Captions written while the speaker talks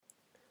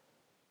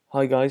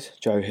Hi guys,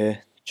 Joe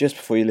here. Just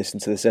before you listen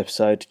to this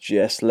episode,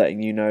 just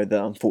letting you know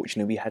that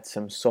unfortunately we had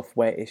some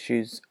software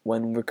issues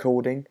when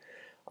recording.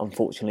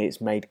 Unfortunately, it's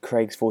made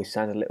Craig's voice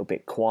sound a little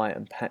bit quiet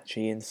and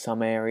patchy in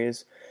some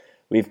areas.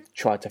 We've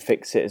tried to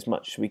fix it as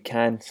much as we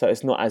can, so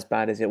it's not as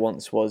bad as it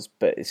once was,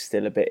 but it's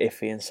still a bit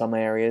iffy in some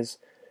areas.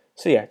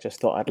 So yeah,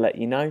 just thought I'd let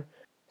you know.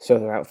 So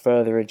without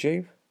further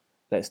ado,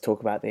 let's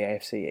talk about the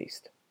AFC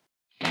East.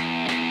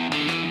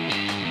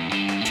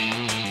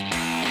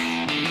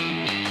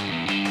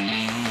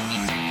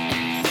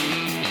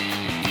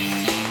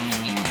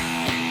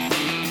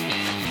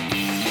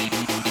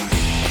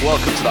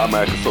 Welcome to the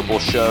American Football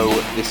Show.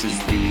 This is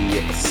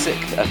the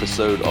 6th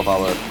episode of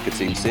our Pick a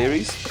Team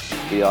series.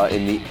 We are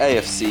in the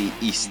AFC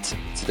East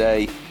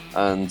today,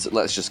 and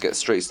let's just get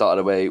straight started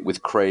away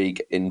with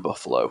Craig in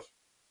Buffalo.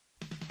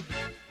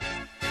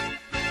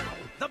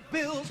 The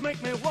Bills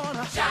make me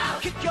wanna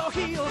shout, kick your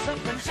heels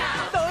up and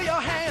shout, throw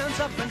your hands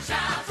up and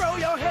shout, throw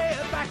your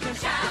head back and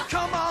shout.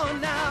 Come on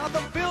now,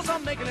 the Bills are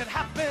making it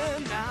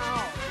happen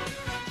now.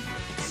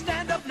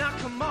 Stand up now,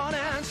 come on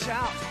and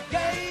shout,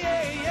 yeah, yeah,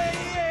 yeah,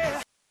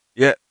 yeah.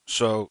 Yeah,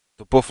 so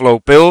the Buffalo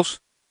Bills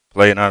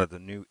playing out of the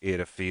New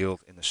Era Field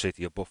in the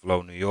city of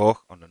Buffalo, New York,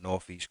 on the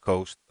northeast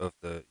coast of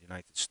the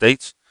United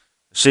States.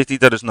 A city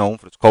that is known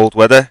for its cold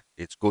weather,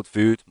 its good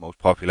food, most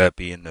popular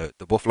being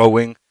the buffalo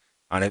wing,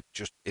 and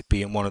it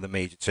being one of the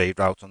major trade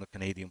routes on the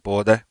Canadian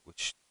border,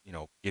 which, you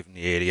know, given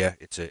the area,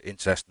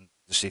 the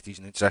city's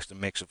an interesting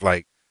mix of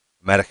like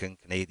American,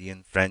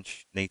 Canadian,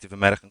 French, Native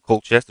American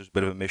culture. There's a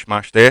bit of a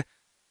mishmash there.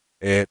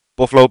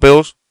 Buffalo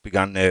Bills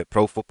began their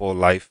pro football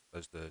life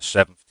as the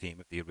 7th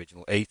team of the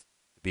original 8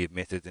 to be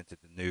admitted into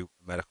the new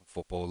American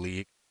Football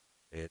League.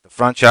 The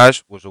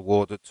franchise was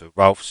awarded to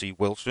Ralph C.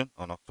 Wilson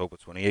on October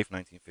 28,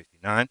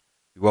 1959,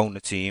 who owned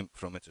the team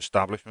from its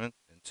establishment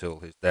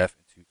until his death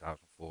in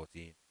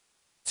 2014.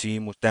 The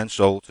team was then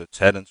sold to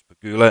Terence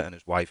Pegula and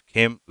his wife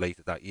Kim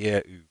later that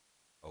year,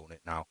 who own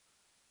it now.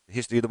 The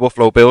history of the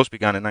Buffalo Bills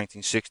began in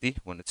 1960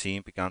 when the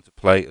team began to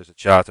play as a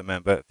charter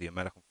member of the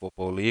American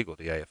Football League, or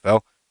the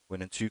AFL,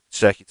 winning 2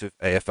 consecutive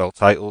AFL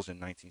titles in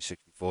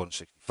 1964 and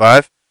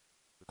 65.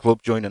 The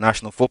club joined the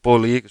National Football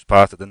League as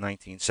part of the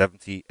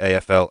 1970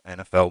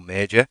 AFL-NFL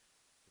merger.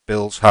 The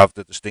Bills have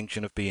the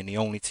distinction of being the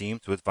only team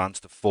to advance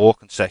to 4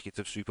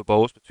 consecutive Super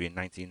Bowls between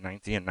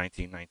 1990 and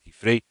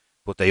 1993,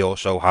 but they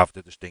also have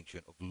the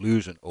distinction of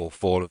losing all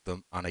 4 of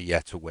them and are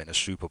yet to win a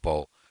Super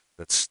Bowl.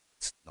 It's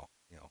not,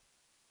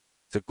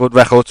 it's a good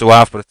record to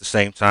have, but at the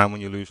same time,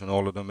 when you're losing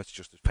all of them, it's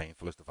just as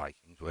painful as the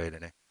Vikings were,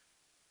 isn't it?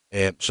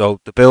 So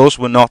the Bills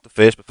were not the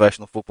first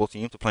professional football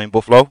team to play in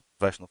Buffalo.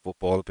 Professional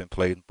football had been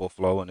played in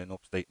Buffalo and in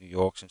upstate New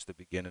York since the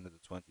beginning of the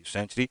 20th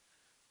century.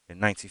 In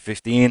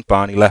 1915,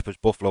 Barney Lepper's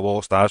Buffalo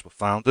All-Stars were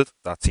founded.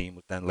 That team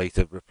was then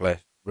later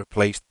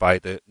replaced by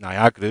the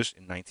Niagaras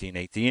in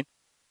 1918,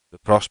 the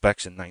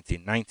Prospects in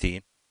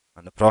 1919,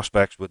 and the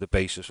Prospects were the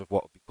basis of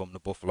what would become the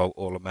Buffalo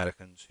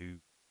All-Americans, who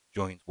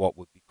joined what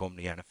would become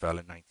the NFL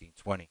in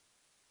 1920.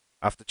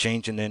 After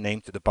changing their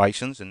name to the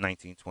Bisons in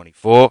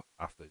 1924,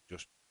 after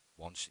just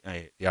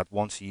they had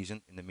one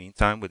season in the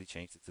meantime where they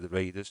changed it to the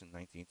Raiders in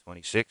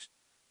 1926.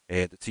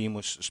 The team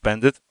was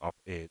suspended of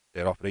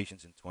their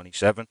operations in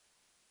 27,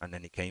 and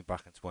then they came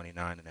back in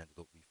 29 and ended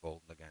up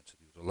refolding again. So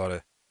there was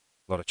a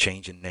lot of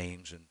changing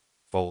names and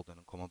folding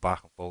and coming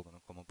back and folding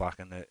and coming back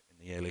in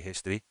the early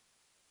history.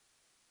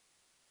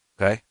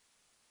 Okay.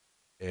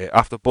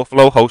 After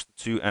Buffalo hosted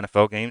 2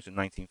 NFL games in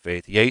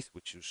 1938,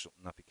 which was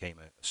something that became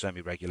a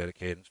semi-regular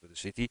occurrence for the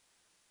city,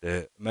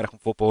 the American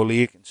Football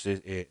League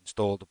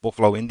installed the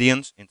Buffalo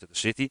Indians into the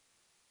city.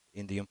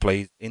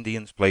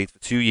 Indians played for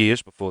 2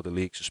 years before the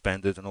league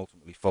suspended and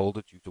ultimately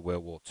folded due to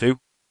World War II.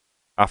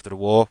 After the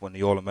war, when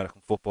the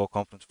All-American Football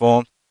Conference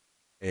formed,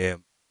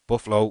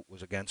 Buffalo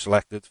was again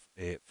selected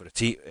for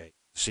the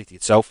city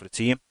itself for the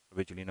team,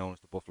 originally known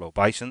as the Buffalo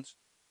Bisons.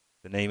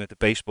 The name of the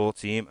baseball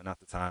team, and at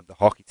the time the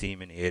hockey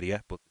team in the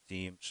area, but the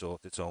team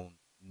sought its own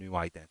new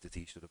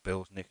identity, so the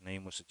Bills'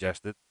 nickname was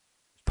suggested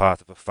as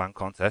part of a fan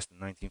contest in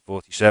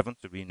 1947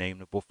 to rename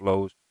the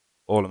Buffalo's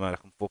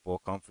All-American Football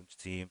Conference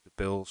team the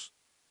Bills.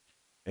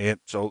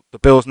 So the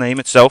Bills' name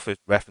itself, it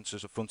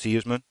references a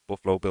frontiersman,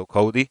 Buffalo Bill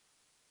Cody,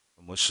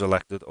 and was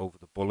selected over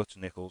the Bullets,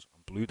 Nickels,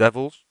 and Blue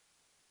Devils.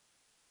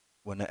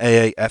 When the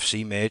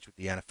AAFC merged with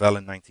the NFL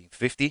in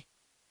 1950,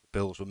 the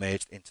Bills were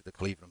merged into the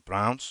Cleveland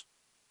Browns.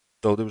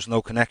 Though there was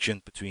no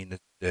connection between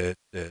the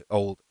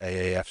old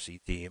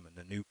AAFC team and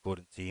the new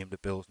current team, the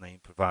Bills' name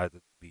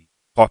provided to be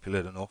popular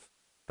enough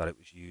that it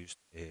was used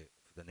for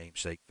the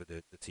namesake for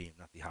the team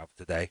that they have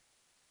today.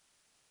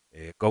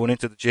 Going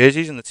into the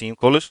jerseys and the team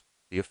colours,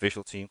 the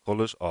official team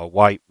colours are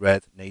white,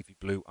 red, navy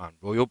blue and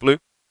royal blue.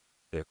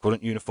 Their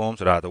current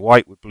uniforms are either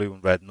white with blue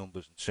and red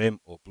numbers and trim,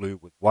 or blue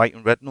with white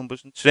and red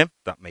numbers and trim.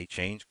 That may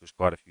change because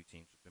quite a few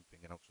teams have been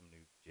bringing out some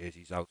new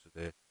jerseys out, so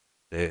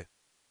their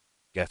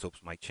get-ups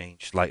might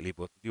change slightly,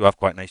 but they do have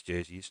quite nice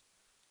jerseys.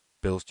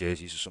 Bills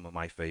jerseys are some of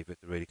my favourite.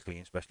 They're really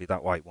clean, especially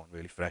that white one,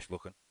 really fresh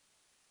looking.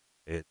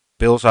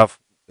 Bills have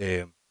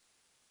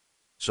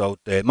so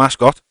their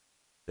mascot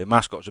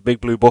is a big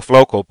blue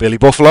buffalo called Billy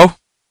Buffalo.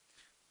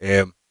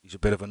 He's a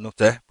bit of a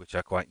nutter, which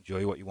I quite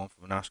enjoy. What you want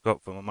from a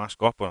mascot, but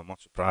I'm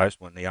not surprised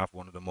when they have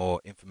one of the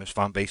more infamous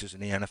fan bases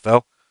in the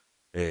NFL,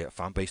 a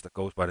fan base that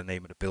goes by the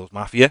name of the Bills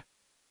Mafia.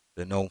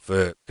 They're known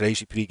for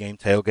crazy pre-game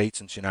tailgates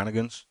and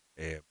shenanigans.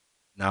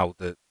 Now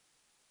that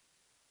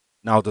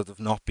they've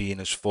not been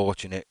as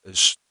fortunate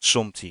as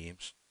some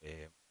teams,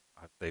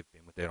 they've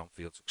been with their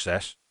on-field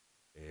success.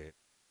 The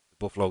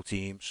Buffalo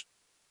teams,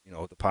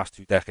 the past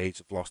 2 decades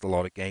have lost a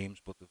lot of games,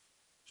 but they've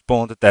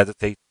spawned a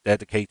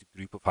dedicated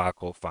group of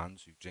hardcore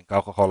fans who drink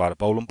alcohol out of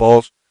bowling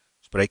balls,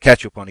 spray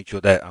ketchup on each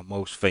other, and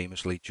most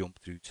famously jump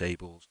through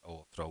tables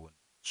or throwing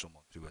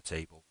someone through a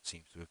table. It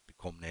seems to have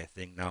become their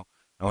thing now.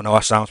 Now, I know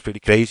that sounds pretty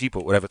crazy,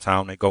 but whatever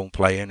town they go and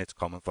play in, it's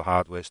common for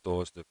hardware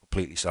stores to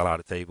completely sell out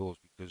of tables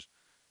because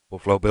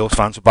Buffalo Bills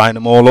fans are buying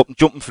them all up and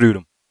jumping through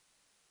them.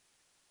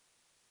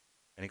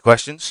 Any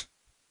questions?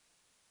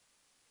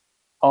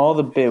 Are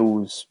the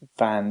Bills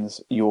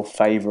fans your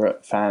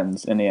favourite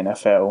fans in the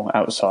NFL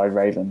outside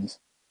Ravens?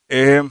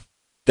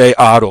 They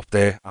are up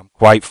there. I'm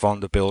quite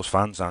fond of Bills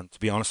fans, and to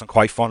be honest, I'm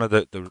quite fond of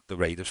the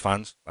Raiders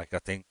fans. Like, I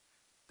think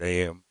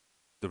the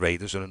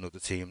Raiders are another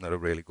team that are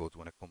really good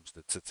when it comes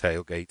to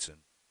tailgates and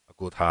a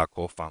good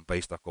hardcore fan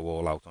base that go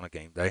all out on a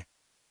game day.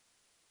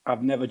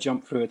 I've never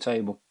jumped through a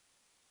table.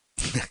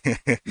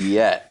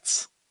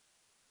 Yet.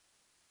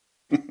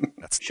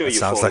 That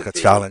sounds like a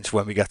through. challenge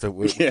when we get to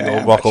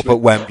all rock up at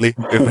Wembley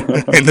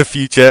in the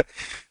future.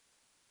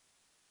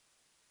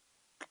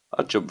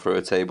 I'd jump through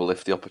a table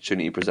if the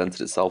opportunity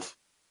presented itself.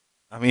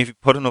 I mean, if you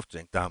put enough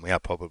drink down me, I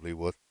probably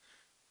would.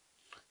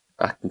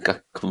 I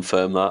can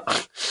confirm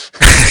that.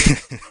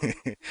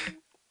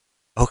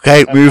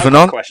 Okay, moving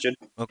on. Question.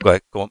 Okay,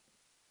 go on.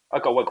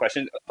 I've got one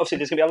question. Obviously,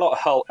 there's going to be a lot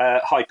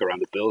of hype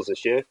around the Bills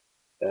this year.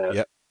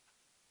 Yep.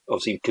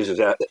 Obviously, because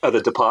of other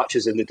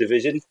departures in the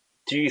division.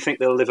 Do you think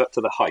they'll live up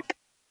to the hype?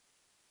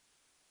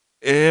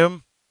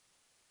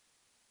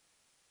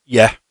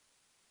 Yeah.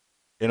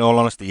 In all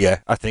honesty,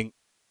 yeah. I think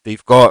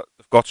they've got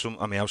some.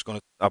 I mean, I'll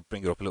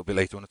bring it up a little bit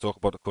later when I talk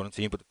about the current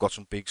team, but they've got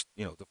some big.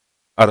 They've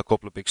had a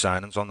couple of big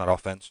signings on that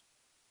offense,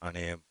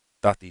 and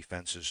that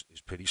defense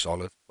is pretty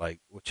solid. Like,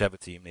 whichever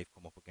team they've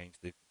come up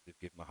against, they've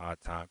given them a hard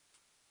time.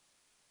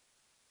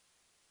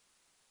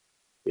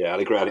 Yeah, I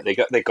agree. I think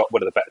they got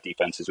one of the better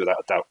defenses without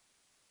a doubt.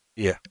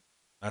 Yeah,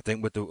 I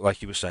think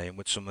like you were saying,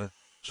 with some of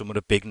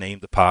the big name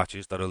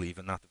departures that are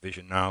leaving that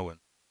division now, and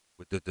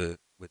with the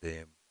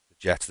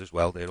Jets as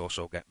well, they're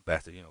also getting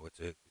better.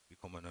 It's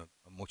becoming a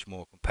much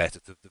more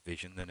competitive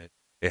division than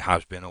it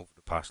has been over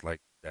the past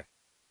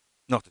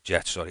not the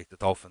Jets, sorry, the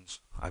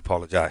Dolphins. I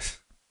apologise.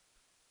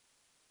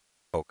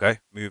 Okay,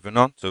 moving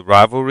on to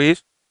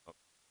rivalries.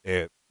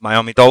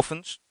 Miami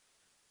Dolphins,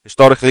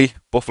 historically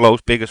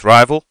Buffalo's biggest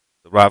rival.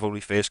 The rivalry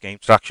first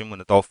gained traction when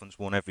the Dolphins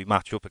won every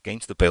matchup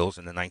against the Bills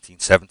in the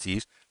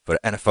 1970s for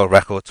an NFL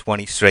record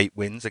 20 straight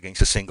wins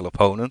against a single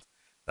opponent.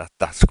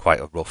 That's quite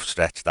a rough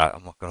stretch, that,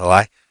 I'm not going to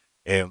lie.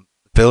 The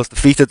Bills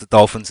defeated the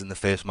Dolphins in the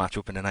first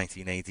matchup in the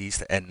 1980s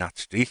to end that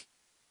streak.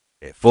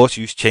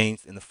 Fortunes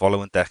changed in the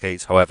following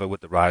decades, however, with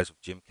the rise of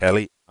Jim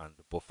Kelly and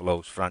the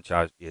Buffalo's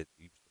franchise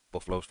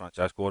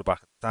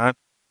quarterback at the time.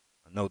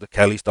 I know the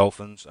Kelly's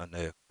Dolphins and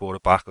the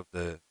quarterback of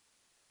the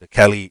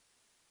Kelly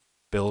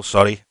Bills,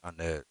 and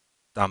the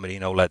Dan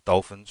Marino-led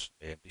Dolphins.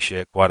 They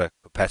shared quite a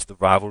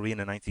competitive rivalry in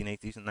the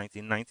 1980s and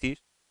 1990s.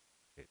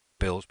 The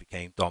Bills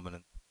became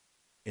dominant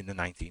in the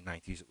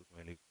 1990s. It was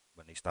really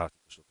when they started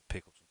to sort of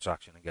pick up some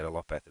traction and get a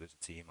lot better as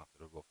a team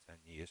after a rough 10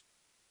 years.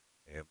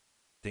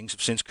 Things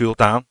have since cooled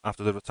down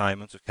after the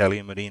retirement of Kelly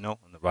and Marino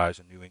and the rise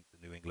of the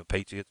New England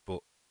Patriots,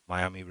 but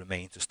Miami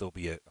remains to still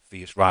be a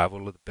fierce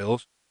rival of the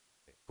Bills,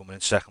 coming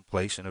in second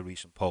place in a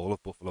recent poll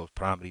of Buffalo's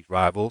primary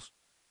rivals.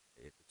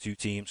 The two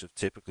teams have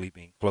typically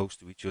been close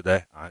to each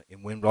other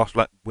in win-loss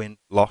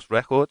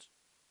records.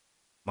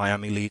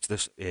 Miami leads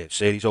this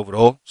series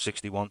overall,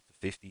 61-50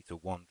 to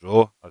 1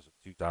 draw as of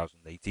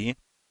 2018.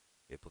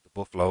 But the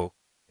Buffalo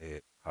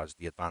has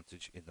the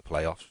advantage in the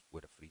playoffs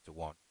with a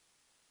 3-1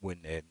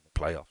 win in the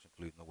playoffs,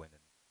 including the win in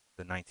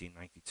the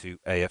 1992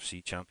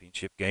 AFC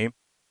Championship game.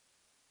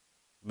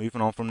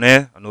 Moving on from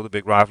there, another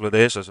big rival of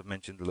theirs, as I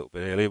mentioned a little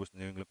bit earlier, was the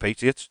New England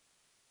Patriots.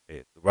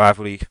 The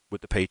rivalry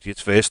with the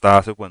Patriots first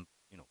started when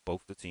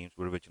both the teams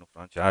were original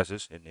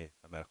franchises in the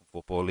American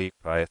Football League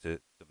prior to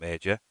the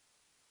merger.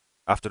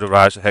 After the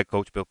rise of head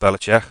coach Bill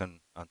Belichick and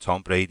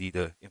Tom Brady,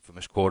 the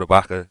infamous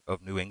quarterback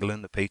of New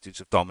England, the Patriots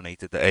have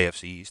dominated the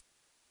AFC East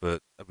for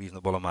a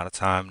reasonable amount of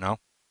time now.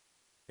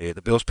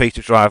 The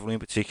Bills-Patriots rivalry in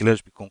particular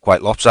has become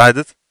quite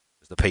lopsided,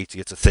 as the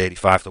Patriots are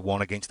 35-1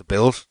 against the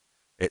Bills,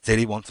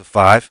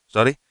 31-5,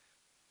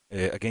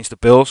 against the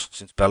Bills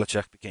since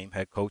Belichick became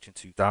head coach in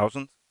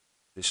 2000.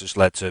 This has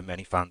led to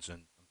many fans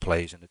and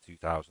players in the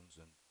 2000s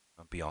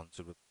and beyond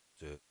to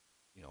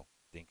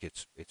think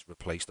it's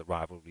replaced the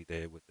rivalry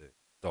there with the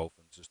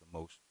Dolphins as the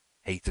most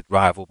hated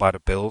rival by the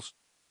Bills.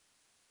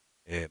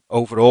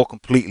 Overall,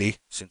 completely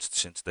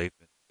since they've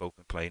both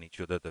been playing each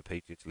other, the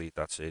Patriots lead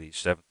that series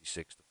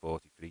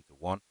 76-43 to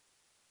 1.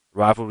 The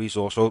rivalry is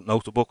also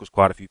notable because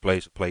quite a few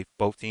players have played for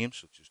both teams,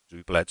 such as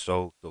Drew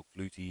Bledsoe, Doug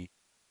Flutie,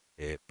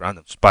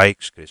 Brandon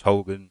Spikes, Chris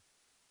Hogan,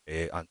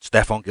 and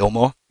Stephon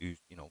Gilmore, who's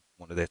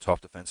one of their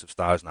top defensive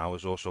stars now,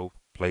 has also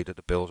played at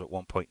the Bills at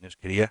one point in his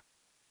career.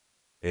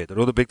 Their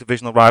other big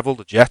divisional rival,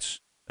 the Jets,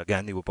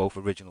 again, they were both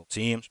original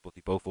teams, but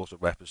they both also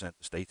represent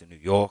the state of New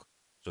York.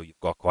 So you've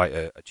got quite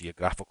a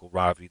geographical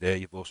rivalry there.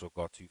 You've also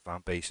got two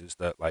fan bases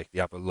that they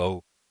have a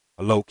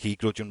low key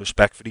grudge and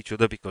respect for each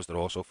other because they're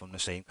also from the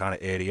same kind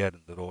of area,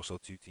 and they're also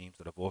two teams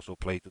that have also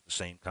played with the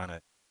same kind of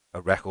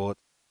a record.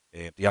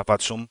 They have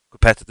had some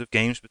competitive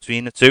games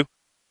between the two,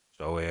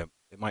 so it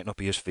might not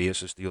be as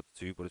fierce as the other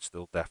two, but it's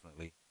still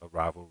definitely a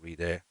rivalry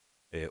there.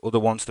 Other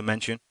ones to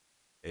mention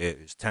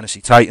is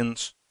Tennessee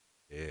Titans,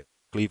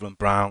 Cleveland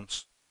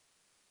Browns,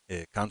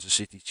 Kansas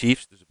City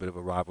Chiefs. There's a bit of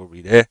a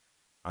rivalry there.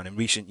 And in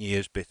recent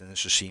years,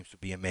 bitterness just seems to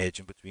be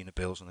emerging between the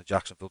Bills and the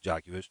Jacksonville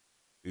Jaguars,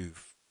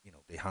 who've,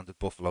 they handed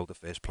Buffalo the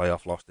first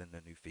playoff loss in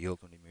their new field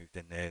when they moved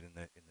in there in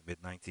the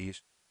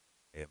mid-90s.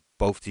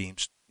 Both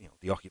teams,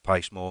 they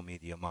occupy small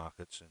media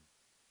markets, and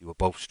they were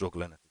both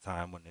struggling at the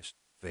time when this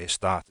first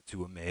started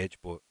to emerge,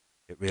 but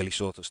it really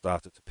sort of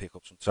started to pick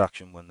up some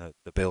traction when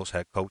the Bills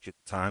head coach at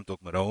the time,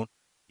 Doug Marrone,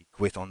 he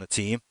quit on the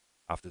team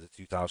after the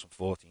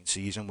 2014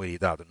 season where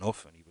he'd had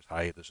enough, and he was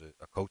hired as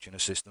a coaching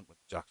assistant with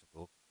the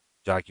Jacksonville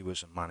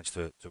Jaguars and managed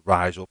to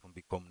rise up and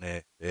become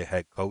their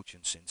head coach.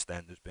 And since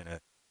then, there's been a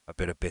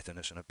bit of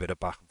bitterness and a bit of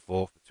back and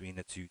forth between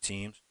the two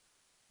teams.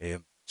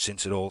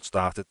 Since it all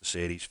started, the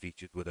series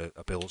featured with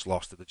a Bills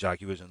loss to the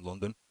Jaguars in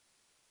London.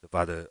 They've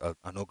had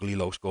an ugly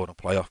low-scoring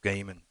playoff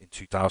game in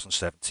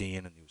 2017,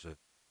 and there was a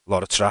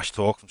lot of trash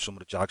talk from some of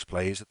the Jags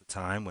players at the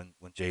time when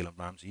Jalen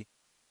Ramsey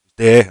was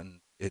there, and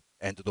it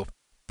ended up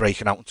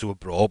breaking out into a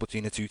brawl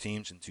between the two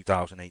teams in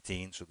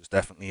 2018. So there's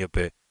definitely a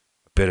bit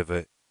of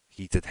a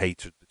heated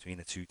hatred between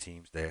the two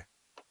teams there.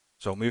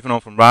 So moving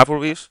on from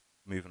rivalries,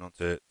 moving on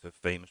to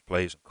famous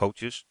players and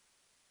coaches.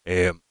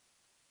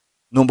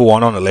 Number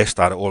one on the list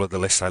out of all of the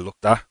lists I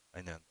looked at,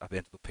 and then I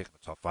ended up picking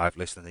the top 5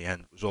 list in the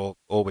end. It was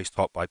always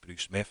topped by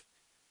Bruce Smith.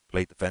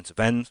 Played defensive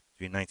end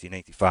between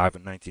 1985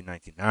 and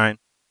 1999.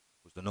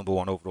 Was the number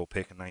 1 overall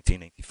pick in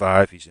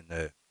 1985. He's in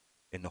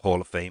the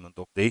Hall of Fame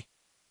inductee.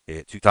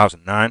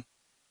 2009,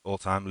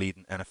 all-time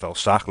leading NFL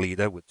sack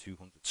leader with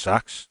 200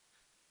 sacks.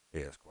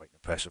 That's quite an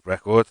impressive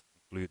record,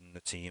 including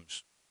the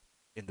team's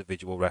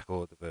individual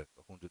record of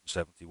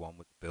 171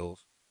 with the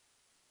Bills.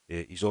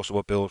 He's also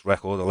a Bills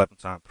record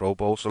 11-time Pro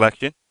Bowl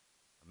selection,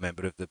 a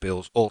member of the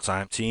Bills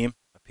all-time team,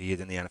 appeared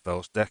in the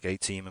NFL's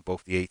decade team in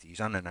both the 80s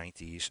and the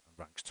 90s, and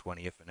ranks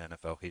 20th in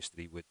NFL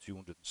history with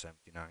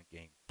 279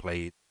 games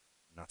played,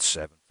 and that's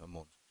 7th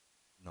among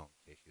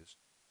non-kickers.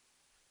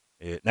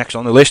 Next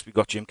on the list, we've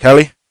got Jim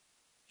Kelly,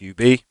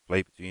 QB,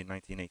 played between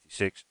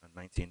 1986 and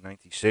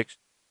 1996,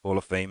 Hall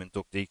of Fame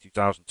inductee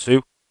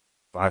 2002,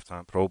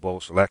 5-time Pro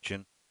Bowl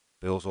selection,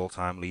 Bills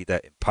all-time leader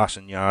in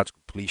passing yards,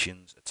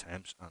 completions,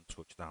 attempts, and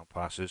touchdown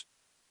passes.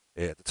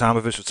 At the time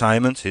of his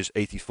retirement, his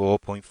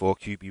 84.4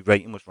 QB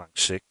rating was ranked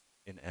 6th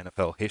in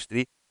NFL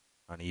history,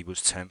 and he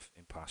was 10th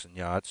in passing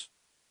yards.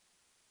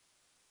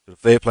 So the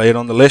third player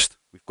on the list,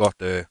 we've got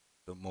the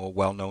more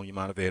well-known, you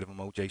might have heard of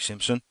him, O.J.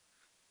 Simpson.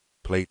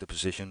 Played the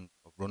position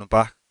of running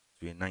back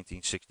between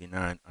 1969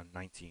 and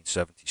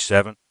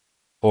 1977.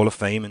 Hall of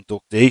Fame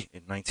inductee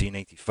in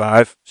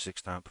 1985,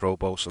 6-time Pro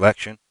Bowl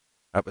selection.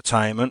 At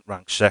retirement,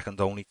 ranked second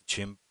only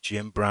to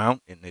Jim Brown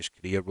in his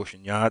career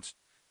rushing yards.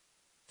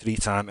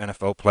 3-time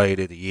NFL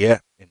Player of the Year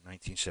in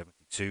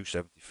 1972,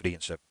 73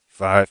 and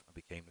 75, and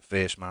became the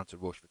first man to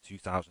rush for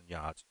 2,000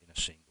 yards in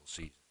a single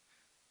season.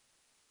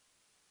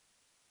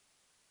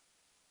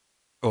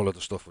 All of the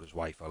stuff with his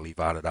wife, I'll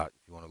leave out of that.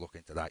 If you want to look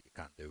into that, you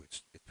can do.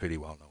 It's pretty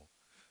well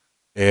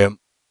known.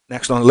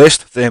 Next on the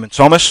list, Thurman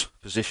Thomas,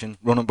 position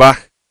running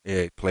back.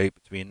 He played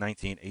between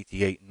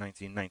 1988 and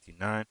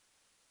 1999.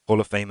 Hall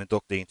of Fame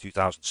inductee in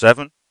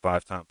 2007,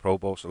 5-time Pro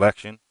Bowl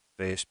selection,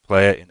 first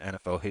player in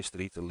NFL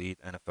history to lead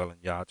NFL in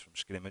yards from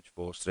scrimmage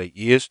 4 straight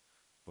years,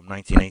 from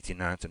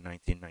 1989 to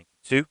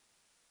 1992.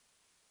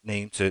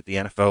 Named to the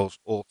NFL's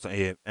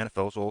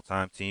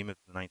all-time team of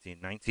the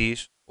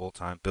 1990s,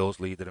 all-time Bills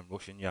leader in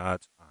rushing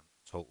yards and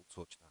total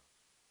touchdowns.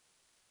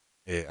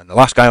 And the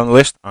last guy on the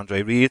list,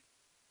 Andre Reed,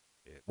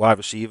 wide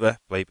receiver,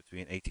 played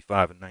between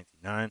 85 and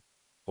 99,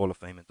 Hall of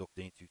Fame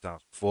inductee in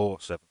 2004,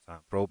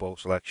 7-time Pro Bowl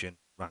selection,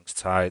 ranks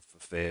tied for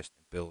first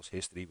in Bills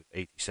history with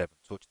 87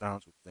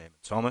 touchdowns with Thurman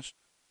Thomas.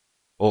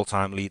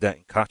 All-time leader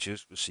in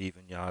catches,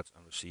 receiving yards,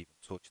 and receiving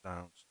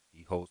touchdowns.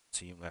 He holds the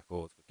team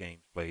record for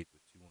games played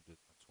with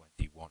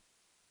 221.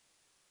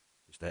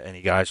 Is there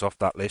any guys off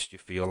that list you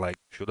feel like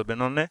should have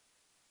been on there?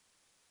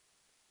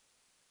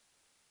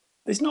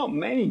 There's not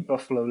many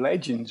Buffalo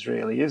legends,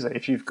 really, is it?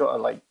 If you've got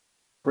to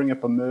bring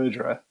up a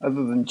murderer,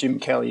 other than Jim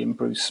Kelly and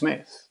Bruce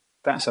Smith,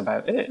 that's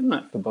about it, isn't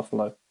it, for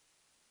Buffalo?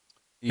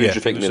 Who do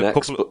you think the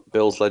next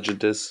Bills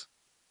legend is?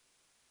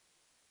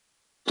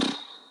 It's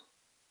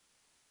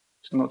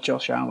not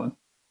Josh Allen.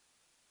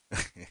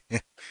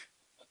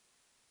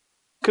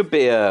 Could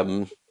be,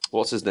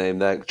 what's his name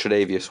there?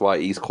 Tre'Davious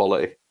White. He's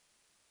quality.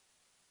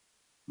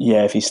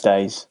 Yeah, if he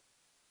stays.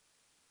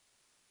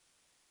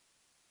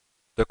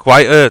 They're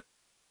quite a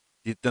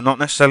they're not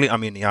necessarily. I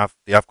mean, they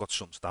have got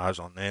some stars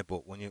on there,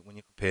 but when you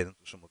compare them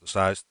to some other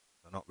sides,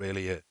 they're not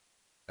really a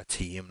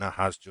team that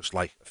has just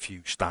like a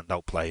few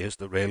standout players.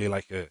 They're really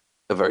like a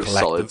very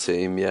solid collective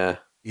team, yeah.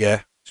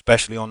 Yeah,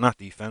 especially on that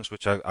defense,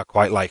 which I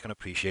quite like and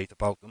appreciate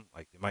about them.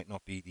 Like they might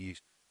not be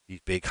these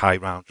big high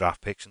round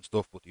draft picks and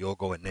stuff, but they all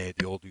go in there,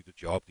 they all do the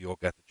job, they all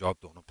get the job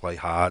done and play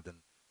hard, and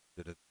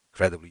they're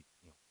incredibly,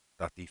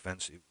 that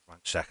defense, it was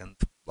ranked second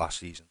last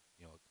season.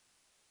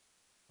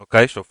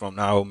 Okay, so from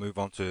now we'll move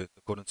on to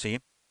the current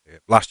team.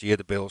 Last year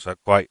the Bills had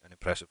quite an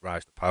impressive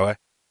rise to power,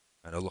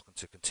 and are looking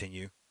to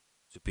continue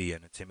to be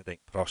an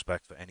intimidating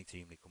prospect for any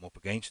team they come up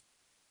against.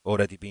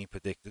 Already being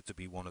predicted to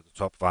be one of the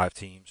top 5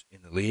 teams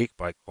in the league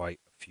by quite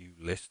a few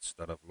lists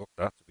that I've looked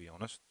at, to be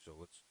honest.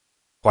 So it's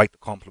quite the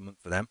compliment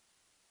for them.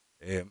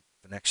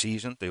 For next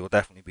season, they will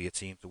definitely be a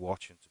team to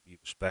watch and to be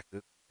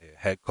respected.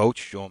 Head coach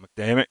Sean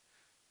McDermott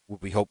will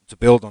be hoping to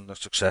build on the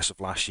success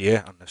of last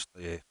year and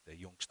the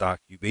young star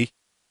QB,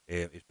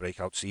 his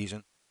breakout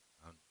season,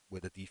 and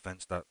with a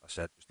defense that I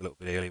said just a little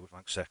bit earlier was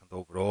ranked second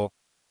overall,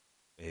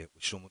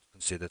 which some would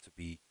consider to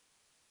be,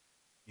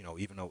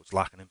 even though it's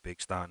lacking in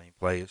big star name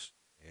players,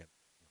 they're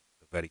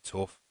very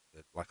tough.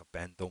 They're like a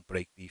bend don't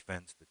break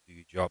defense, they do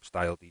your job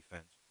style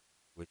defense,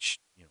 which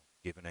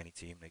given any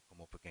team they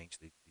come up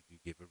against, they do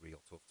give a real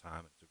tough time,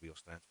 and it's a real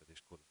strength for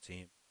this current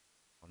team.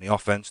 On the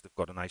offense, they've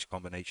got a nice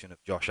combination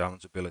of Josh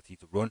Allen's ability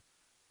to run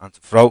and to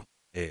throw.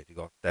 They've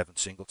got Devin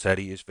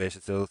Singletary, his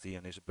versatility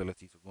and his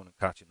ability to run and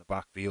catch in the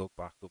backfield,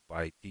 backed up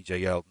by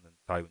TJ Yeldon and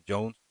Tyron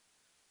Jones.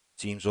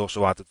 The team's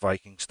also added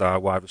Viking star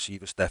wide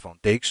receiver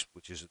Stephon Diggs,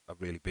 which is a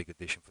really big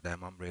addition for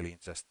them. I'm really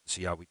interested to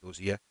see how he does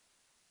here.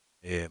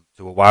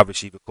 To a wide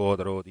receiver core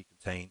that already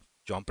contained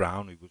John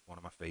Brown, who was one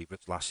of my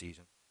favourites last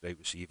season, great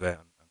receiver,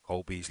 and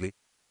Cole Beasley.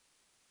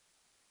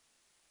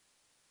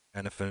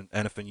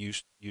 Anything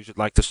you'd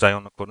like to say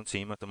on the current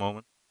team at the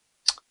moment?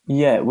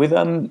 Yeah, with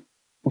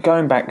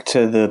going back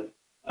to the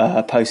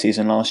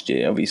postseason last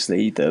year,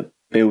 obviously the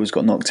Bills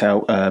got knocked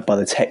out by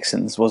the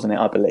Texans, wasn't it?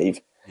 I believe.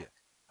 Yeah.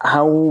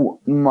 How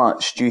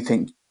much do you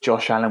think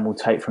Josh Allen will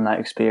take from that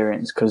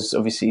experience? Because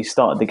obviously he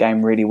started the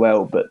game really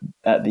well, but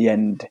at the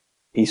end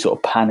he sort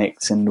of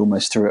panicked and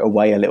almost threw it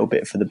away a little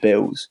bit for the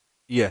Bills.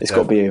 Yeah, it's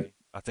got to be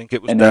I think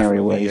it was an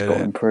area where he's got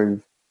to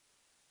improve.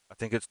 I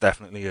think it's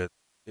definitely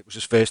it was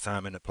his first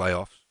time in the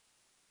playoffs.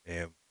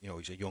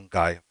 He's a young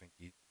guy. I think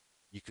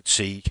you could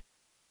see,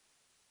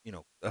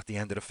 at the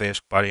end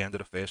of by the end of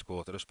the first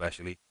quarter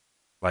especially,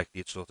 like he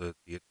had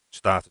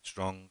started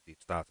strong,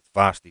 he'd started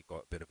fast, he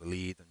got a bit of a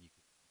lead, and you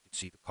could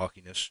see the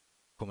cockiness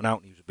coming out,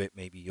 and he was a bit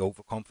maybe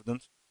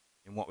overconfident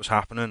in what was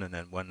happening. And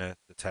then when the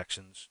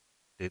Texans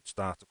did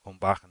start to come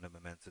back and the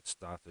momentum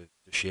started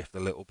to shift a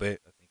little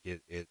bit, I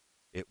think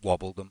it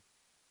wobbled him.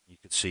 You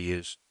could see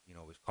his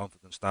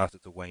confidence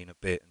started to wane a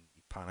bit, and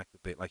he panicked a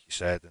bit, like you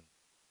said. And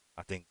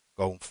I think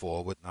going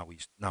forward, now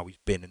he's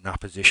been in that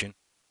position.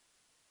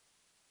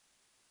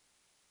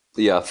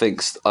 Yeah, I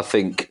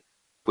think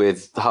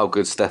with how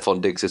good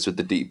Stephon Diggs is with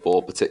the deep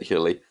ball,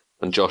 particularly,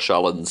 and Josh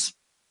Allen's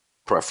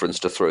preference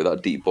to throw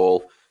that deep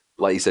ball,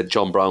 like you said,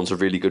 John Brown's a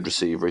really good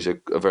receiver. He's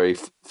a very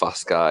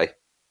fast guy.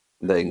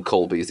 And then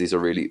Cole Beasley's a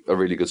really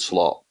good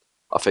slot.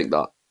 I think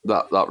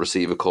that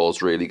receiver core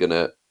is really going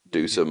to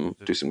do some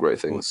great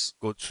things.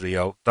 Good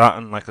trio. That,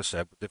 and like I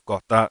said, they've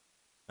got that.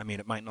 I mean,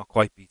 it might not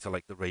quite be to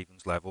like the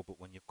Ravens level, but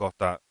when you've got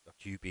that a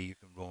QB who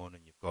can run,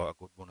 and you've got a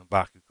good running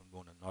back who can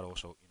run and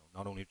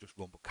not only just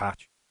run but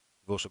catch,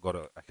 you've also got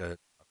a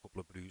couple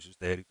of bruisers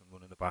there who can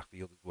run in the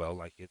backfield as well.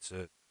 Like it's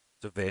a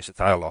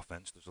versatile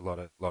offense. There's a lot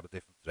of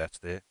different threats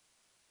there.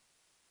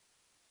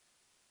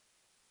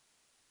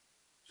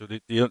 So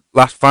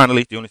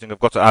finally, the only thing I've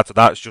got to add to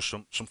that is just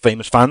some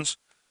famous fans.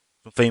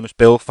 Some famous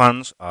Bill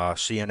fans are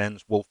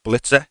CNN's Wolf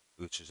Blitzer,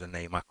 which is a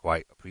name I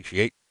quite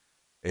appreciate.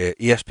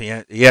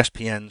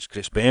 ESPN's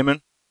Chris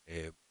Berman,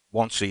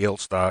 One Seal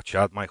star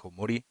Chad Michael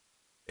Murray,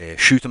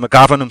 Shooter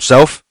McGavin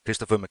himself,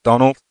 Christopher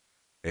McDonald,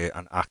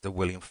 and actor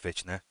William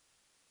Fichtner.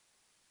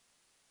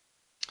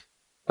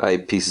 I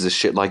eat pieces of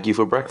shit like you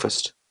for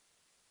breakfast.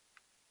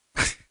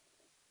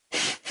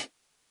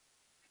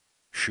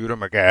 Shooter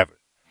McGavin.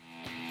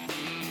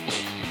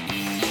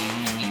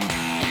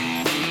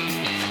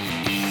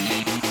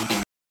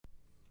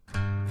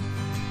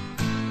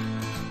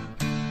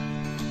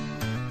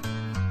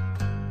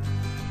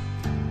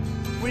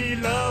 We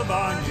love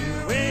our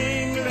New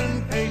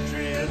England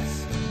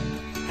Patriots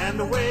and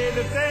the way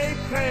that they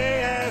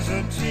play as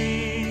a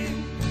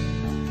team.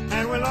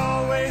 And we'll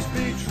always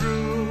be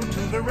true to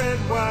the red,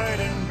 white,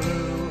 and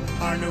blue,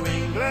 our New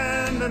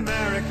England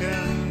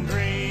American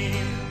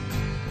dream.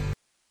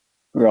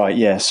 Right,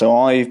 yeah, so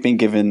I've been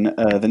given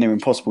the near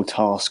impossible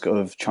task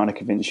of trying to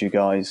convince you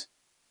guys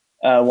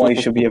why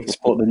you should be able to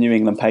support the New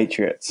England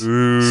Patriots. So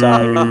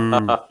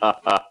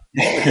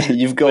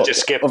you've got,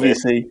 just skip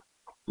obviously...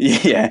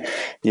 Yeah,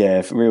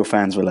 real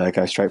fans will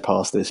go straight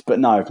past this. But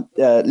no,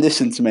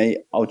 listen to me.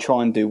 I'll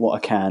try and do what I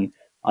can.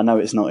 I know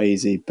it's not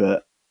easy,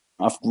 but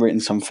I've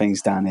written some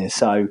things down here.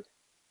 So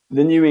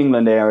the New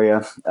England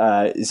area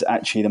is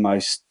actually the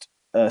most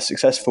a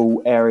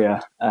successful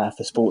area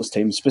for sports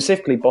teams,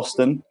 specifically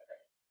Boston.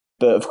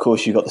 But of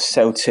course, you've got the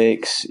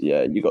Celtics,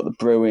 you've got the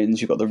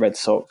Bruins, you've got the Red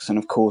Sox, and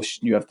of course,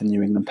 you have the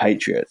New England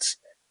Patriots.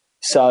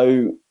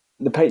 So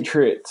the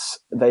Patriots,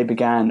 they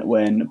began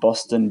when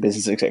Boston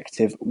business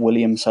executive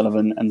William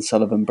Sullivan and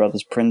Sullivan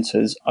Brothers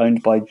Printers,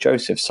 owned by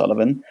Joseph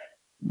Sullivan,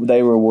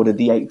 they were awarded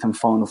the 8th and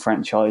final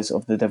franchise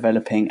of the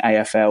developing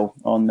AFL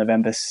on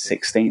November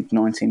 16th,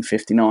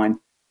 1959.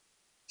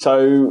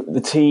 So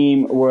the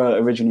team were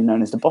originally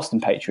known as the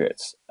Boston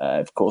Patriots.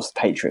 Of course, the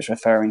Patriots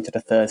referring to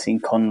the 13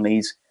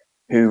 Conleys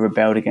who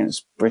rebelled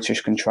against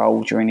British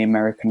control during the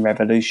American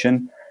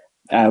Revolution,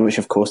 which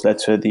of course led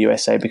to the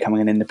USA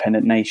becoming an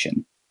independent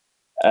nation.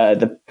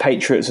 The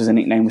Patriots as a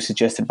nickname was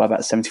suggested by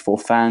about 74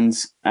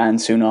 fans, and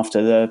soon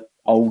after the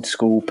old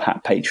school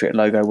Pat Patriot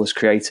logo was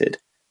created.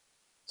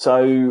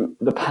 So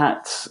the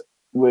Pats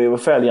were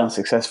fairly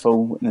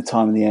unsuccessful in the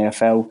time of the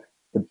AFL.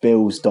 The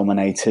Bills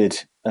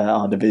dominated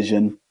our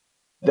division.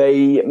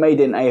 They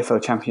made an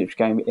AFL Championship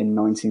game in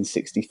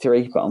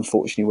 1963, but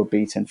unfortunately were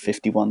beaten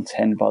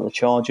 51-10 by the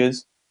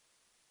Chargers.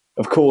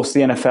 Of course,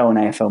 the NFL and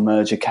AFL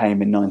merger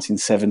came in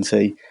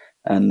 1970,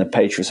 and the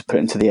Patriots were put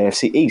into the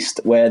AFC East,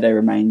 where they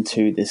remain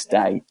to this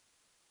day.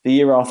 The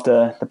year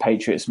after, the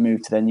Patriots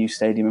moved to their new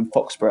stadium in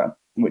Foxborough,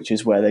 which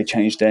is where they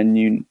changed their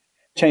name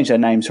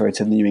to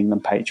the New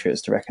England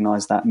Patriots to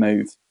recognise that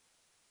move.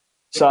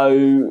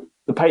 So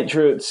the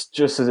Patriots,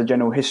 just as a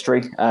general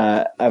history,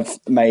 have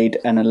made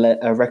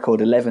a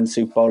record 11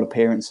 Super Bowl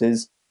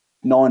appearances,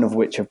 9 of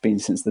which have been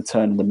since the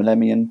turn of the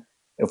millennium,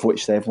 of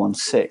which they've won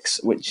 6,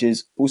 which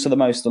is also the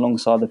most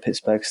alongside the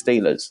Pittsburgh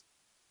Steelers.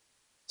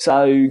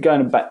 So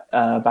going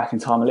back in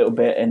time a little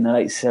bit, in the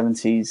late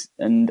 70s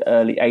and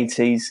early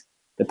 80s,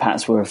 the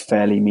Pats were a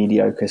fairly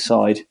mediocre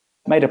side.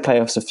 Made the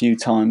playoffs a few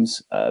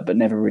times, but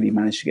never really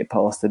managed to get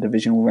past the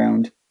divisional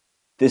round.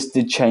 This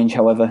did change,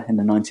 however, in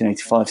the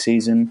 1985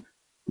 season,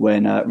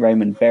 when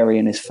Raymond Berry,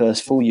 in his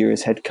first full year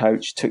as head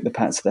coach, took the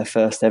Pats to their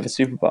first ever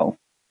Super Bowl.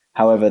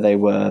 However, they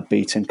were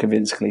beaten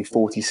convincingly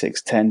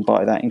 46-10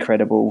 by that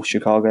incredible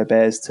Chicago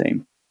Bears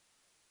team.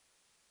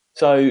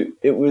 So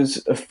it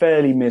was a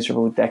fairly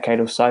miserable decade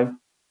or so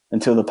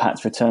until the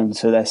Pats returned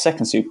to their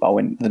second Super Bowl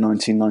in the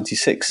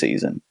 1996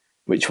 season,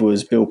 which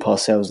was Bill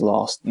Parcells'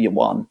 last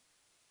one.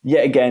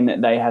 Yet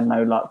again, they had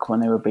no luck when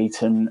they were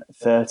beaten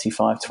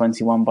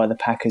 35-21 by the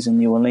Packers in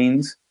New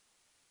Orleans.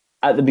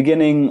 At the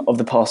beginning of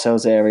the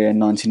Parcells era in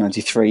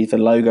 1993, the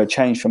logo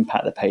changed from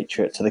Pat the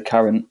Patriot to the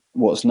current,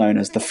 what's known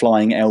as the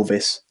Flying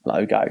Elvis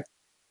logo,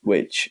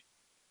 which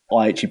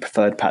I actually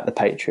preferred Pat the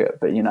Patriot,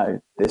 but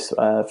this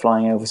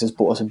Flying Elvis has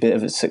brought us a bit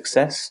of a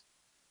success.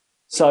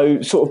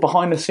 So sort of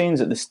behind the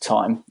scenes at this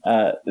time,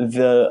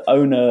 the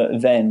owner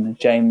then,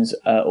 James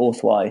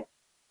Orthway,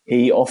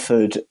 he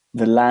offered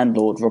the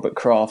landlord, Robert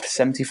Kraft,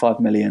 $75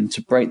 million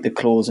to break the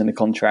clause in the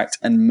contract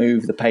and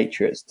move the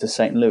Patriots to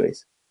St.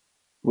 Louis,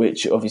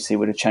 which obviously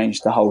would have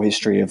changed the whole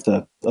history of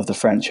the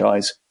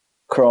franchise.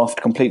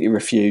 Kraft completely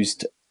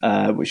refused,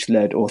 which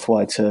led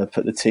Orthway to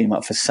put the team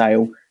up for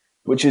sale,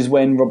 which is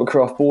when Robert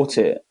Kraft bought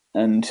it,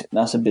 and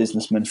that's a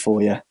businessman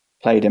for you.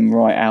 Played him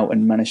right out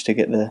and managed to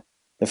get the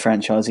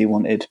franchise he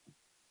wanted.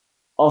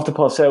 After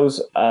Parcells,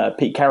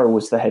 Pete Carroll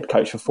was the head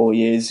coach for 4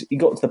 years. He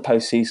got to the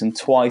postseason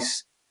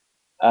twice.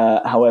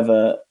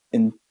 However,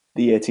 in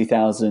the year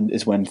 2000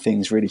 is when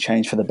things really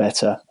changed for the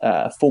better.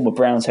 Former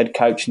Browns head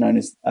coach known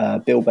as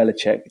Bill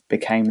Belichick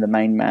became the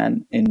main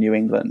man in New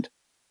England.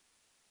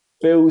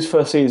 Bill's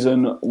first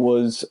season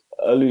was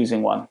a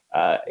losing one.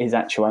 His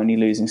actual only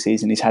losing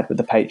season he's had with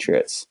the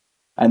Patriots.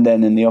 And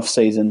then in the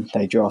off-season,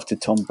 they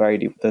drafted Tom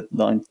Brady with the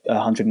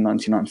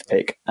 199th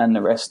pick, and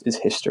the rest is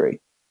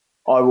history.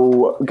 I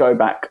will go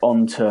back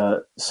onto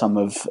some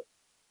of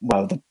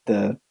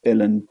the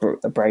Bill and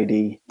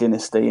Brady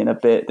dynasty in a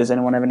bit. Does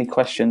anyone have any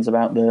questions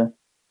about the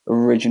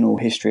original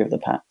history of the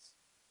Pats?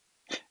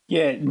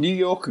 Yeah, New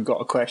York have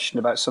got a question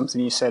about something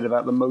you said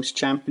about the most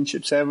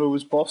championships ever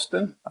was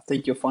Boston. I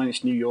think you'll find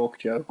it's New York,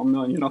 Joe.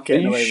 You're not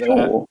getting away with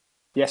that.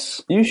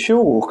 Yes. Are you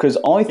sure? Because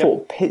I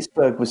thought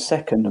Pittsburgh was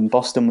second and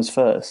Boston was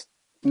first.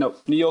 No,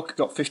 New York have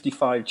got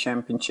 55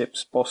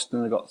 championships.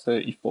 Boston have got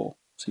 34.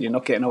 So you're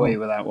not getting away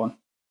with that one.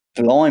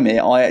 Blimey,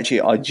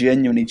 I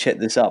genuinely checked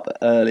this up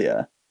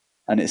earlier,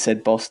 and it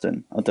said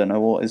Boston. I don't know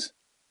what has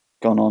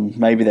gone on.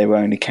 Maybe they were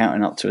only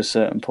counting up to a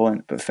certain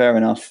point, but fair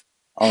enough.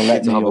 I'll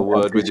let you have a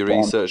word with your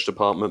research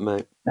department,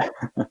 mate.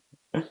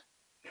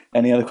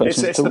 Any other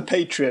questions? It's the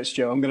Patriots,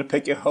 Joe. I'm going to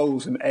pick your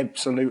holes in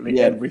absolutely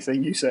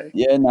everything you say.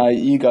 Yeah, no,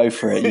 you go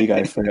for it. You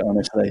go for it,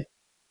 honestly.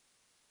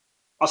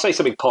 I'll say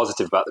something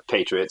positive about the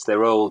Patriots.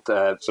 Their old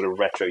sort of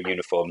retro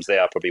uniforms, they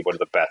are probably one of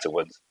the better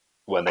ones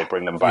when they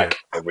bring them back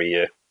every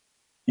year.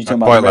 You're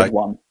talking about the red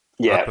one?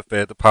 Yeah. I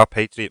prefer the Pat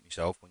Patriot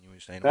myself when you were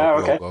saying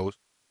about the logos.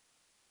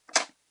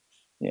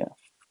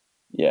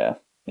 Yeah,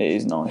 it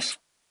is nice.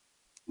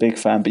 Big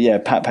fan. But yeah,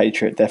 Pat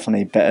Patriot,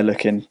 definitely better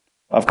looking.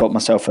 I've got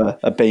myself a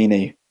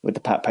beanie with the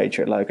Pat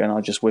Patriot logo, and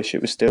I just wish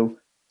it was still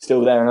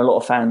there. And a lot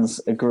of fans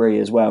agree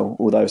as well,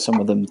 although some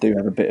of them do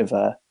have a bit of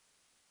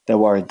they're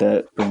worried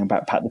that bringing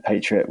back Pat the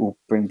Patriot will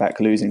bring back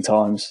losing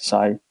times.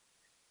 So,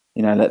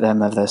 let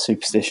them have their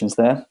superstitions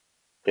there.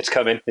 It's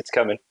coming. It's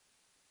coming.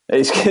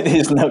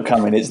 It's not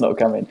coming. It's not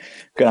coming.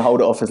 Going to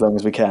hold it off as long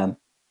as we can.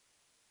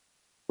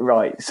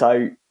 Right.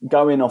 So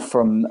going off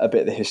from a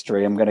bit of the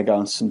history, I'm going to go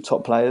on some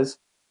top players.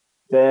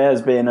 There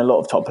has been a lot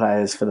of top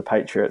players for the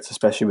Patriots,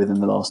 especially within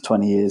the last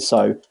 20 years.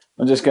 So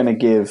I'm just going to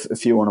give a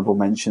few honourable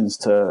mentions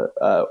to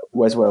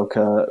Wes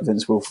Welker,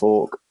 Vince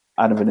Wilfork,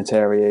 Adam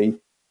Vinatieri,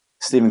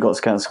 Stephen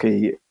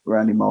Gostkowski,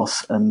 Randy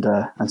Moss, and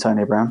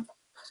Antonio Brown.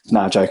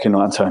 No, joking,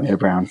 not Antonio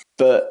Brown.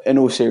 But in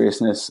all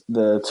seriousness,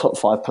 the top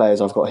 5 players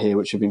I've got here,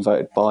 which have been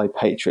voted by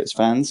Patriots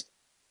fans.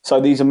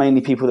 So these are mainly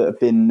people that have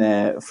been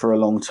there for a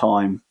long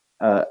time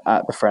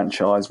at the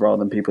franchise rather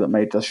than people that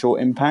made a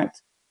short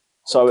impact.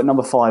 So at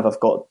number 5, I've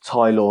got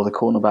Ty Law, the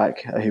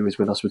cornerback, who was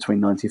with us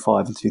between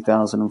 1995 and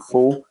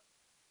 2004.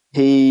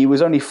 He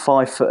was only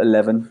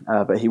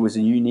 5'11", but he was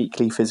a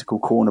uniquely physical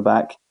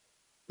cornerback.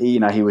 He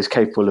was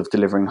capable of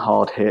delivering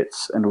hard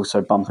hits and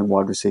also bumping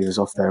wide receivers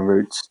off their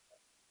routes.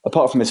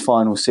 Apart from his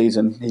final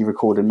season, he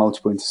recorded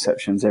multiple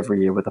interceptions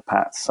every year with the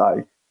Pats,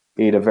 so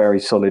he had a very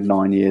solid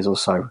 9 years or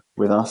so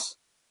with us.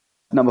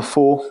 Number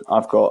 4,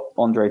 I've got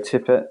Andre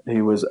Tippett,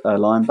 who was a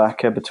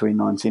linebacker between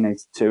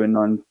 1982 and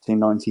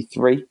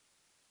 1993.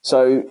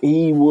 So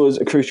he was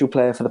a crucial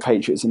player for the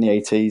Patriots in the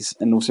 80s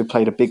and also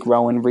played a big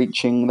role in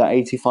reaching that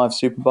 85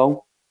 Super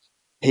Bowl.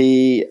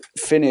 He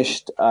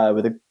finished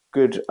with a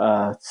good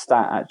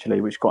stat,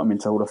 actually, which got him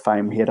into Hall of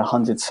Fame. He had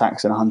 100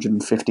 sacks in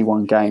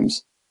 151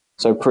 games.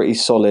 So pretty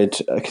solid,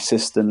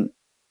 consistent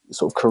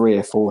sort of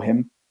career for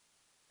him.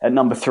 At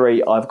number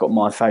 3, I've got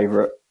my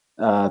favourite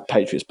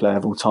Patriots player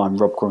of all time,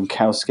 Rob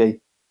Gronkowski.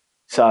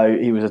 So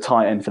he was a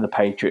tight end for the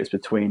Patriots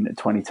between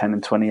 2010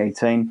 and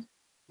 2018.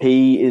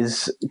 He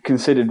is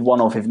considered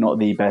one of, if not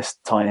the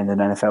best, tight end in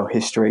NFL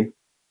history.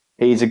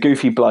 He's a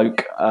goofy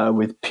bloke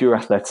with pure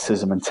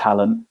athleticism and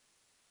talent.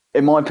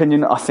 In my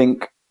opinion, I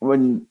think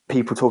when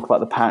people talk about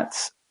the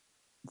Pats,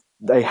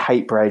 they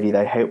hate Brady,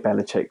 they hate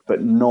Belichick,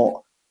 but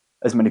not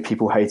as many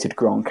people hated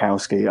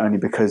Gronkowski, only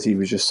because he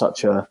was just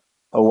such a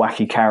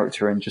wacky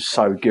character and just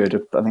so good.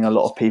 I think a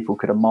lot of people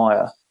could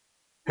admire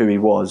who he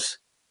was.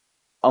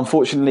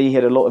 Unfortunately, he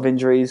had a lot of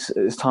injuries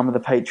at his time with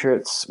the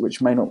Patriots,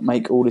 which may not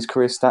make all his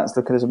career stats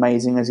look as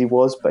amazing as he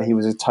was, but he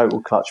was a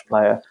total clutch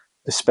player,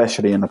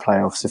 especially in the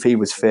playoffs. If he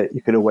was fit,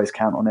 you could always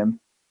count on him.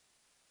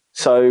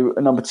 So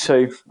at number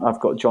 2, I've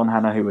got John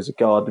Hannah, who was a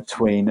guard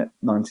between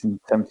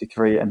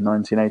 1973 and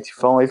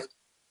 1985.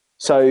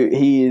 So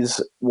he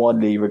is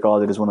widely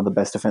regarded as one of the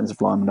best defensive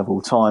linemen of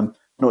all time,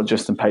 not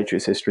just in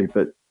Patriots history,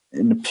 but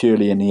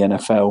purely in the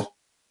NFL.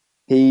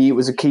 He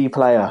was a key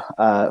player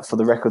for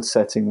the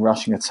record-setting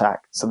rushing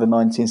attack. So the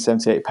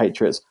 1978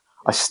 Patriots,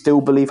 I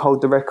still believe,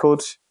 hold the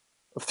record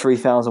of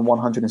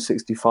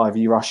 3,165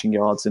 rushing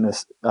yards in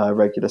a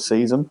regular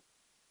season.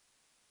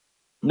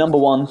 Number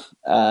 1,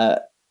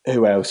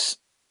 who else?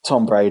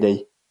 Tom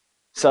Brady.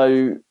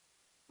 So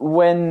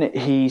when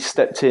he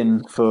stepped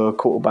in for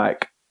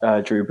quarterback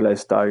Drew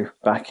Bledsoe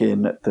back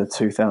in the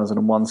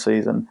 2001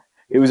 season,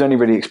 he was only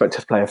really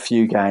expected to play a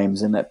few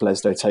games and let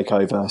Bledsoe take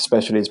over,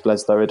 especially as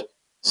Bledsoe had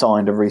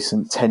signed a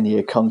recent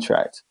 10-year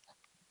contract.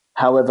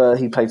 However,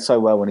 he played so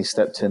well when he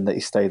stepped in that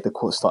he stayed the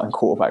starting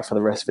quarterback for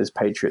the rest of his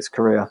Patriots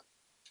career.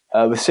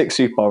 With 6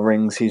 Super Bowl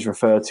rings, he's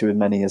referred to with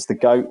many as the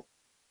GOAT,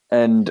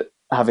 and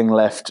having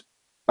left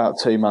about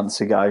 2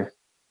 months ago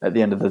at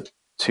the end of the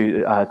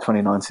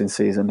 2019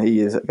 season, he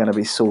is going to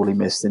be sorely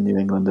missed in New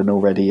England and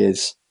already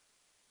is.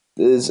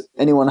 Does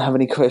anyone have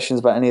any questions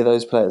about any of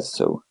those players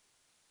at all?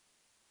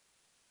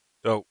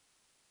 So,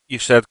 you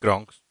said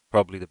Gronk's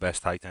probably the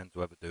best tight end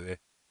to ever do it.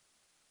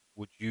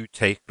 Would you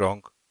take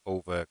Gronk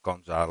over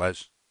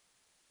Gonzalez,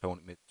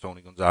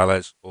 Tony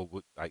Gonzalez, or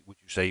would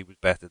you say he was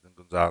better than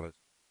Gonzalez?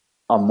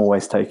 I'm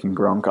always taking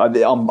Gronk.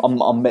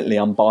 I'm admittedly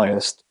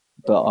unbiased,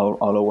 but I'll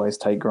always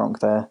take Gronk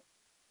there.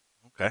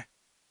 Okay,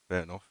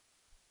 fair enough.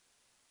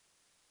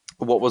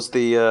 What was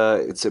the?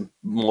 It's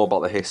more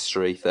about the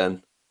history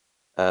than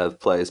the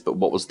players, but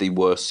what was the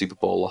worst Super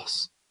Bowl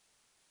loss?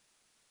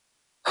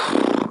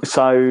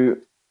 So,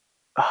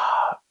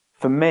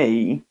 for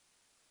me,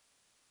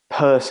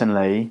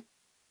 personally,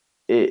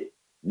 it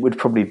would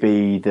probably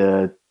be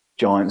the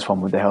Giants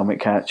one with the helmet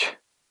catch.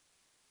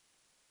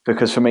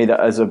 Because for me, that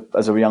as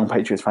a young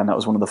Patriots fan, that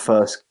was one of the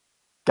first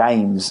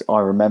games I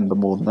remember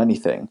more than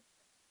anything.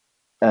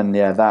 And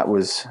yeah, that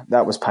was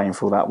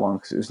painful, that one,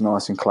 because it was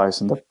nice and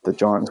close, and the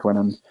Giants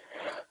went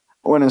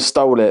and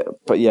stole it.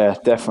 But yeah,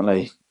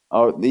 definitely.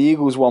 The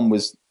Eagles one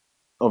was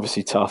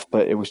obviously tough,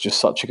 but it was just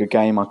such a good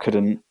game. I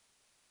could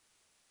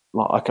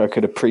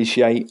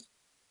appreciate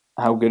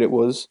how good it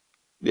was.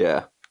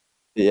 Yeah.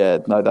 Yeah,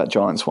 no, that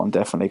Giants one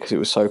definitely, because it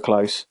was so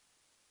close.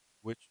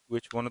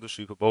 Which one of the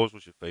Super Bowls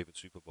was your favourite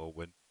Super Bowl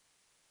win?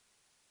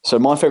 So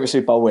my favourite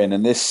Super Bowl win,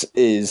 and this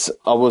is,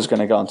 I was going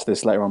to go into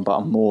this later on, but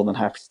I'm more than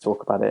happy to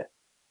talk about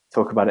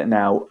it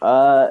now.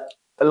 A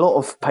lot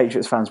of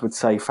Patriots fans would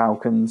say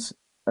Falcons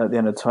at the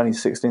end of the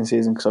 2016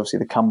 season, because obviously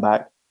the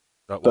comeback.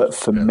 But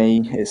for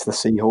me, it's the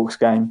Seahawks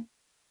game.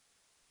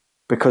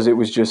 because it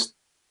was just,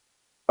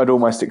 I'd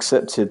almost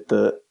accepted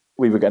that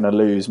we were going to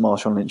lose.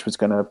 Marshawn Lynch was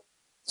going to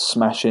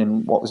smash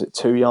in,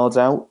 2 yards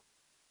out?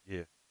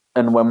 Yeah.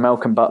 And when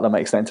Malcolm Butler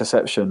makes that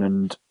interception,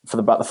 and for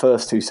about the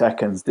first 2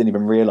 seconds, didn't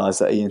even realise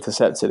that he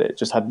intercepted it,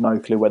 just had no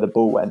clue where the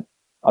ball went.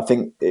 I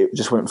think it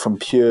just went from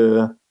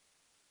pure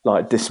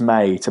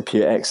dismay to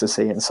pure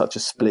ecstasy in such a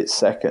split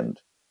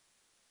second.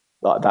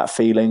 Like, that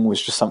feeling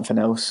was just something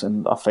else,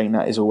 and I think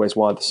that is always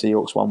why the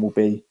Seahawks one will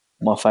be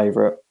my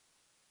favourite.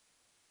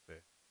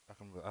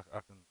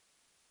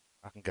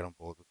 I can get on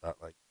board with that.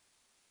 Like,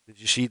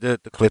 did you see the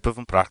clip of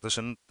him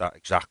practicing that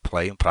exact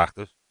play in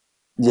practice?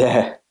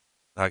 Yeah.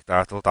 Like that,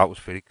 I thought that was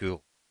pretty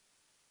cool.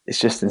 It's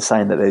just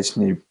insane that they just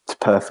knew to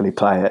perfectly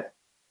play it.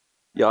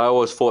 Yeah, I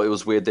always thought it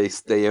was weird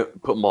they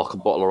put Malcolm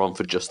Butler on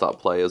for just that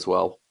play as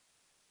well.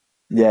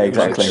 Yeah,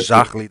 exactly.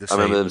 Exactly the same.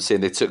 I remember them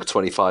saying they took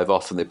 25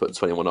 off and they put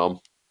 21 on.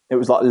 It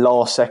was like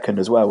last second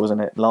as well,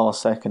 wasn't it?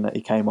 Last second that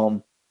he came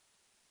on.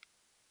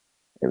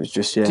 It was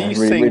just, Do you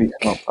really, think really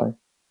smart play.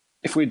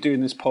 If we're doing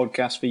this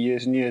podcast for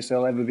years and years,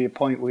 there'll ever be a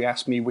point where you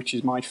ask me which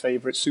is my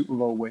favourite Super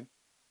Bowl win?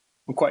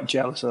 I'm quite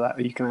jealous of that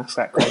you can ask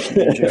that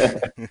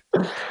question.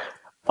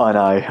 I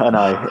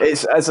know.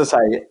 It's, as I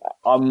say,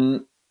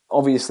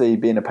 obviously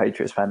being a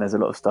Patriots fan, there's a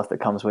lot of stuff that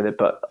comes with it,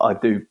 but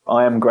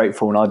I am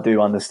grateful, and I do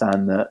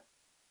understand that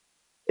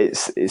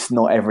it's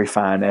not every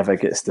fan ever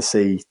gets to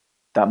see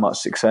that much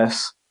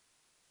success.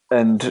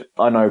 And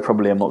I know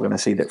probably I'm not going to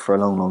see that for a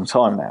long, long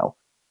time now,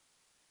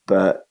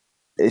 but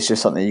it's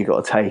just something you've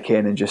got to take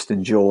in and just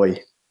enjoy.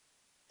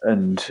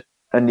 And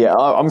yeah,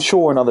 I'm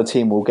sure another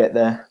team will get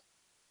there.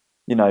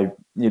 You know,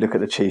 you look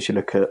at the Chiefs, you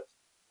look at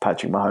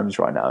Patrick Mahomes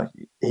right now,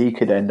 he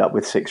could end up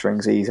with 6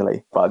 rings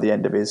easily by the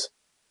end of his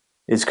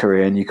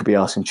career. And you could be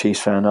asking Chiefs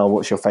fan,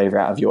 what's your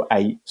favourite out of your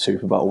 8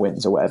 Super Bowl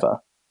wins or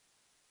whatever?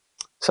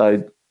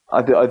 So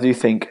I do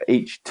think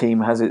each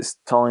team has its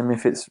time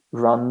if it's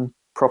run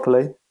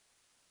properly.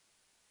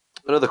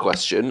 Another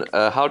question,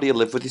 how do you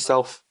live with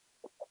yourself?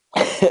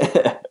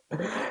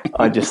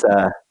 I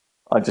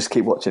just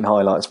keep watching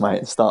highlights, mate,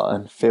 and start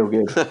and feel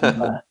good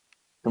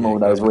from all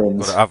those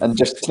wins. And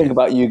just think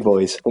about you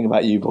boys.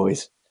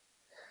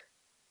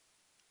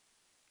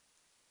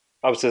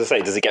 I was going to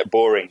say, does it get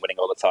boring winning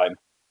all the time?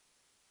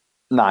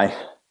 No,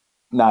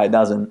 it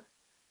doesn't.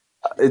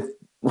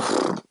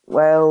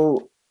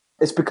 Well,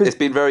 it's because it's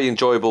been very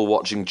enjoyable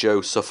watching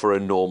Joe suffer a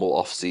normal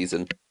off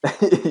season.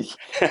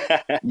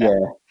 Yeah,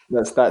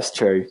 that's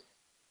true.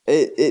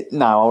 It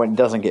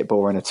doesn't get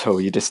boring at all.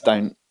 You just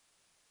don't.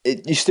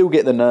 You still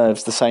get the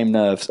same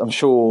nerves. I'm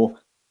sure.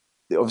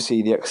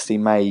 Obviously, the ecstasy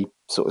may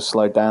sort of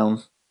slow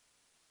down.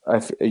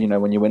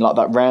 When you win, like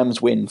that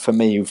Rams win for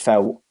me,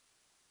 felt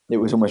it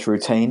was almost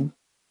routine,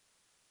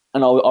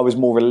 and I was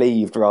more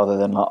relieved rather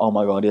than like, oh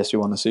my god, yes, we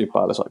won the Super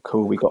Bowl. It's like,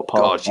 cool, we got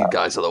past. God, you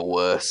guys are the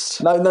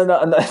worst. No,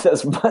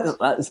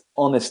 that's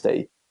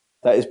honesty.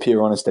 That is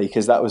pure honesty,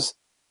 because that was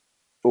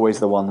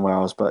always the one where I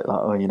was like,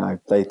 oh,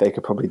 they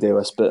could probably do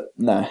us, but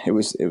no, it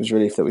was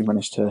relief that we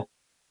managed to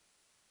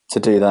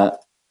do that.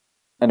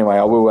 Anyway,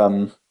 I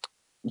will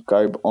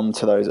go on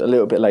to those a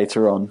little bit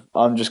later on.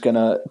 I'm just going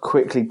to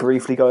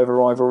briefly go over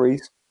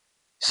rivalries.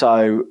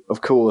 So,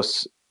 of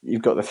course,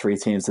 you've got the 3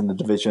 teams in the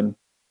division.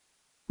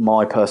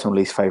 My personal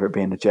least favourite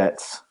being the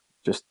Jets.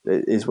 Just,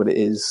 it is what it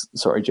is.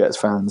 Sorry, Jets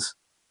fans.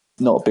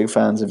 Not big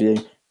fans of you.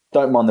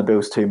 Don't mind the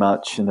Bills too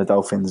much, and the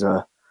Dolphins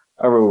are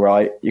all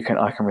right.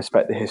 I can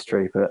respect the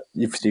history, but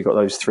you've still got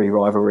those 3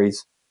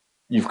 rivalries.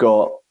 You've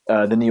got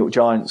the New York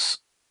Giants,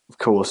 of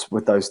course,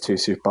 with those 2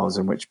 Super Bowls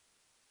in which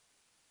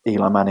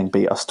Eli Manning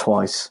beat us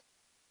twice.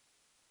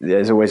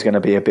 There's always going to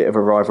be a bit of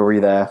a rivalry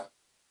there.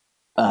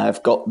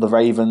 I've got the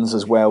Ravens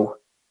as well.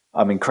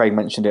 I mean, Craig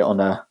mentioned it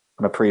on a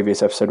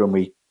previous episode when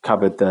we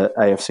covered the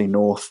AFC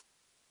North,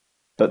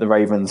 but the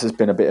Ravens has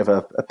been a bit of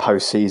a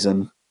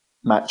postseason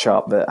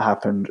matchup that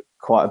happened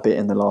quite a bit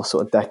in the last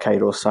sort of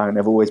decade or so, and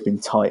they've always been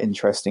tight,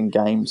 interesting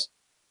games.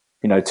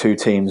 2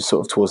 teams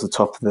sort of towards the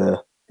top of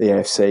the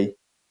AFC.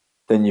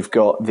 Then you've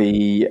got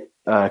the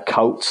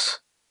Colts.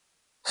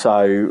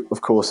 So,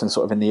 of course,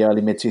 in the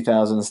early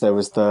mid-2000s, there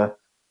was the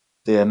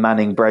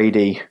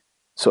Manning-Brady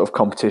sort of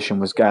competition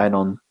was going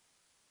on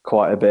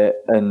quite a bit.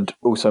 And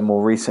also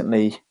more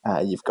recently,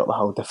 you've got the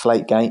whole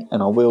Deflategate,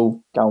 and I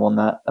will go on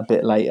that a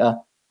bit later.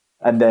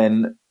 And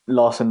then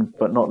last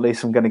but not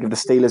least, I'm going to give the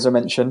Steelers a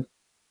mention,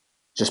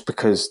 just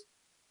because,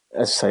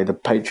 as I say, the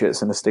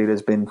Patriots and the Steelers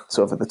have been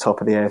sort of at the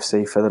top of the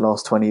AFC for the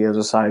last 20 years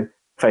or so,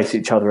 face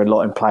each other a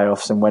lot in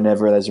playoffs, and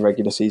whenever there's a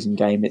regular season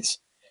game, it's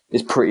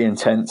pretty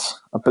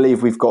intense. I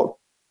believe we've got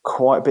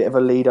quite a bit of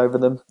a lead over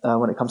them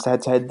when it comes to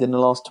head-to-head in the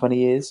last 20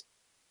 years.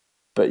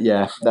 But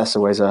yeah, that's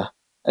always an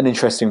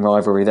interesting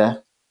rivalry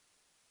there.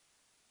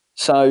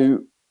 So,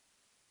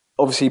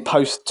 obviously,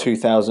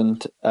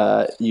 post-2000,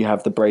 you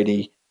have the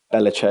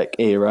Brady-Belichick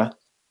era.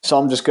 So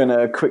I'm just going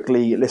to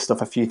quickly list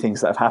off a few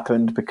things that have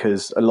happened,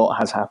 because a lot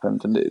has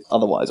happened, and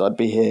otherwise I'd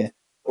be here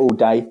all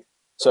day.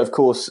 So, of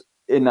course,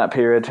 in that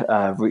period,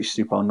 reached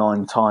Super Bowl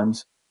 9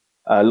 times.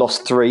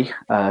 Lost 3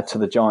 to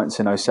the Giants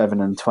in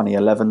 2007 and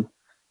 2011,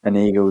 and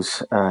the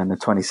Eagles in the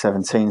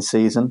 2017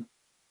 season.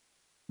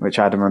 which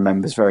Adam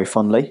remembers very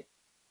fondly.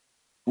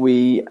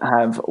 We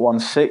have won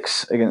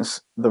 6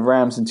 against the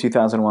Rams in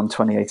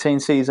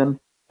 2001-2018 season,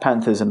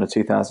 Panthers in the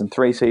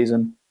 2003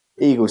 season,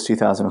 Eagles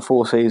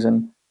 2004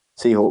 season,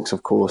 Seahawks,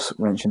 of course,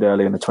 mentioned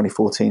earlier in the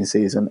 2014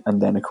 season,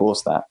 and then, of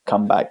course, that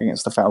comeback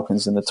against the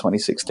Falcons in the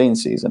 2016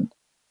 season.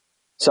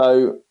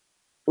 So,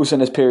 also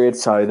in this period,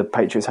 the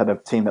Patriots had a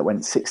team that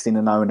went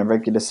 16-0 in a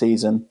regular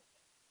season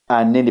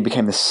and nearly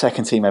became the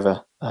second team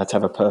ever to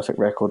have a perfect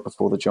record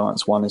before the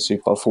Giants won in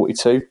Super Bowl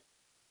 42.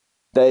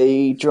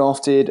 They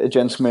drafted a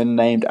gentleman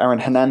named Aaron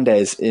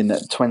Hernandez in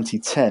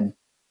 2010.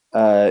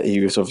 He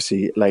was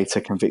obviously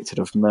later convicted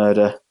of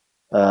murder.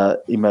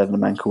 He murdered a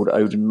man called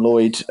Odin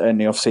Lloyd in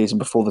the off-season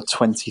before the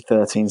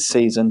 2013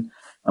 season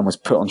and was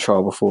put on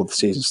trial before the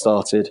season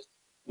started.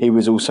 He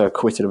was also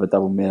acquitted of a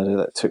double murder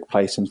that took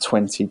place in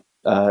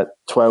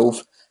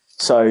 2012.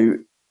 So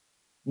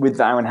with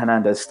the Aaron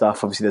Hernandez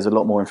stuff, obviously there's a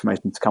lot more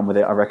information to come with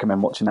it. I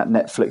recommend watching that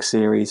Netflix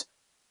series,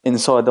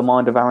 Inside the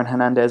Mind of Aaron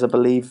Hernandez, I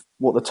believe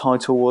what the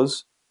title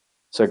was.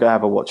 So go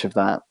have a watch of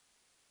that.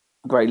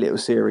 Great little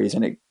series,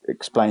 and it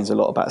explains a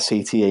lot about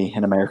CTE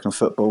in American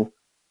football.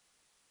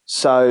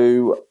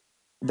 So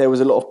there was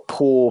a lot of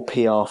poor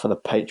PR for the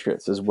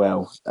Patriots as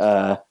well.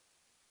 A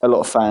lot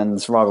of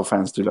fans, rival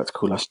fans, do like to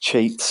call us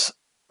cheats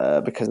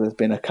because there's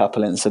been a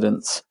couple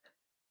incidents.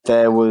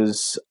 There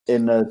was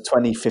in the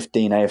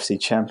 2015 AFC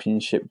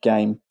Championship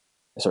game,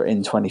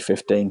 in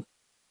 2015,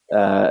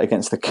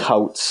 against the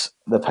Colts,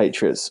 the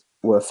Patriots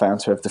were found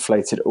to have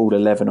deflated all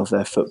 11 of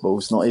their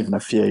footballs, not even a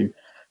few,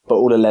 but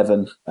all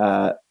 11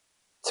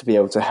 to be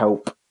able to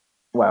help,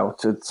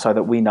 so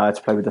that we know how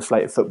to play with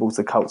deflated footballs.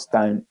 The Colts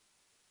don't,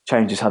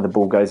 changes how the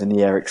ball goes in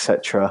the air,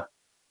 etc.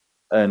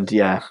 And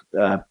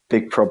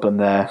big problem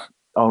there.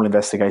 A whole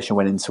investigation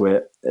went into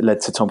it. It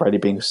led to Tom Brady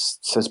being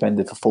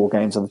suspended for 4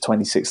 games of the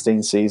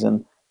 2016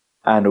 season,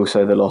 and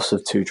also the loss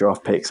of 2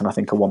 draft picks and I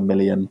think a $1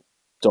 million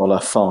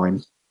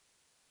fine.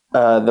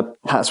 The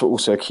Pats were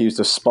also accused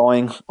of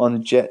spying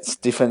on Jets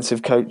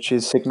defensive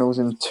coaches' signals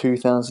in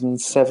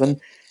 2007,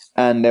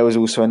 and there was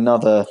also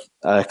another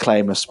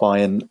claim of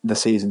spying the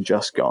season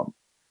just gone.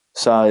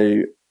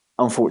 So,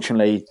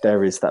 unfortunately,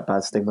 there is that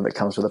bad stigma that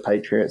comes with the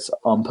Patriots.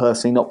 I'm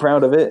personally not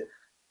proud of it,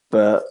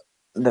 but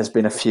there's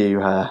been a few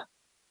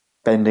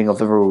bending of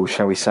the rules,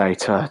 shall we say,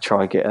 to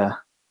try get a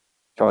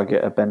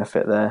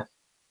benefit there.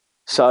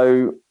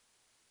 So,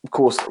 of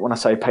course, when I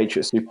say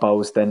Patriots Super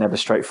Bowls, they're never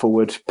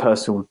straightforward.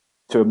 Personal,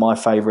 2 of my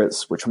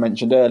favourites, which I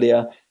mentioned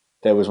earlier,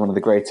 there was one of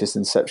the greatest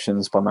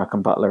interceptions by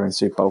Malcolm Butler in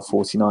Super Bowl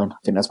 49. I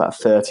think there's about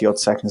 30-odd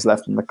seconds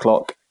left on the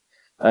clock,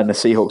 and the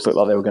Seahawks looked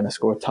like they were going to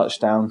score a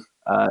touchdown.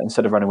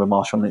 Instead of running with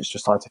Marshawn Lynch,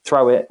 just tried to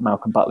throw it.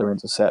 Malcolm Butler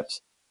intercepts.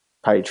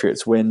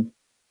 Patriots win.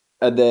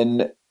 And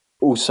then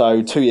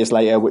also 2 years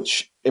later,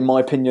 which in my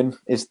opinion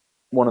is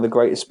one of the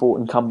greatest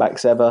sporting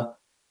comebacks ever,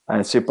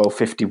 and Super Bowl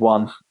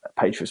 51,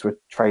 Patriots were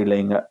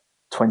trailing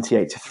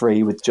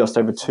 28-3 with just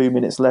over 2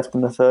 minutes left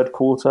in the third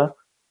quarter.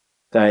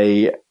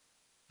 They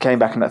came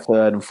back in that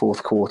third and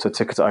fourth quarter,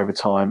 took it to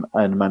overtime,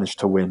 and managed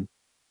to win.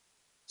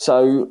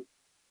 So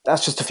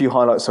that's just a few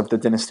highlights of the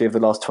dynasty of the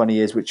last 20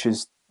 years, which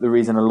is the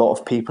reason a lot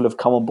of people have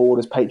come on board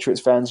as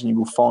Patriots fans, and you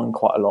will find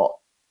quite a lot.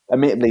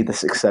 Admittedly, the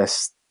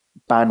success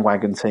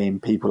bandwagon team,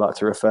 people like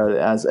to refer to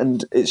it as,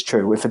 and it's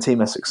true. If a team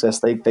has success,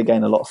 they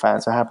gain a lot of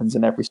fans. It happens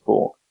in every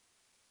sport.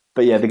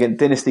 But yeah, the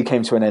dynasty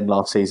came to an end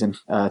last season.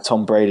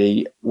 Tom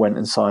Brady went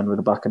and signed with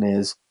the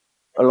Buccaneers,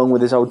 along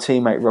with his old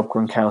teammate Rob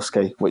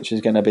Gronkowski, which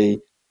is going to be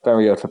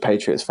very odd for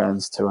Patriots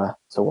fans to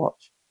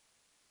watch.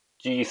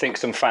 Do you think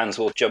some fans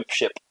will jump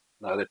ship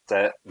now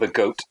that the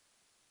GOAT,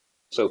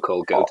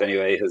 so-called GOAT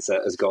anyway,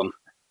 has gone?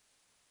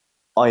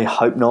 I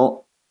hope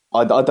not.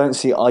 I don't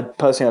see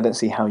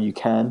how you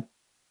can.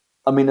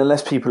 I mean,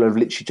 unless people have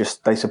literally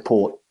they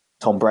support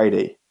Tom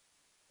Brady.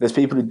 There's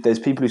people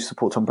who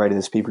support Tom Brady.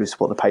 There's people who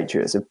support the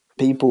Patriots. If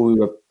people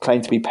who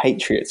claim to be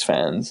Patriots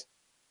fans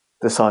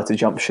decide to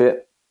jump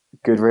ship,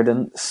 good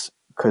riddance,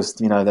 because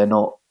they're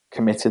not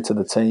committed to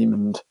the team.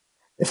 And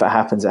if it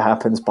happens, it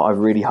happens. But I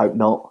really hope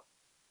not.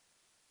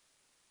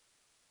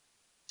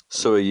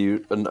 So are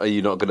you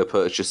not going to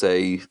purchase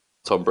a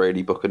Tom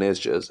Brady Buccaneers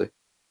jersey?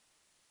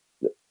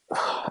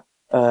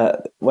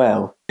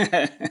 Well,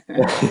 I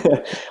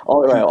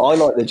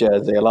like the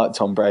jersey. I like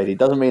Tom Brady.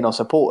 Doesn't mean I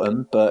support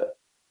him, but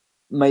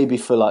maybe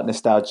for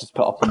nostalgia to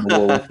put up on the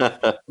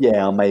wall.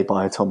 Yeah, I may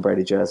buy a Tom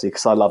Brady jersey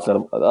because I love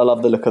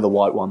the look of the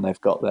white one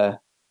they've got there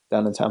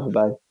down in Tampa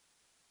Bay.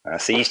 I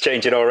see he's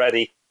changing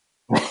already.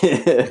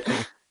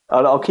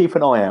 I'll keep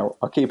an eye out.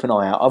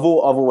 I've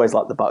always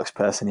liked the Bucks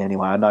personally.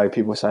 Anyway, I know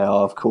people say,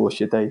 "Oh, of course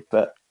you do,"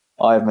 but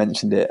I have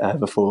mentioned it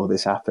before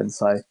this happened.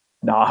 So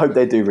no, I hope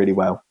they do really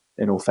well.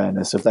 In all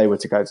fairness, if they were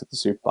to go to the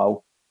Super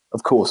Bowl,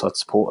 of course I'd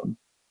support them.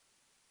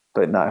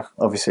 But no,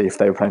 obviously, if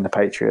they were playing the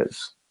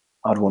Patriots,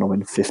 I'd want to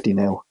win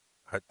 50-0.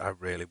 I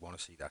really want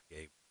to see that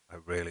game. I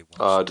really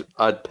want to see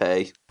I'd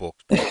pay.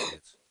 Bucks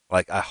Patriots.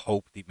 I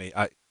hope they make.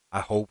 I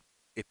hope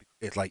it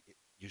you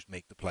just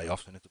make the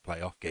playoffs and it's a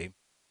playoff game.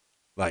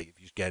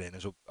 If you get in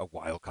as a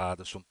wild card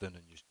or something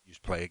and you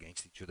just play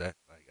against each other.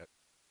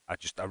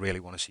 I really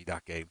want to see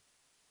that game.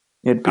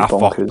 It'd be Fuck,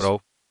 bonkers.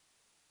 bro.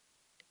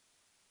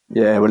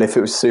 Yeah, well, if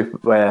it was super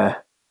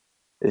where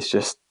it's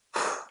just,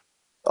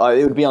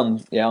 it would be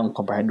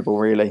uncomprehendable,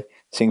 really.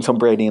 Seeing Tom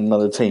Brady and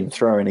another team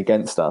throwing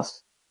against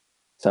us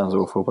sounds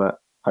awful, but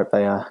hope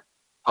they are.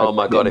 Oh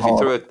my God! If you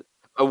threw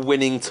a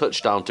winning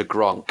touchdown to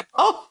Gronk,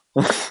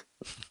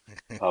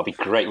 That'd be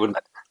great, wouldn't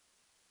it?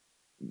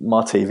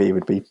 My TV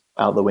would be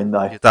out the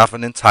window. You'd have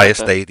an entire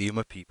stadium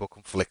of people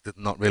conflicted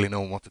and not really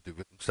knowing what to do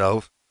with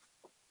themselves.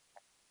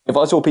 If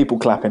I saw people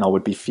clapping, I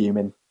would be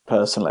fuming,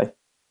 personally.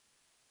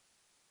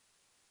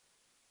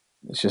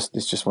 It's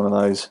just one of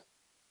those.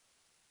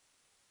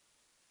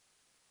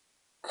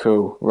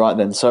 Cool. Right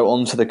then, so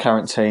on to the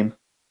current team.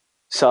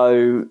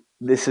 So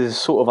this is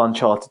sort of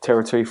uncharted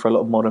territory for a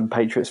lot of modern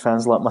Patriots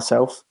fans like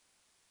myself.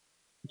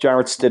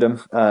 Jarrett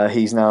Stidham,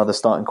 he's now the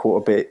starting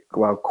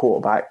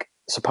quarterback,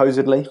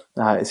 supposedly.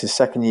 It's his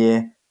second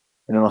year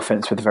in an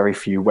offense with very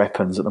few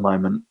weapons at the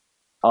moment.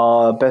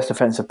 Our best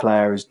offensive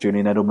player is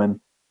Julian Edelman,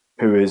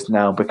 who has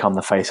now become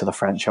the face of the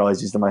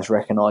franchise. He's the most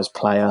recognised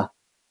player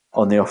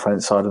on the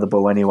offense side of the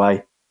ball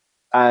anyway.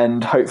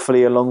 And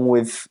hopefully, along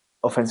with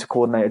offensive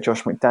coordinator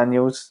Josh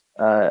McDaniels,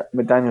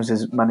 McDaniels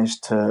has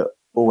managed to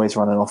always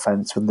run an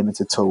offense with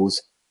limited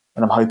tools.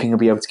 And I'm hoping he'll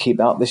be able to keep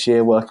that up this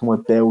year, working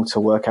with Bill to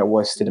work out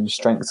where Stidham's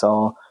strengths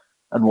are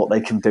and what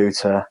they can do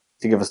to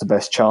give us the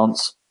best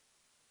chance.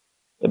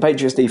 The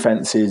Patriots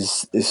defense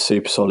is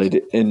super solid.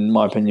 In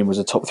my opinion, was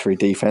a top 3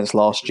 defense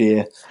last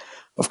year.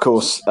 Of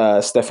course,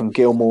 Stephon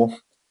Gilmore,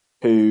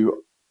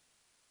 who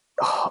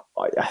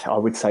I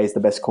would say is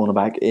the best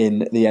cornerback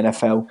in the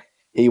NFL.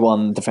 He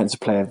won Defensive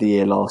Player of the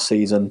Year last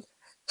season.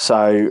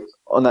 So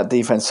on that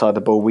defense side of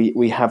the ball,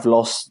 we have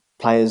lost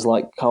players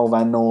like Carl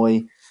Van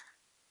Noy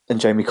and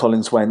Jamie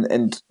Collins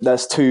and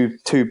that's two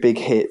big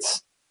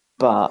hits.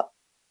 But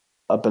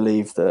I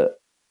believe that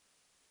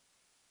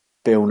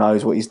Bill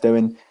knows what he's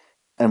doing.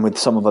 And with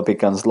some of the big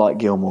guns like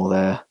Gilmore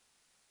there,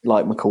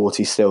 like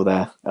McCourty still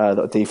there,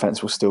 the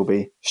defense will still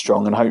be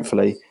strong. And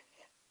hopefully,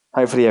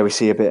 we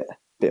see a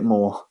bit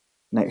more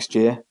next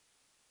year.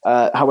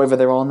 However,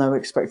 there are no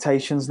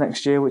expectations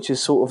next year, which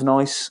is sort of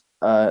nice.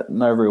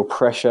 No real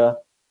pressure.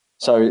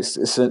 So it's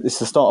the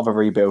start of a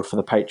rebuild for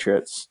the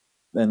Patriots.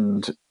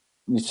 And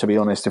to be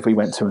honest, if we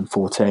went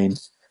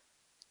 2-14,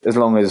 as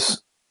long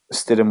as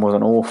Stidham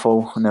wasn't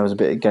awful and there was a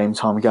bit of game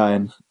time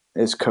going,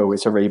 it's cool.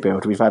 It's a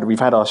rebuild. We've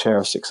had our share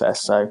of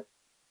success. So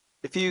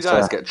if you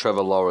guys get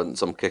Trevor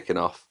Lawrence, I'm kicking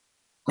off.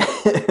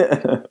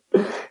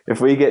 If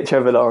we get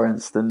Trevor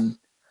Lawrence, then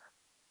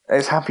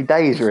it's happy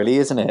days, really,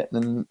 isn't it?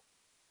 Then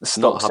it's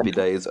not happy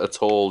days at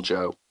all,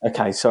 Joe.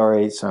 Okay,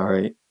 sorry.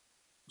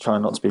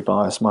 Trying not to be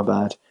biased. My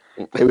bad.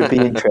 It would be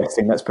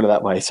interesting. Let's put it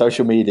that way.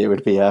 Social media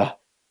would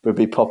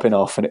be popping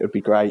off, and it would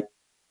be great.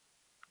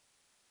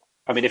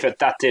 I mean, if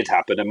that did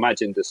happen,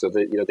 imagine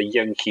the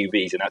young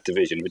QBs in that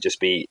division would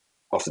just be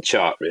off the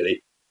chart,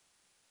 really.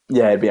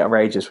 Yeah, it'd be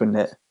outrageous, wouldn't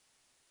it?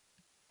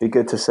 Be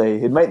good to see.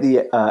 It'd make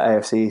the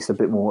AFC East a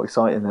bit more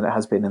exciting than it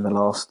has been in the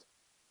last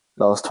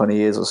 20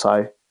 years or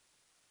so.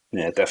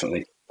 Yeah,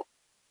 definitely.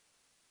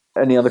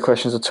 Any other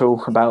questions at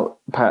all about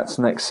Pats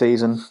next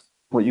season?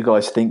 What you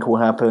guys think will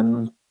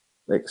happen,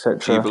 etc.?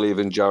 Do you believe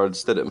in Jarrett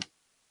Stidham?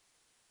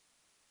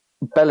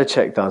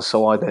 Belichick does,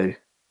 so I do.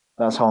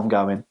 That's how I'm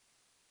going.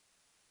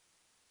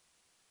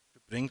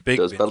 Does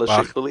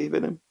Belichick believe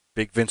in him?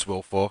 Big Vince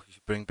Wilfork. You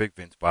should bring Big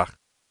Vince back.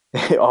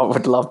 I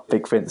would love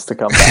Big Vince to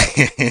come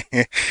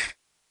back.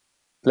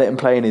 Let him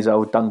play in his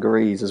old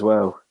dungarees as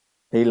well.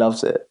 He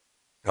loves it.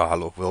 Oh, I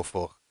love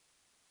Wilfork.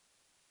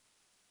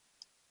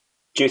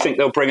 Do you think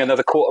they'll bring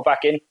another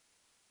quarterback in?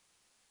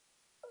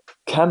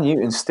 Cam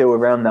Newton's still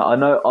around there. I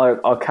know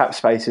our cap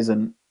space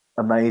isn't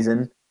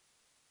amazing,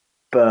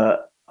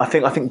 but I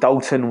think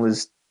Dalton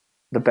was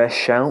the best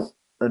shout,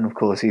 and of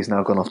course he's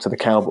now gone off to the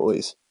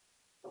Cowboys.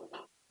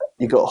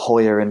 You got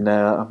Hoyer in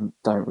there. I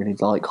don't really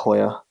like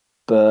Hoyer,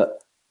 but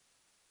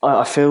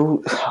I feel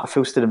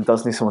Stidham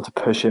does need someone to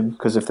push him,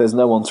 because if there's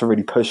no one to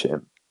really push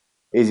him,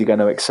 is he going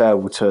to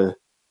excel to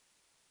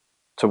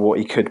what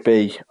he could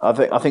be? I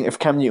think if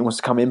Cam Newton was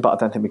to come in, but I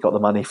don't think we got the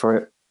money for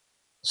it.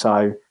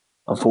 So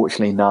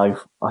unfortunately, no.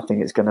 I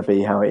think it's going to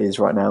be how it is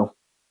right now.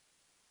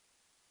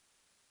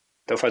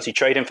 Don't fancy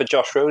trading for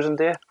Josh Rosen,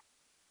 dear?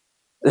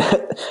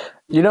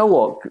 You know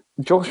what?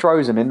 Josh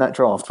Rosen in that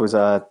draft was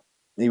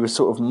he was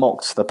sort of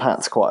mocked to the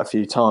Pats quite a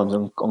few times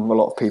on a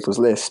lot of people's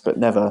lists, but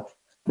never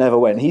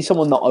went. He's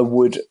someone that I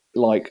would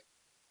like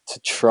to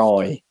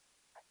try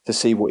to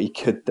see what he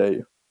could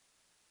do,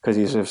 because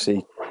he's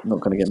obviously not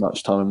going to get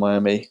much time in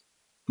Miami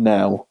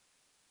now.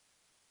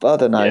 But I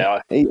don't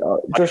know. Yeah,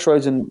 Josh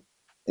Rosen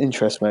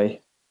interests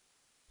me.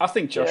 I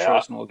think Josh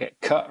Rosen will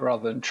get cut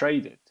rather than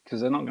traded,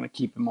 because they're not going to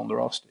keep him on the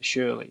roster,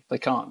 surely. They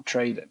can't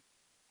trade him.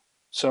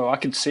 So I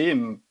could see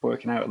him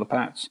working out at the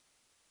Pats.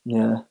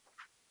 Yeah.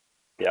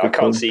 Yeah, I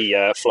can't see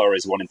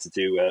Flores wanting to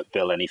do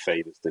Bill any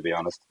favours, to be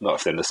honest. Not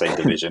if they're in the same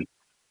division.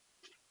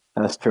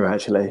 That's true,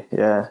 actually.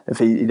 Yeah, if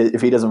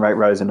he doesn't rate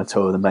Rosen at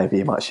all, then maybe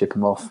he might ship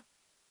him off.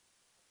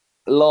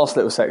 Last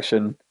little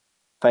section,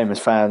 famous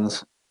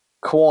fans.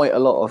 quite a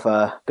lot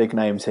of big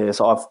names here.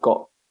 So I've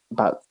got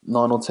about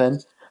 9 or 10.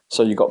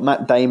 So you've got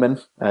Matt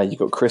Damon, you've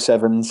got Chris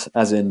Evans,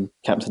 as in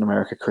Captain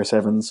America, Chris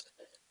Evans.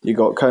 You've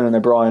got Conan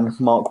O'Brien,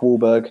 Mark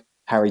Wahlberg,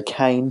 Harry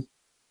Kane,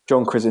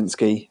 John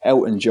Krasinski,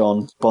 Elton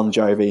John, Bon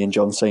Jovi, and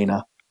John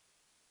Cena.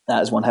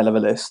 That is one hell of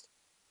a list.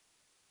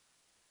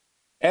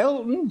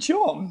 Elton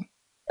John?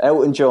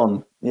 Elton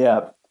John,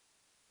 yeah.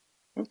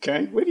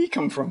 Okay, where did he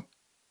come from?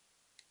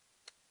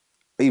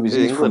 He's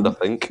England, from, I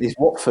think. He's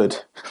Watford.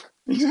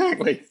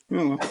 Exactly.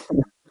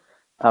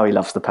 Oh, he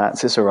loves the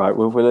Pats. It's all right.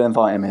 We'll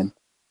invite him in.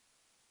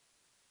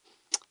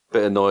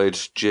 Bit annoyed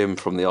Jim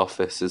from The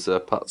Office is a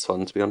Pats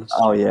fan, to be honest.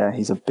 Oh, yeah,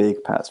 he's a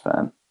big Pats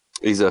fan.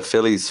 He's a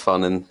Phillies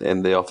fan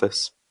in The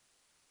Office.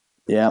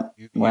 Yeah.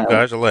 You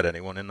guys will let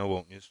anyone in, though,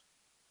 won't you?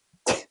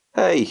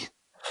 Hey.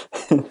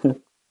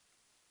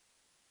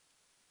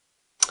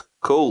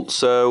 Cool.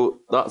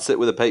 So that's it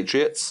with the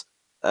Patriots.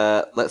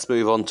 Let's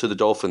move on to the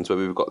Dolphins, where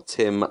we've got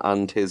Tim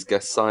and his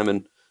guest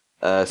Simon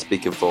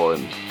speaking for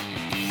him.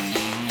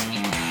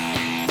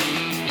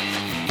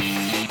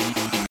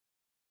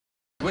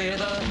 We're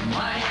the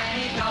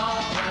Miami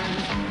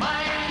Dolphins,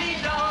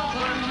 Miami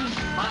Dolphins,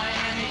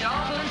 Miami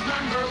Dolphins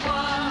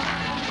 #1.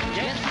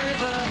 Yes, we're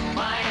the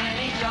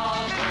Miami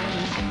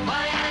Dolphins,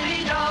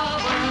 Miami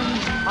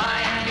Dolphins,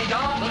 Miami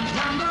Dolphins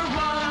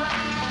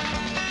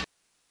 #1.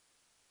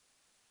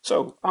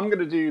 So I'm going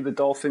to do the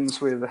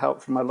Dolphins with the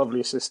help from my lovely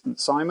assistant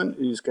Simon,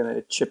 who's going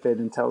to chip in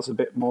and tell us a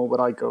bit more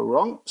what I go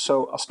wrong.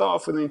 So I'll start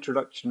off with an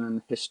introduction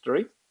and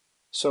history.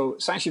 So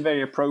it's actually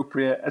very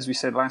appropriate. As we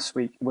said last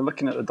week, we're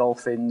looking at the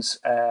Dolphins.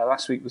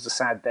 Last week was the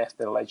sad death of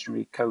their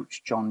legendary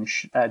coach, Don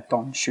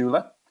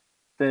Shula.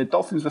 The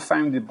Dolphins were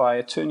founded by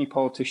attorney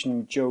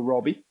politician Joe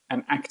Robbie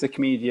and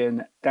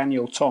actor-comedian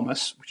Daniel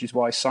Thomas, which is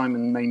why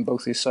Simon named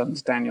both his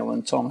sons Daniel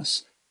and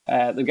Thomas.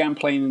 They began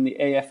playing in the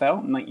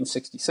AFL in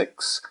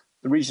 1966.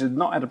 The region had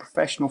not had a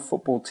professional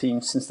football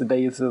team since the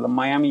days of the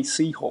Miami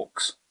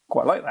Seahawks.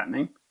 Quite like that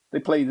name. They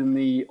played in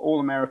the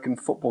All-American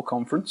Football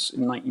Conference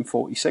in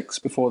 1946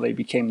 before they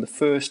became the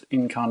first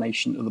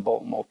incarnation of the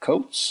Baltimore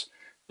Colts.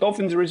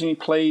 Dolphins originally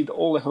played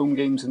all their home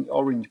games in the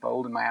Orange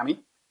Bowl in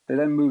Miami. They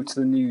then moved to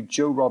the new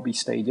Joe Robbie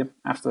Stadium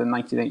after the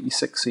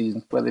 1986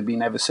 season, where they've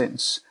been ever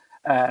since.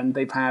 And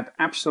they've had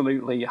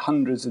absolutely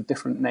hundreds of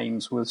different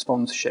names with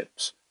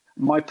sponsorships.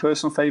 My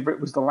personal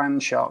favourite was the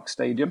Landshark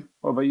Stadium.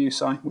 What about you,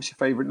 Si? What's your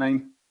favourite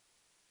name?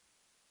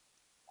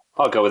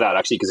 I'll go with that,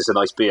 actually, because it's a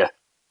nice beer.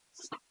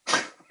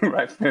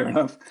 Right, fair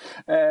enough.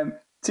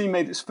 Team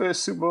made its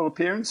first Super Bowl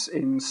appearance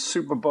in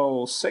Super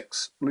Bowl VI,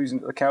 losing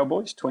to the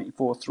Cowboys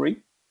 24-3.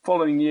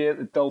 Following year,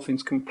 the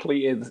Dolphins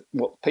completed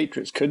what the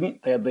Patriots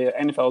couldn't. They had their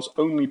NFL's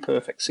only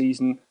perfect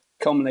season,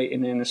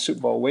 culminating in a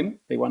Super Bowl win.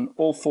 They won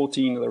all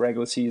 14 of the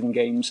regular season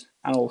games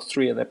and all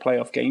 3 of their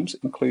playoff games,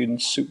 including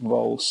Super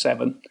Bowl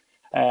VII.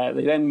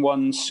 They then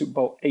won Super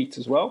Bowl VIII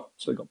as well,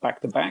 so they got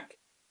back-to-back.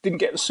 Didn't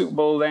get the Super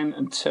Bowl then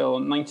until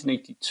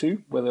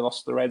 1982, where they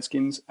lost to the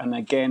Redskins, and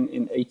again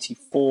in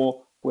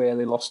 84, where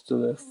they lost to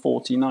the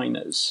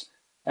 49ers.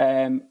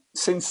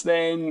 Since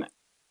then,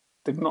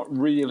 they've not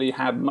really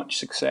had much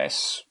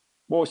success.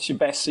 What's your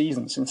best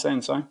season since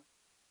then, Si?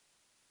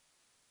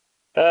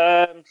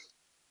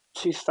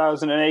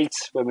 2008,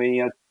 when we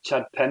had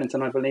Chad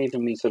Pennington, I believe,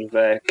 and we sort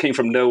of came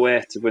from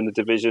nowhere to win the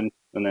division.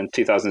 And then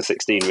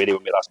 2016, really,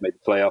 when we last made the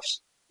playoffs.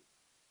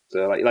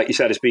 So, like you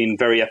said, it's been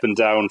very up and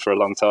down for a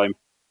long time.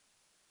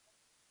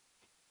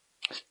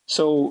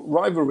 So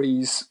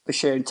rivalries, they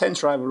share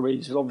intense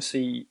rivalries with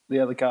obviously the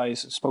other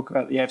guys that spoke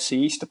about the FC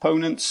East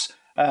opponents.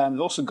 They've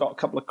also got a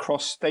couple of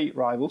cross-state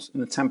rivals in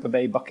the Tampa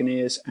Bay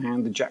Buccaneers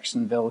and the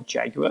Jacksonville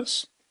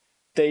Jaguars.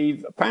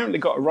 They've apparently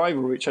got a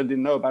rivalry, which I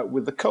didn't know about,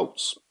 with the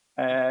Colts.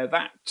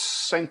 That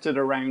centered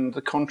around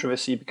the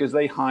controversy because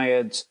they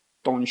hired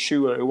Don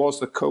Shula, who was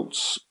the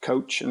Colts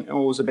coach, and it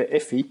was a bit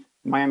iffy.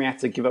 Miami had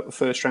to give up the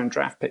first-round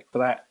draft pick for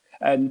that.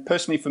 And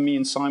personally, for me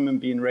and Simon,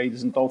 being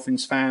Raiders and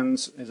Dolphins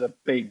fans, is a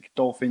big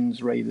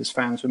Dolphins-Raiders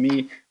fans for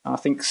me. And I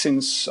think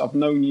since I've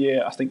known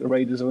you, I think the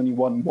Raiders have only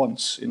won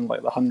once in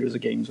like the hundreds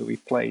of games that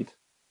we've played.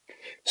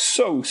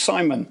 So,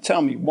 Simon,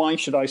 tell me, why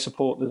should I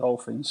support the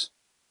Dolphins?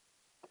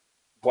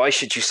 Why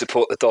should you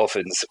support the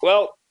Dolphins?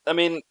 Well, I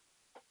mean,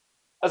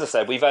 as I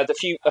said, we've had a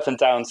few up and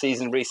down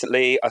seasons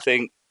recently. I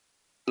think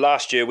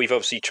last year we've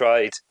obviously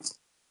tried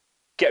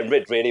getting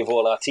rid, really, of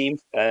all our team,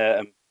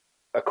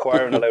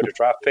 acquiring a load of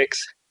draft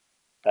picks.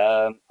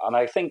 And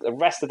I think the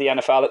rest of the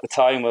NFL at the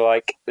time were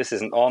like, this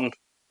isn't on.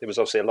 There was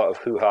obviously a lot of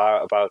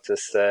hoo-ha about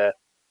us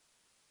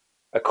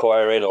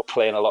acquiring or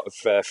playing a lot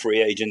of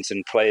free agents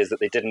and players that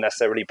they didn't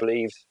necessarily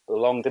believe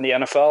belonged in the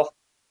NFL.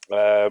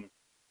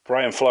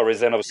 Brian Flores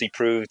then obviously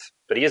proved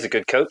that he is a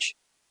good coach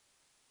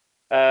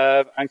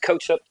and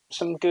coached up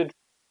some good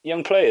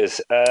young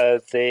players.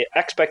 The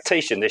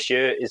expectation this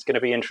year is going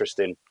to be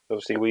interesting.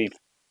 Obviously, we've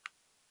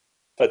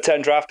had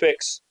 10 draft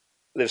picks.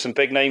 There's some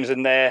big names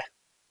in there.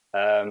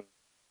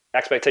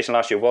 Expectation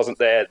last year wasn't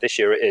there. This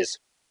year it is.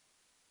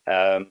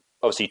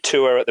 Obviously,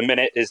 Tua at the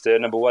minute is the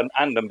number 1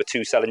 and number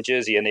 2 selling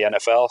jersey in the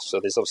NFL. So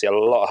there's obviously a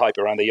lot of hype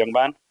around the young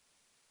man.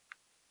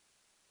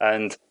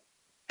 And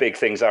big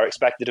things are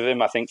expected of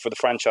him. I think for the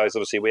franchise,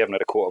 obviously, we haven't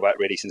had a quarterback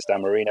really since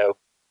Dan Marino.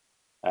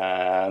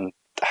 And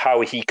how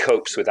he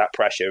copes with that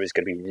pressure is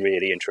going to be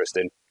really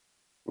interesting.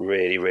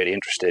 Really, really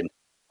interesting.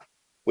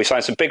 We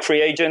signed some big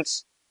free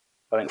agents.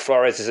 I think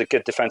Flores is a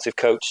good defensive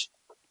coach.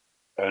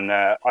 And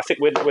I think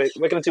we're going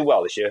to do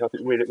well this year. I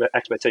think the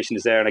expectation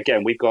is there. And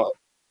again, we've got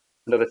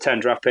another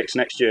 10 draft picks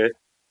next year.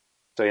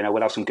 So,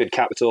 we'll have some good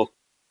capital.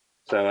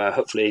 So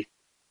hopefully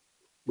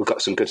we've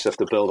got some good stuff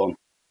to build on.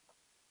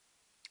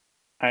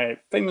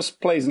 Famous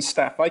players and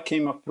staff. I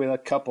came up with a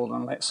couple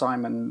and let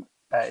Simon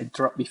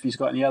interrupt me if he's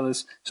got any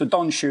others. So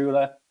Don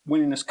Shula,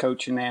 winningest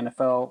coach in the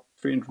NFL,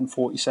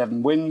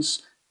 347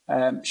 wins.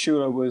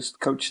 Shula was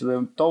coach of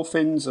the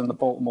Dolphins and the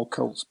Baltimore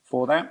Colts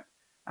before that.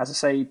 As I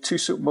say, 2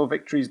 Super Bowl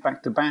victories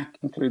back-to-back,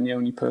 including the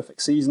only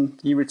perfect season.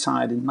 He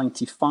retired in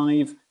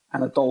 95,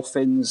 and the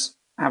Dolphins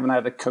haven't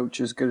had a coach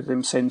as good as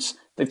him since.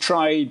 They've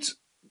tried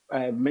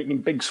making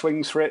big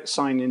swings for it,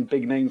 signing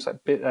big names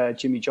like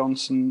Jimmy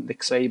Johnson,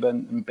 Nick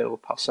Saban, and Bill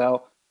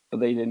Parcells, but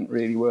they didn't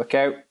really work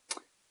out.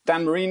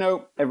 Dan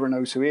Marino, everyone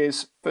knows who he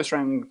is.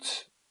 First-round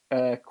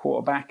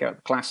quarterback out of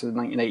the class of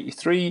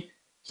 1983.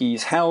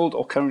 He's held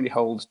or currently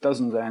holds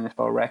dozens of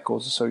NFL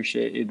records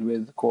associated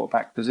with the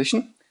quarterback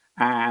position,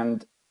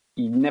 and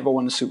he never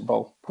won a Super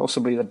Bowl.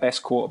 Possibly the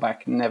best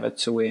quarterback never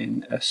to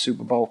win a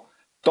Super Bowl.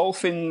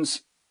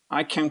 Dolphins,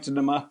 I counted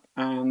them up,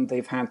 and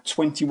they've had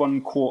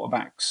 21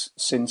 quarterbacks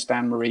since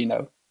Dan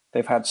Marino.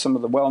 They've had some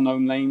of the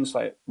well-known names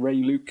like Ray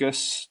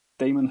Lucas,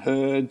 Damon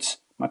Hurd,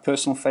 my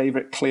personal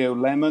favourite, Cleo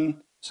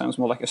Lemon, sounds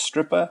more like a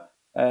stripper,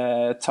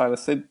 Tyler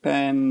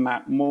Thigpen,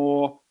 Matt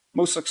Moore.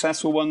 Most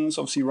successful ones,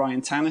 obviously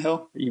Ryan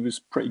Tannehill. He was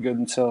pretty good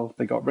until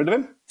they got rid of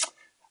him.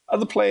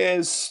 Other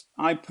players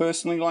I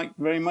personally liked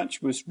very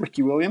much was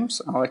Ricky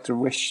Williams. I like to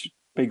wish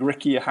Big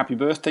Ricky a happy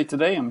birthday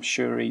today. I'm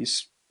sure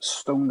he's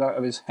stoned out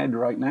of his head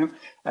right now.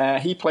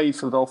 He played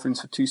for the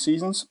Dolphins for 2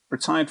 seasons,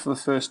 retired for the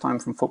first time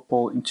from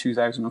football in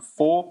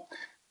 2004.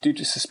 Due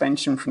to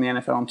suspension from the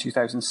NFL in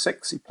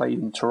 2006, he played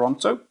in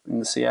Toronto in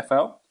the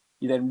CFL.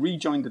 He then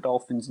rejoined the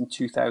Dolphins in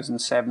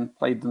 2007,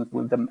 played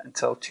with them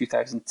until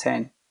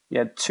 2010. He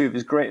had 2 of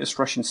his greatest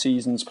rushing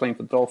seasons playing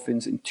for the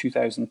Dolphins in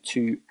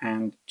 2002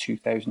 and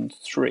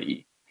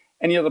 2003.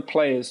 Any other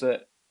players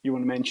that you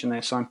want to mention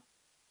there, Simon?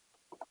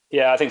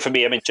 Yeah, I think for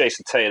me,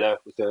 Jason Taylor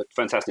was a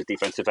fantastic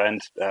defensive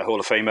end,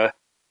 Hall of Famer.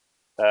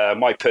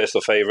 My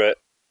personal favourite,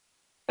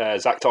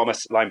 Zach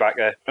Thomas,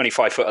 linebacker, only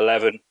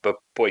 5'11", but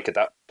boy, could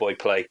that boy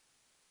play.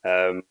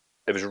 It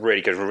was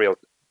really good,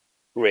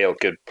 real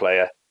good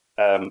player.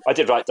 I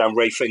did write down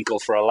Ray Finkel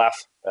for a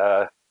laugh.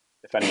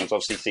 If anyone's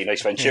obviously seen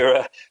Ace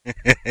Ventura.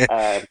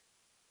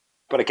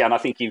 But again, I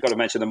think you've got to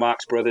mention the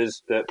Marx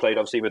brothers that played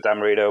obviously with Dan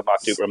Marino,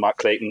 Mark Duper and Mark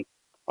Clayton.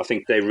 I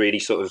think they really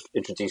sort of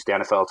introduced the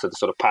NFL to the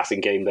sort of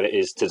passing game that it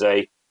is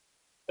today.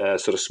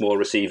 Sort of small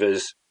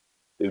receivers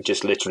who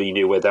just literally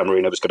knew where Dan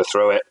Marino was going to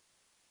throw it.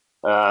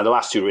 The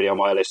last 2 really on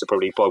my list are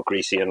probably Bob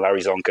Greasy and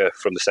Larry Zonka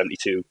from the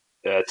 72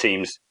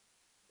 teams.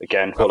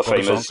 Again, Hall of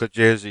Famers. Zonka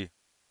jersey.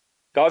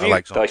 Have you? I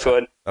like Zonka. Nice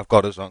one. I've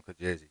got a Zonka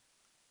jersey.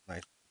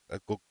 Nice. A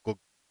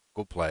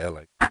good player,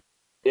 like.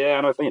 Yeah,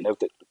 and I think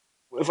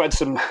we've had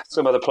some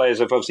other players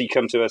have obviously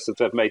come to us that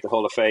have made the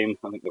Hall of Fame.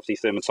 I think obviously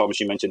Thurman Thomas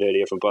you mentioned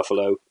earlier from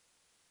Buffalo.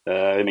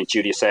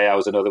 Julius Sayre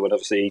was another one,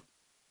 obviously.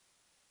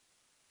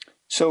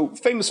 So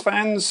famous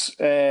fans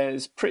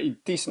is a pretty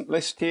decent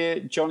list here.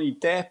 Johnny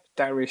Depp,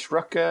 Darius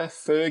Rucker,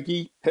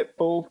 Fergie,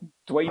 Pitbull,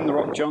 Dwayne The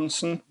Rock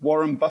Johnson,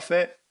 Warren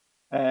Buffett,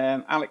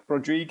 Alec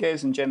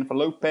Rodriguez and Jennifer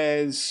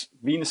Lopez,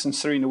 Venus and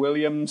Serena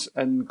Williams,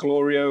 and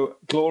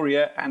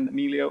Gloria and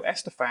Emilio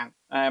Estefan.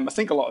 I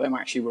think a lot of them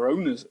actually were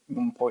owners at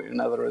one point or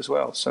another as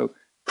well. So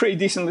pretty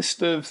decent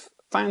list of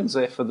fans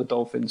there for the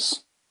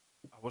Dolphins.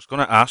 I was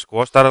going to ask,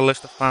 was that a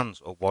list of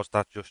fans, or was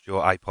that just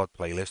your iPod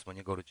playlist when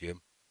you go to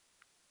gym?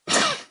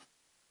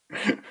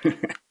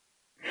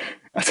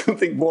 I don't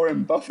think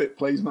Warren Buffett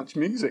plays much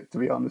music, to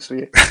be honest with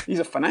you. He's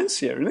a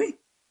financier, isn't he?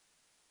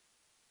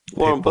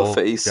 Warren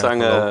Buffett, he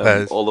sang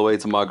All the Way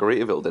to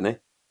Margaritaville, didn't he?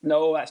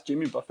 No, that's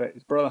Jimmy Buffett,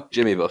 his brother.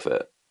 Jimmy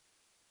Buffett.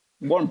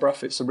 Warren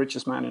Buffett's the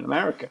richest man in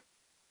America.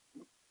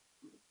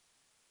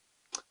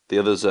 The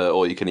others are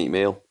All You Can Eat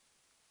Meal.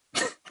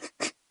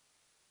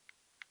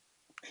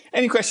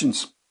 Any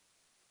questions?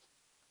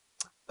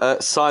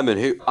 Simon,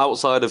 who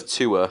outside of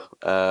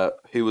Tua,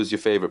 who was your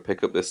favourite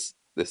pickup this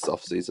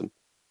off season?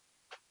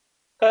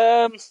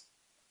 I'm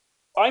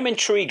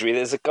intrigued. Really,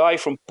 there's a guy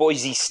from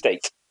Boise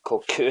State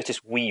called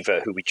Curtis Weaver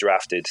who we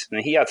drafted,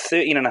 and he had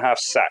 13.5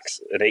 sacks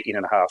and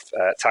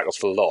 18.5 tackles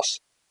for loss.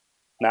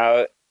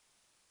 Now,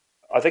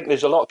 I think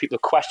there's a lot of people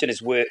who question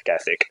his work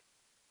ethic,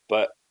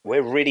 but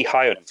we're really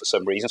high on him for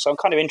some reason. So I'm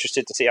kind of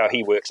interested to see how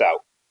he works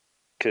out.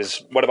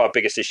 Because one of our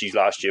biggest issues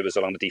last year was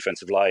along the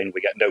defensive line.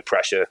 We get no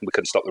pressure and we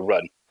couldn't stop the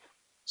run.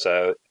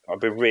 So I'd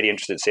be really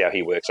interested to see how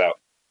he works out.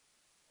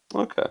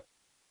 Okay.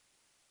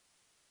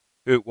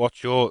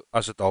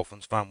 As a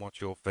Dolphins fan,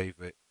 what's your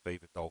favourite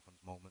Dolphins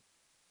moment?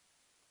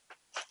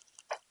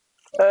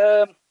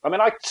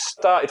 I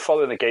started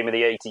following the game in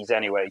the 80s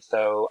anyway,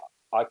 so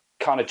I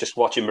kind of just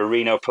watching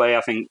Marino play,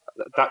 I think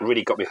that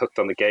really got me hooked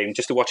on the game.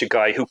 Just to watch a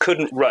guy who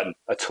couldn't run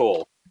at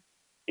all.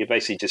 He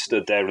basically just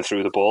stood there and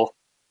threw the ball.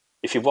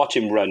 If you watch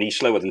him run, he's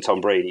slower than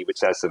Tom Brady, which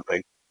says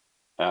something.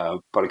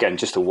 But again,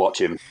 just to watch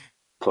him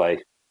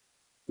play,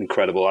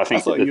 incredible. I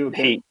think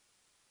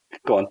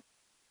Go on.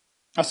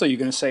 I thought you were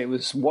going to say it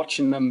was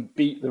watching them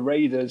beat the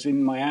Raiders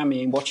in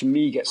Miami and watching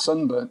me get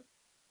sunburnt.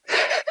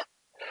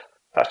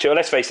 Actually,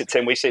 let's face it,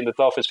 Tim. We've seen the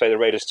Dolphins play the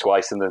Raiders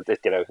twice, and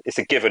it's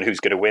a given who's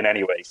going to win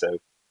anyway. So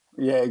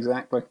yeah,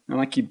 exactly. And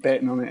I keep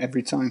betting on it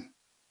every time.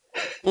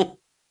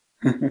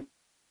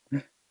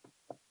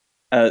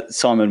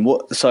 Simon,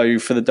 so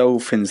for the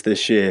Dolphins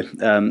this year,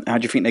 how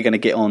do you think they're going to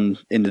get on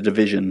in the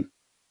division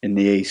in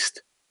the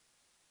East?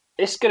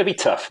 It's going to be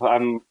tough. I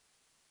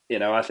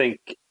think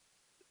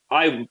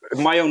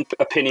my own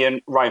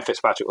opinion, Ryan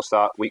Fitzpatrick will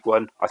start week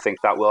 1. I think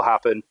that will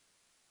happen.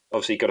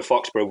 Obviously, go to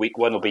Foxborough week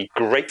 1 will be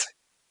great.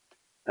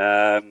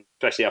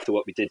 Especially after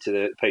what we did to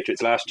the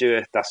Patriots last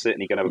year. That's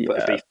certainly going to put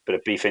a bit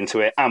of beef into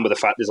it. And with the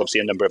fact there's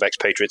obviously a number of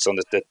ex-Patriots on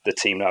the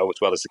team now, as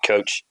well as the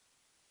coach.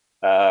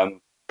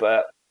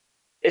 But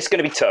it's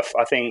going to be tough.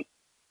 I think,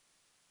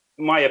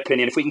 my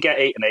opinion, if we can get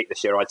 8-8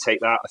 this year, I'd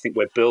take that. I think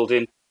we're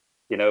building.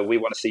 We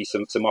want to see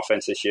some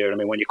offense this year. I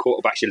mean, when your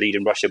quarterback's your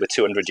leading rusher with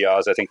 200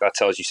 yards, I think that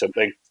tells you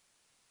something.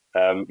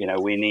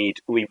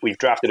 We've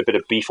drafted a bit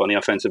of beef on the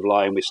offensive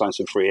line. We've signed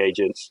some free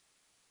agents.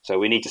 So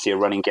we need to see a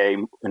running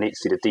game. We need to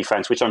see the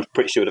defense, which I'm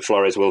pretty sure that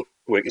Flores will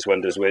work his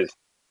wonders with.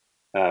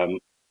 I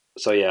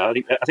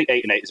think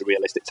 8-8 is a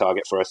realistic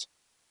target for us.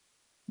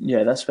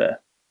 Yeah, that's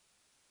fair.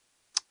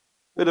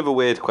 Bit of a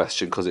weird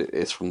question because it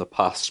is from the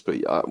past,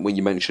 but when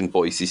you mentioned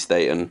Boise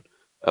State and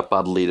a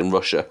bad lead in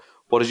Russia,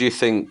 what did you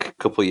think a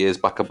couple of years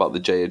back about the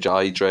Jay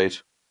Ajayi trade?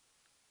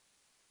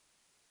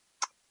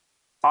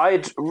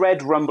 I'd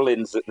read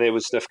rumblings that there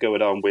was stuff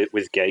going on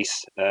with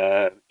Gase.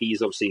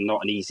 He's obviously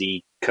not an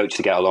easy coach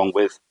to get along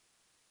with.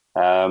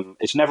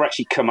 It's never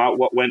actually come out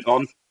what went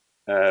on.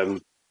 I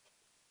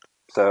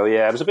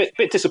was a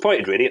bit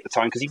disappointed really at the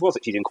time because he was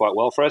actually doing quite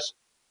well for us.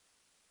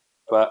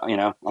 But,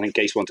 I think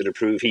Gase wanted to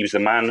prove he was the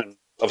man, and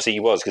obviously he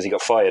was because he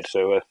got fired.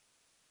 So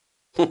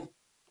I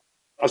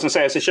was going to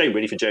say, it's a shame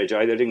really for JJ.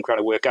 They didn't kind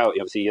of work out.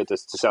 Obviously he had a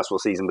successful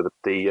season with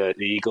the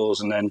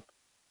Eagles, and then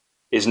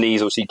his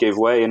knees obviously gave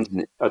way,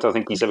 and I don't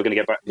think he's ever going to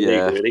get back to the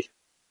league, really.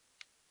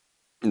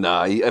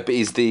 No,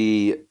 he's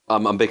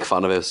I'm a big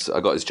fan of his. I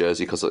got his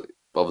jersey because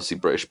obviously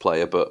British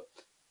player, but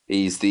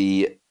he's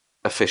the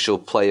official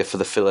player for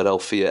the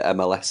Philadelphia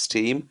MLS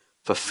team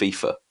for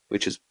FIFA,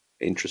 which is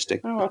interesting.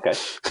 Oh, okay.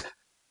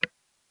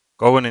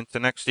 Going into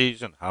next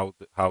season, how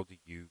do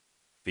you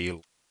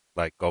feel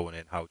like going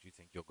in? How do you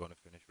think you're going to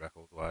finish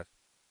record-wise?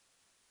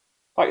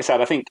 Like I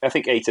said, I think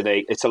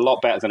 8-8. It's a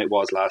lot better than it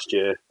was last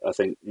year. I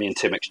think me and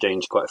Tim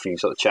exchanged quite a few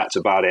sort of chats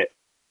about it.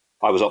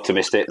 I was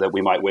optimistic that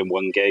we might win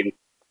one game,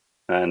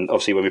 and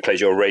obviously when we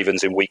played your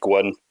Ravens in week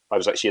 1, I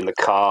was actually in the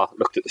car,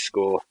 looked at the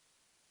score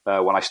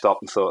when I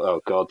stopped and thought,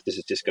 "Oh God, this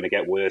is just going to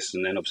get worse."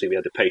 And then obviously we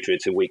had the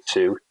Patriots in week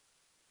 2,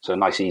 so a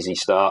nice easy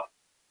start.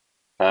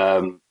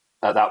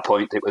 At that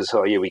point, it was,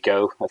 "Oh, here we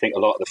go." I think a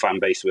lot of the fan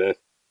base were,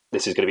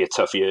 "This is going to be a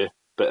tough year."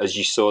 But as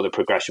you saw the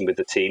progression with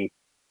the team,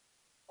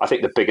 I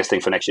think the biggest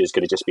thing for next year is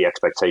going to just be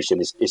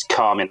expectation, is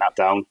calming that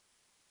down.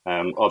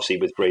 Obviously,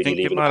 with Brady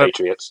leaving the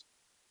Patriots.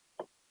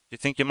 Do you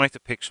think you might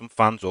have picked some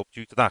fans up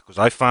due to that? Because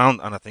I found,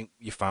 and I think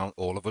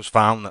all of us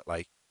found that,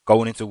 like,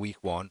 going into week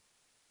 1,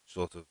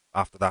 sort of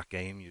after that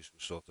game, you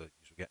were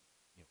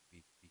getting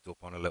beat up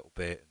on a little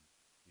bit, and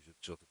you were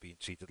sort of being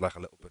treated like a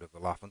little bit of a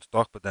laughing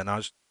stock. But then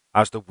as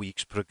the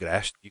weeks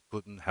progressed, you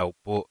couldn't help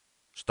but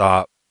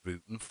start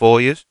rooting for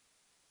you.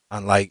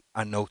 And, like,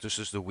 I noticed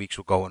as the weeks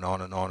were going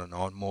on and on and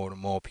on, more and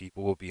more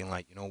people were being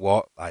like, you know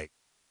what, like,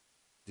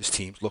 this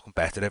team's looking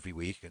better every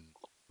week, and,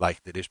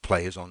 like, there is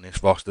players on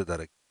this roster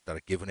that are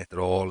giving it their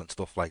all and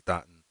stuff like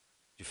that. And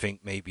do you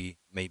think maybe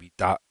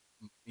that,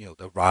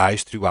 the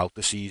rise throughout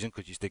the season,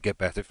 because you did get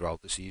better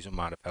throughout the season,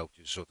 might have helped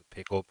you sort of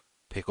pick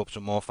up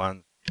some more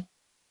fans?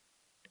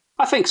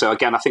 I think so.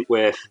 Again, I think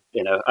we're,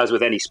 as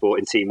with any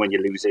sporting team, when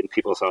you're losing,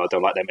 people say, "I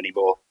don't like them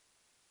anymore."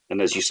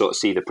 And as you sort of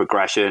see the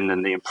progression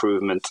and the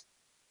improvement,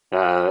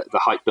 the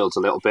hype builds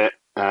a little bit.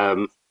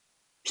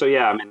 So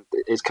yeah, I mean,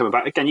 it's coming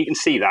back again. You can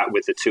see that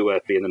with the Tua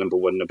being the number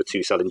 1, number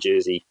 2 selling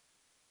jersey.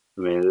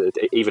 I mean,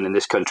 even in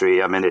this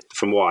country, I mean,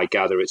 from what I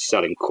gather, it's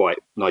selling quite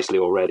nicely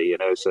already.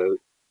 So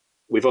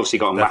we've obviously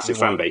got a massive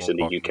fan base in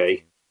the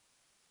UK.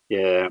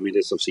 Yeah, I mean,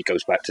 this obviously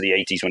goes back to the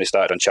 80s when it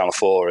started on Channel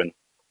 4, and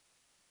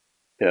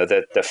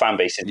the fan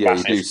base is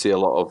massive. You do see a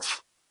lot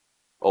of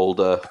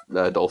older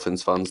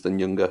Dolphins fans than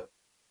younger.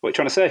 What are you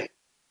trying to say?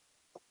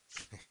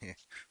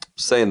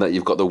 Saying that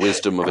you've got the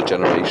wisdom of a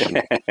generation.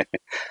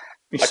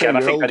 Again,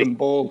 I think old and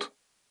bald.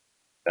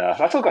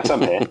 I've still got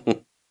some here.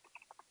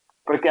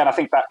 But again, I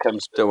think that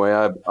comes... Don't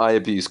worry, I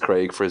abuse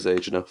Craig for his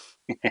age enough.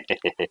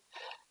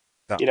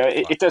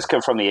 It does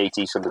come from the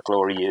 80s, from the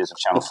glory years of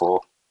Channel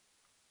 4.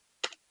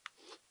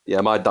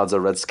 Yeah, my dad's a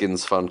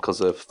Redskins fan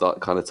because of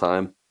that kind of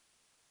time.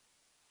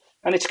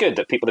 And it's good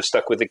that people have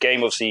stuck with the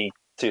game. Obviously,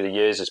 through the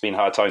years, there's been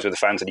hard times with the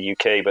fans in the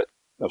UK, but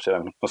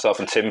obviously myself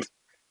and Tim,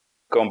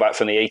 going back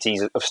from the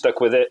 80s, have stuck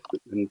with it,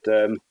 and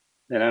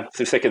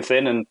through thick and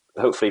thin, and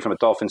hopefully from a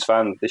Dolphins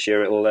fan this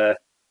year, it'll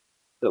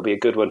be a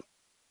good one.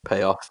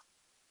 Pay off.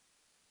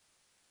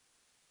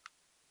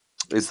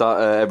 Is that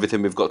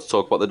everything we've got to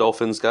talk about the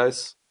Dolphins,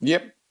 guys?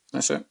 Yep,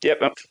 that's it. Yep.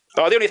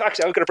 The only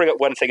actually, I'm going to bring up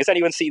one thing. Has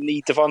anyone seen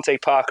the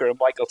Devontae Parker and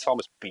Michael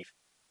Thomas beef?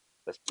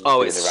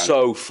 It's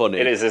so funny.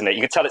 It is, isn't it?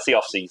 You can tell it's the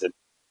off season.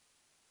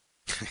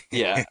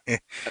 Yeah.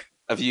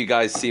 Have you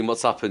guys seen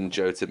what's happened,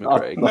 Joe, Tim, and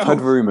Craig? I've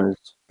heard rumours.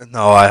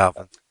 No, I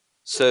haven't.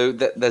 So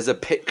there's a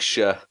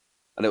picture,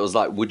 and it was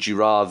like, would you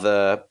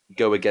rather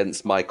go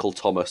against Michael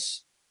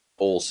Thomas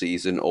all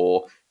season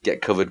or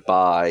get covered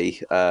by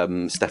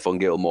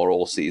Stephon Gilmore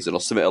all season or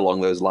something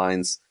along those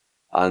lines?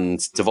 And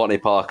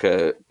Devontae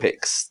Parker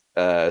picks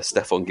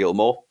Stephon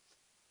Gilmore,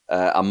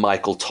 and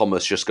Michael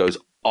Thomas just goes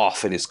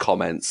off in his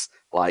comments.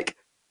 Like,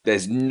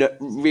 there's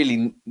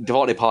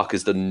Devontae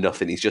Parker's done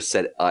nothing. He's just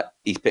said,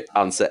 he picked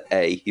answer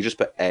A. He just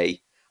put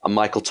A. And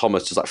Michael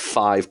Thomas does like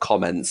 5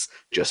 comments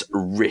just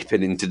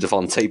ripping into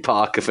Devontae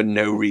Parker for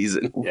no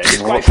reason. Yeah,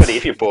 it's quite funny.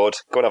 If you're bored,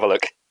 go and have a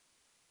look.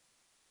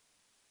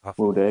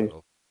 Will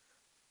do.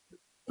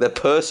 They're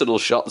personal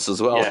shots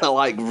as well. Yeah. They're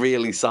like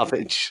really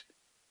savage.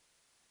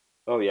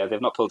 Oh yeah,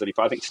 they've not pulled any.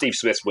 I think Steve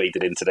Smith's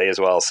waded in today as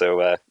well, so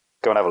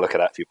go and have a look at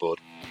that if you're bored.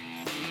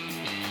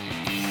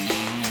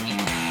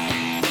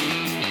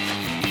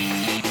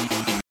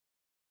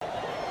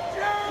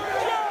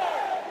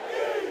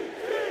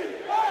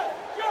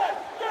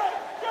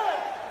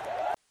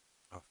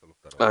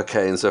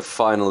 Okay, and so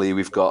finally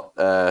we've got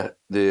the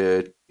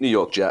New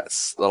York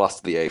Jets, the last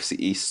of the AFC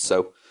East.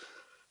 So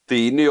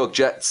the New York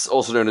Jets,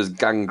 also known as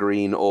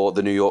Gangrene or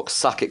the New York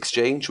Sack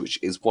Exchange, which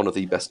is one of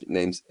the best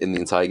nicknames in the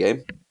entire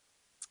game.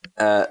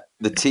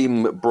 The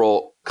team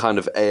brought kind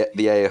of the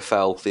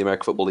AFL, the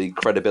American Football League,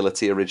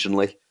 credibility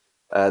originally.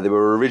 They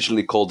were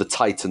originally called the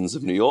Titans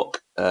of New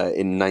York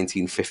in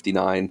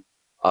 1959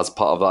 as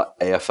part of that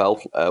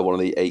AFL, one of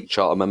the 8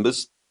 charter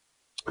members.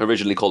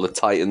 Originally called the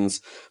Titans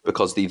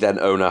because the then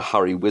owner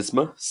Harry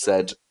Wismer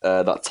said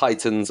that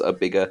Titans are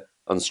bigger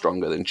and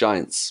stronger than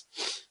Giants.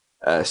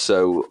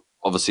 So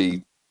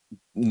obviously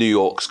New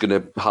York's going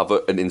to have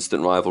an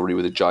instant rivalry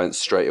with the Giants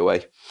straight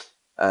away.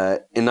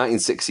 In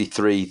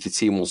 1963, the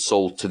team was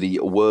sold to the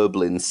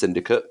Werblin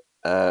Syndicate.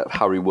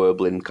 Harry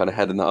Werblin kind of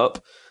heading that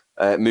up.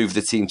 Moved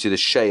the team to the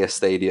Shea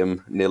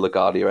Stadium near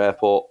LaGuardia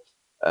Airport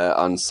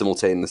and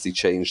simultaneously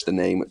changed the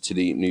name to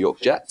the New York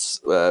Jets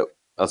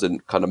as a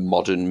kind of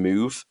modern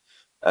move.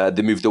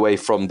 They moved away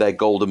from their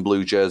gold and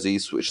blue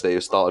jerseys, which they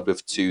started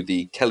with, to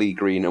the Kelly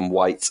green and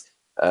white,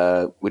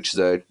 which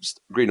is just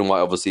green and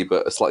white, obviously,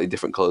 but a slightly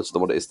different colours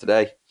than what it is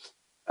today.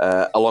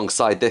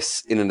 Alongside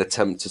this, in an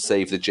attempt to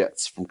save the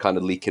Jets from kind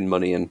of leaking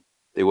money, and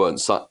they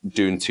weren't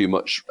doing too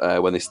much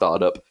when they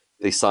started up,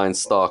 they signed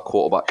star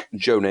quarterback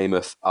Joe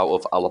Namath out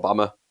of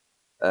Alabama.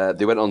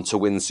 They went on to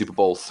win Super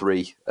Bowl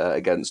III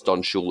against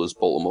Don Shula's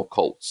Baltimore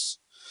Colts.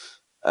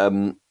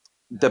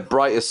 The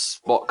brightest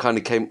spot kind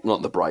of came,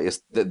 not the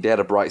brightest, they had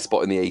a bright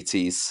spot in the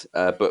 80s,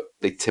 but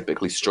they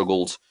typically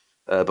struggled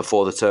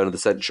before the turn of the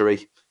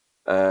century.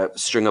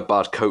 String of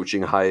bad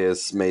coaching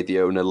hires made the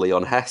owner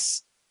Leon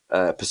Hess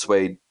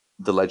persuade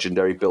the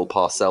legendary Bill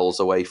Parcells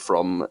away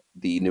from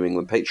the New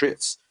England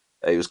Patriots.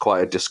 He was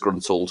quite a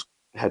disgruntled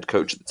head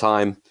coach at the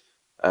time.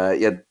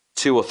 He had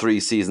 2 or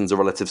 3 seasons of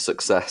relative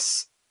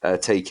success,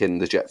 taking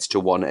the Jets to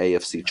one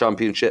AFC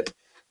championship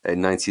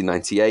in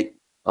 1998.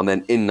 And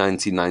then in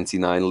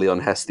 1999,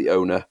 Leon Hess, the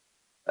owner,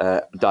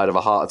 died of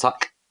a heart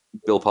attack.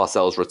 Bill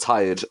Parcells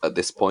retired at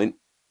this point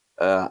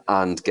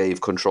and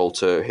gave control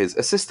to his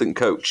assistant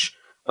coach,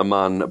 a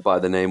man by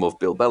the name of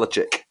Bill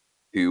Belichick,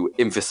 who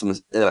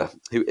infamously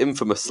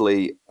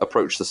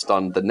approached the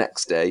stand the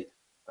next day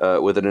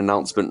with an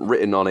announcement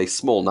written on a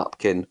small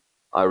napkin: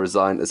 "I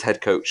resign as head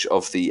coach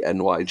of the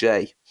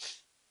NYJ."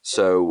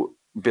 So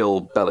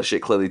Bill Belichick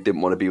clearly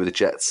didn't want to be with the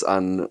Jets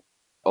and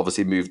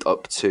obviously moved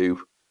up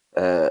to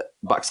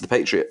back to the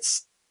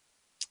Patriots.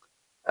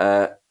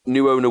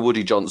 New owner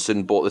Woody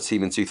Johnson bought the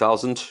team in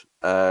 2000.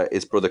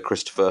 His brother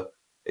Christopher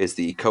is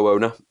the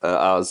co-owner,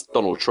 as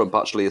Donald Trump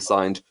actually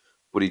assigned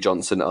Woody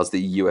Johnson as the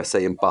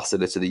USA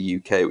ambassador to the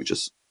UK, which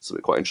is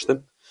something quite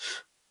interesting.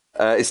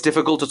 It's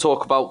difficult to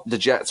talk about the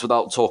Jets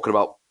without talking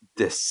about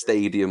this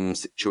stadium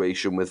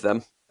situation with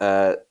them.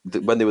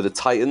 When they were the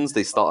Titans,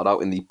 they started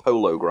out in the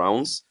Polo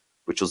Grounds,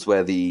 which was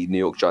where the New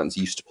York Giants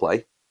used to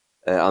play.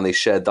 And they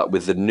shared that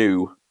with the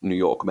new New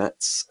York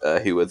Mets,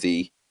 who were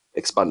the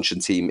expansion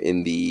team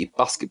in the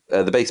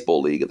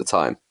baseball league at the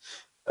time.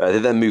 They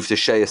then moved to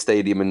Shea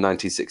Stadium in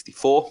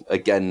 1964,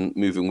 again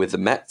moving with the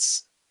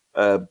Mets.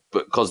 But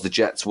because the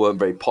Jets weren't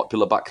very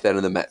popular back then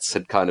and the Mets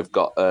had kind of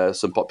got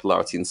some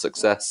popularity and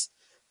success,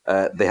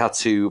 they had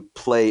to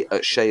play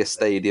at Shea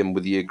Stadium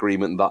with the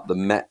agreement that the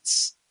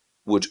Mets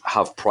would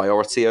have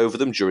priority over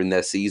them during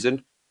their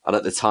season. And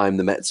at the time,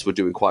 the Mets were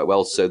doing quite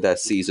well, so their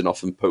season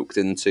often poked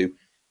into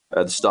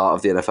the start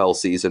of the NFL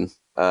season,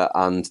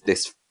 and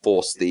this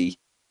forced the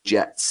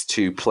Jets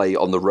to play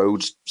on the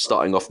road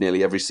starting off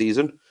nearly every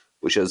season,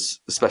 which is,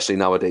 especially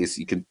nowadays,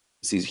 you can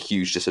sees a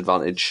huge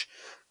disadvantage.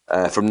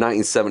 From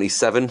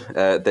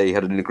 1977, they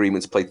had an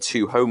agreement to play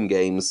 2 home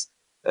games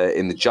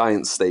in the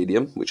Giants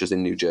Stadium, which is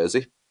in New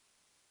Jersey.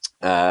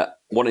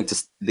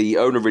 The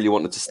owner really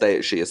wanted to stay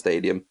at Shea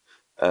Stadium,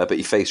 but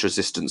he faced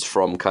resistance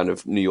from kind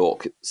of New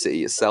York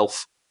City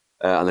itself,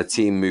 and the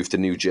team moved to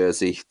New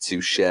Jersey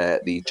to share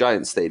the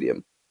Giants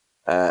Stadium.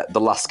 The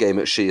last game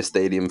at Shea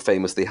Stadium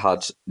famously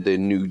had the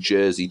New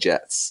Jersey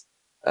Jets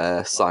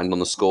signed on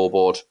the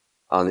scoreboard,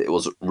 and it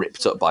was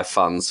ripped up by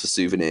fans for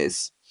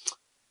souvenirs.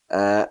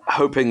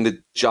 Hoping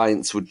the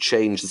Giants would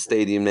change the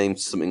stadium name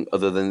to something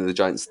other than the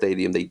Giants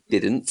Stadium, they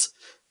didn't.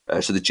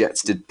 So the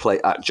Jets did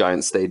play at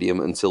Giants Stadium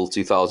until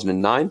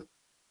 2009,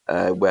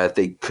 where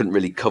they couldn't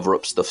really cover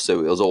up stuff, so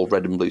it was all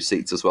red and blue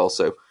seats as well,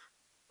 so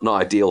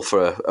not ideal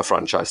for a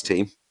franchise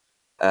team.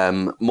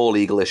 More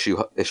legal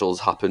issues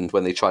happened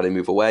when they tried to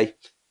move away,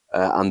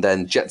 and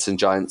then Jets and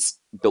Giants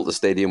built the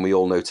stadium we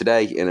all know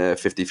today in a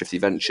 50-50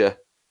 venture,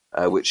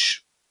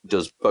 which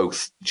does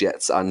both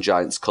Jets and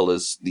Giants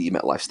colours, the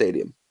MetLife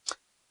Stadium.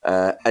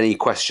 Any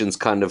questions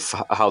kind of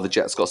how the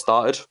Jets got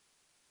started?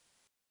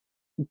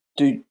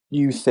 Do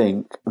you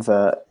think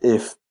that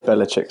if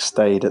Belichick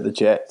stayed at the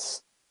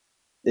Jets,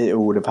 it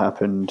would have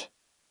happened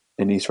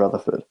in East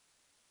Rutherford?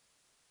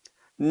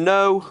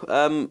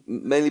 No,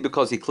 mainly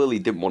because he clearly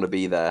didn't want to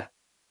be there,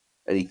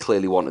 and he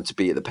clearly wanted to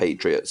be at the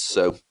Patriots.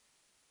 So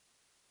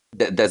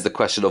there's the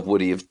question of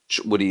would he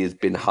have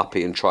been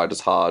happy and tried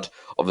as hard?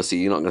 Obviously,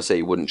 you're not going to say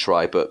he wouldn't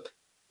try, but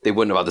they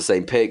wouldn't have had the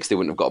same picks. They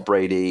wouldn't have got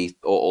Brady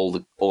or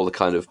all the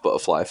kind of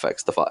butterfly effect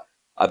stuff.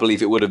 I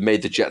believe it would have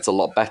made the Jets a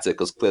lot better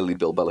because clearly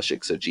Bill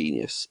Belichick's a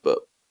genius, but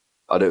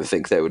I don't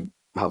think they would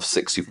have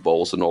 6 Super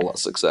Bowls and all that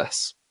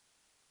success.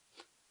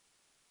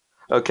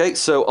 Okay,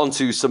 so on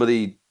to some of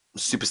the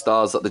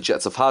superstars that the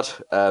Jets have had.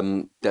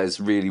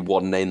 There's really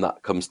one name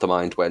that comes to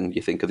mind when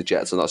you think of the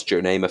Jets, and that's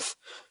Joe Namath,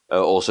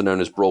 also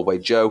known as Broadway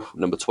Joe,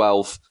 number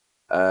 12.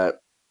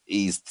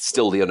 He's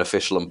still the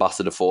unofficial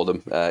ambassador for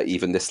them,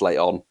 even this late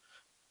on.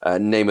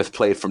 Namath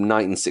played from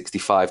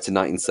 1965 to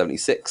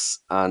 1976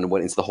 and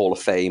went into the Hall of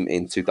Fame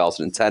in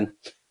 2010.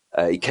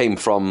 He came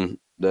from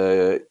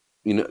the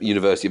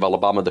University of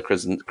Alabama, the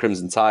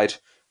Crimson Tide,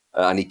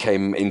 and he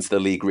came into the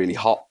league really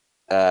hot.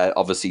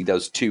 Obviously, there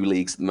was 2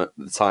 leagues at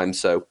the time,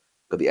 so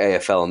got the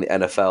AFL and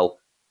the NFL.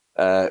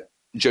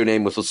 Joe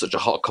Namath was such a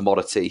hot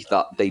commodity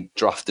that they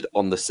drafted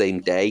on the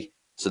same day,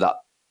 so that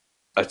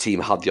a team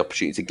had the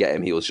opportunity to get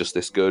him. He was just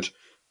this good.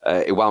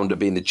 It wound up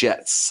being the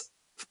Jets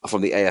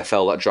from the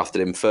AFL that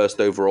drafted him first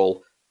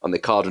overall, and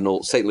the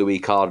St. Louis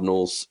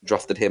Cardinals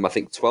drafted him, I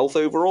think, 12th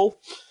overall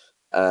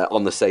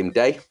on the same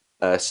day.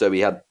 So he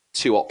had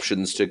 2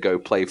 options to go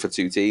play for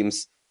 2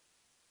 teams.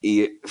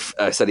 He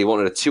said he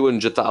wanted a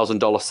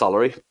 $200,000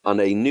 salary and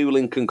a new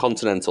Lincoln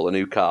Continental, a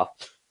new car.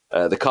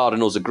 The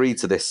Cardinals agreed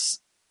to this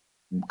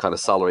kind of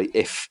salary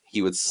if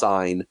he would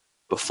sign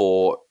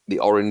before the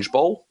Orange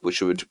Bowl,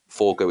 which would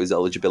forego his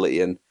eligibility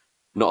and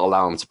not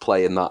allow him to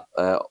play in that,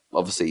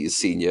 obviously, his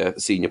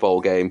senior bowl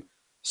game.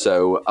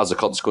 So as a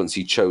consequence,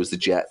 he chose the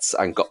Jets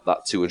and got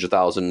that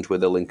 $200,000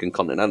 with a Lincoln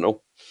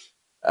Continental.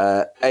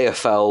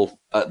 AFL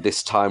at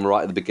this time,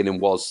 right at the beginning,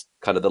 was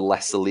kind of the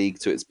lesser league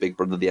to its big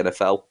brother, the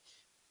NFL.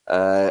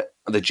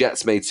 The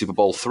Jets made Super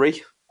Bowl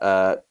III.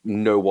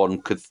 No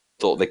one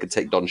thought they could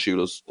take Don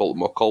Shula's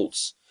Baltimore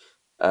Colts.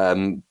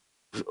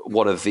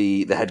 One of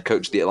the head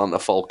coach of the Atlanta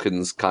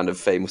Falcons kind of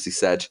famously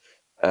said,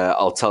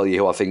 I'll tell you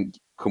who I think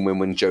can win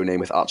when Joe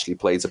Namath actually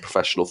plays a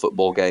professional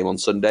football game on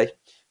Sunday,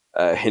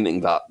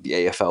 hinting that the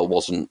AFL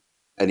wasn't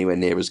anywhere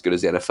near as good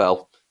as the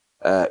NFL.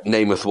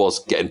 Namath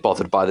was getting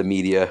bothered by the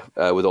media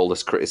with all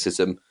this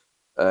criticism,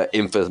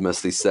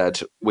 infamously said,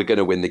 "We're going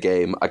to win the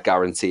game, I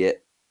guarantee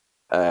it."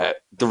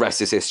 The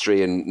rest is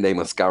history, and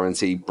Namath's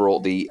guarantee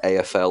brought the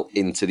AFL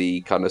into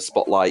the kind of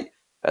spotlight.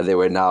 They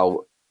were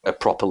now a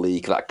proper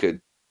league that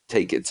could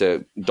take it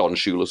to Don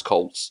Shula's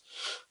Colts,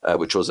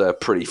 which was a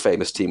pretty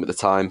famous team at the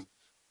time.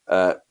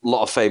 A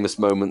lot of famous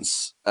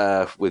moments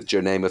with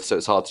Joe Namath, so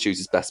it's hard to choose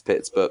his best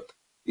bits, but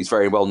he's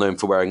very well known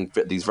for wearing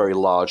these very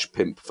large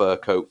pimp fur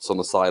coats on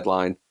the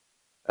sideline.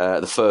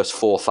 The first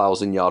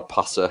 4,000-yard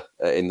passer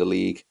in the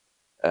league,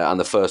 and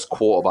the first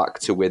quarterback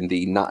to win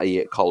the Natty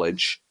at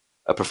college,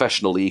 a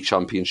professional league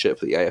championship,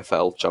 the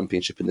AFL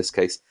championship in this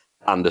case,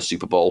 and a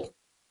Super Bowl.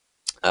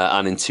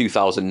 And in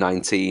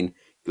 2019,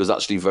 he was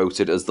actually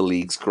voted as the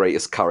league's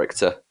greatest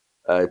character,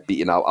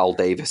 beating out Al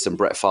Davis and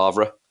Brett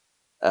Favre.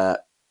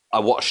 I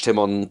watched him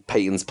on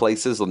Peyton's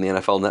Places on the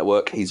NFL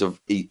Network. I think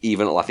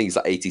he's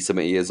like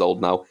 80-something years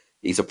old now.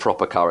 He's a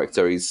proper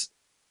character. He's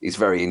a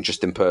very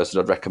interesting person.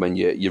 I'd recommend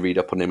you read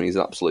up on him. He's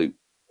an absolute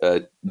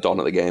don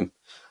at the game.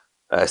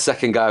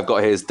 Second guy I've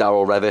got here is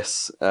Darrell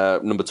Revis,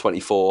 number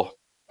 24.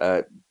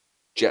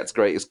 Jets'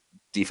 greatest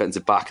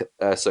defensive back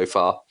so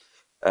far.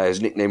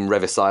 His nickname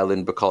Revis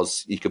Island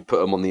because you could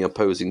put him on the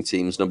opposing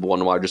team's number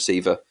 1 wide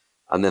receiver,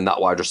 and then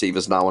that wide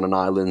receiver's now on an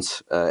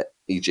island,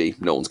 e.g.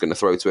 no one's going to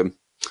throw to him.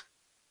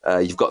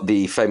 You've got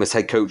the famous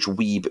head coach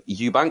Weeb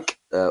Eubank,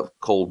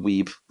 called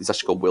Weeb. He's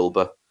actually called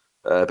Wilbur,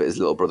 but his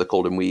little brother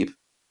called him Weeb.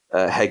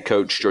 Head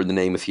coach during the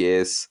Namath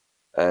years.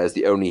 Is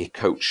the only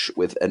coach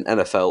with an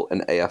NFL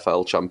and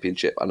AFL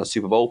championship and a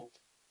Super Bowl,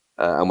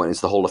 and went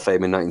into the Hall of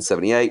Fame in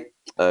 1978.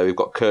 We've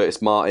got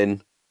Curtis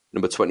Martin,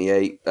 number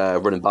 28,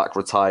 running back,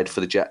 retired for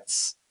the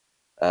Jets,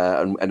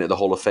 and entered the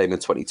Hall of Fame in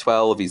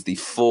 2012. He's the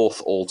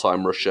 4th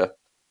all-time rusher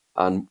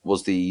and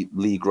was the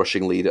league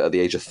rushing leader at the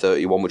age of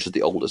 31, which is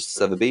the oldest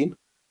it's ever been.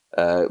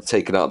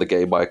 Taken out of the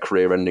game by a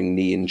career-ending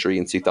knee injury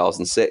in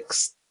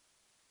 2006.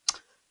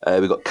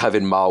 We've got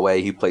Kevin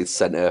Marway, who played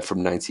centre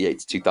from 98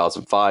 to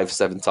 2005,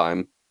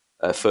 7-time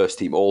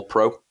first-team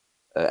All-Pro,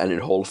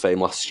 entered Hall of Fame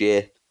last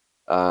year.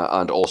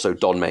 And also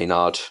Don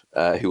Maynard,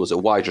 who was a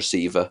wide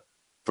receiver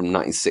from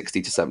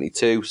 1960 to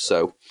 72,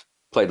 so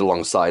played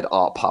alongside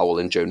Art Powell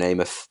and Joe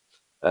Namath.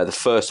 The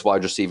first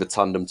wide receiver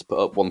tandem to put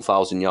up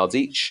 1,000 yards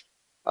each,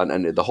 and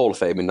entered the Hall of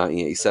Fame in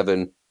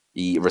 1987.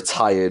 He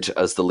retired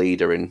as the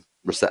leader in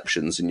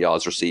receptions and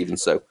yards receiving,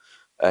 so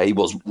he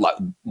was like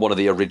one of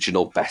the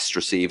original best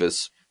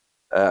receivers.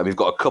 We've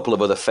got a couple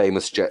of other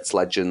famous Jets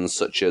legends,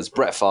 such as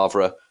Brett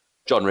Favre,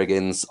 John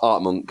Riggins,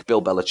 Art Monk,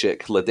 Bill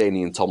Belichick,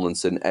 LaDainian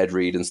Tomlinson, Ed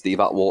Reed, and Steve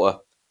Atwater,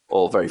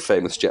 all very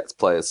famous Jets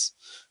players.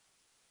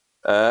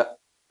 There's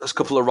a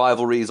couple of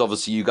rivalries.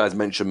 Obviously, you guys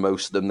mentioned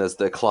most of them. There's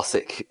the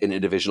classic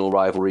interdivisional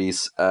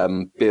rivalries.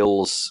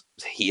 Bills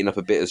heating up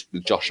a bit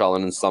with Josh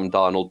Allen and Sam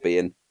Darnold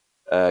being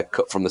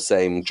cut from the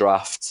same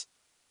draft.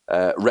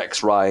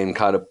 Rex Ryan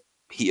kind of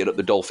heated up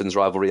the Dolphins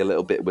rivalry a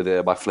little bit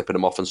with by flipping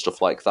them off and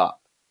stuff like that.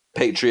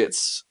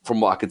 Patriots,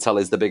 from what I can tell,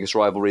 is the biggest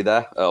rivalry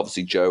there.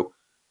 Obviously, Joe,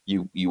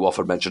 you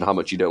often mention how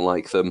much you don't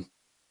like them.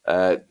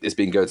 It's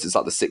been going since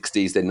like the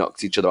 60s. They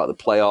knocked each other out of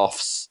the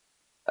playoffs.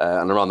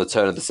 And around the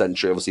turn of the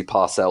century, obviously,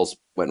 Parcells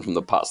went from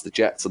the Pats to the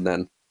Jets, and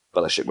then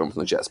Belichick went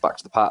from the Jets back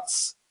to the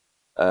Pats.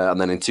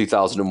 And then in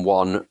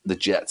 2001, the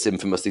Jets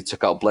infamously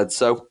took out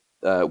Bledsoe,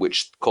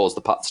 which caused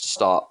the Pats to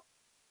start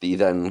the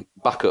then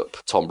backup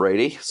Tom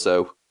Brady.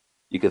 So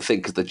you can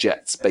think of the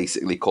Jets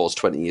basically caused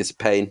 20 years of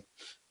pain.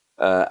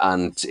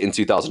 And in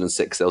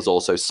 2006, there was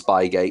also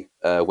Spygate,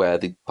 where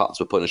the Pats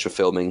were punished for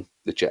filming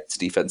the Jets'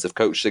 defensive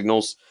coach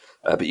signals.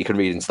 But you can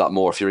read into that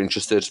more if you're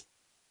interested.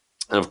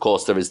 And of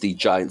course, there is the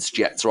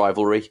Giants-Jets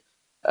rivalry,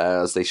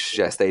 as they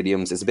share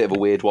stadiums. It's a bit of a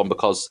weird one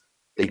because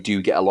they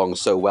do get along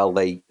so well.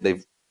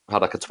 They've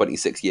had like a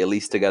 26-year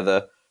lease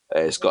together.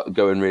 It's got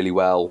going really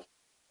well.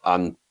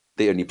 And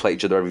they only play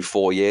each other every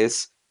 4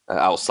 years,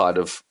 outside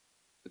of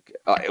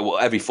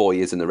every 4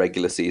 years in the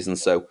regular season.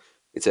 So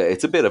it's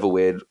a bit of a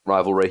weird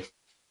rivalry.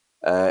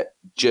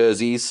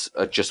 Jerseys,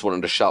 I just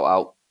wanted to shout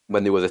out,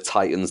 when they were the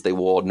Titans, they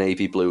wore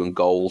navy blue and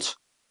gold,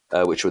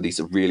 which were these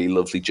really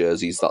lovely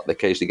jerseys that they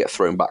occasionally get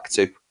thrown back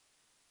to.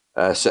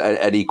 So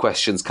any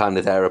questions kind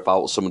of there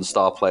about some of the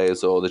star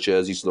players or the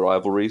jerseys of the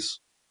rivalries?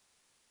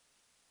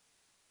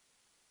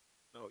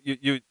 No,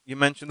 you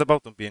mentioned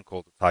about them being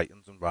called the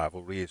Titans and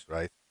rivalries,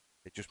 right?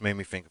 It just made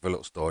me think of a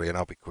little story, and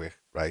I'll be quick,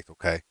 right?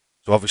 Okay.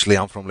 So obviously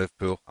I'm from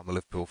Liverpool. I'm a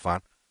Liverpool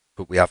fan.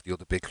 But we have the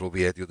other big club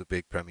here, the other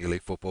big Premier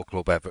League football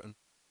club, Everton.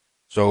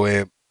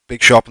 So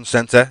big shopping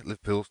centre,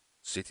 Liverpool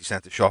City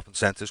Centre shopping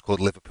centre, is called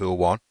Liverpool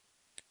One.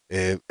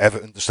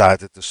 Everton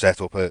decided to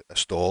set up a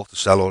store to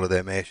sell all of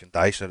their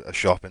merchandise, a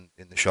shop in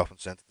the shopping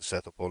centre to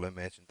set up all their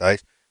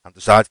merchandise, and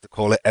decided to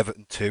call it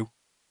Everton 2.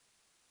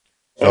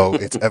 So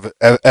it's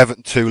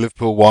Everton 2,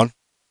 Liverpool 1.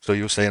 So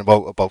you were saying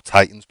about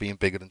Titans being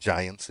bigger than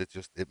Giants.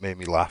 It made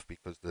me laugh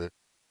because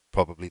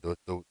probably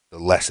the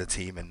lesser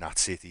team in that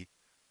city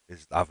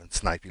is having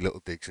snipey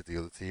little digs at the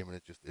other team,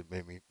 and it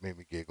made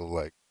me giggle.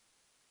 Like,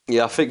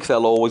 yeah, I think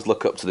they'll always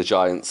look up to the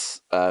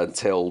Giants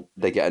until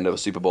they get another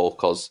Super Bowl,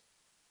 because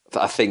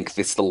I think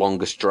this is the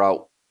longest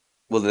drought.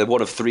 Well, they're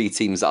one of 3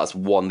 teams that has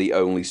won the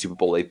only Super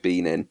Bowl they've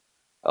been in,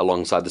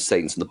 alongside the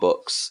Saints and the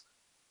Bucks.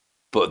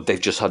 But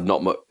they've just had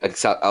not much,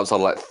 outside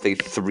of like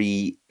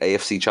 3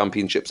 AFC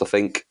championships, I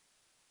think.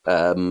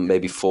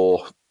 Maybe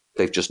 4.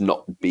 They've just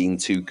not been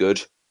too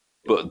good.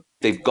 But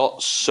they've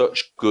got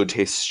such good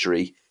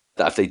history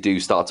that if they do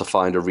start to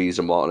find a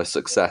reason why on a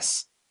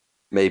success,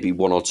 maybe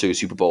 1 or 2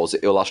 Super Bowls,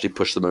 it'll actually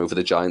push them over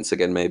the Giants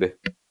again, maybe.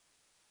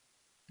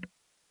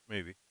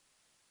 Maybe.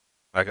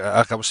 Like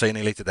I was saying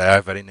earlier today, I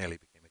very nearly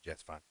became a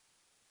Jets fan.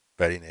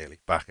 Very nearly.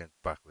 Back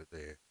with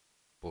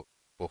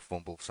but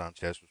Fumble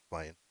Sanchez was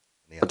playing.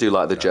 I do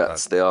like the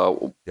Jets. They are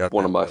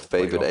one of my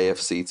favourite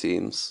AFC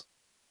teams.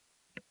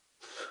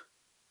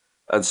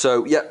 And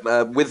so,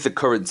 with the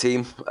current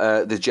team,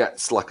 the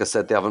Jets, like I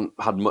said, they haven't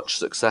had much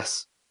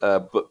success.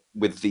 But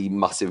with the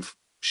massive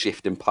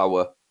shift in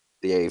power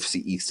the AFC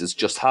East has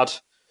just had,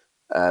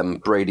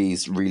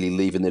 Brady's really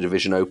leaving the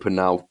division open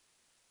now.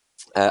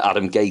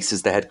 Adam Gase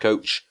is the head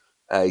coach.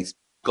 He's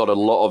got a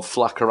lot of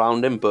flack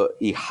around him, but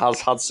he has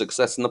had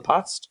success in the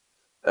past,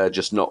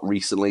 just not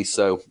recently.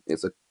 So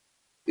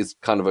it's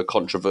kind of a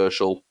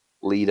controversial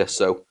leader.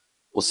 So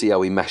we'll see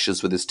how he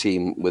meshes with his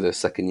team with a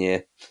second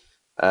year.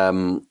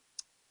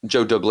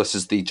 Joe Douglas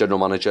is the general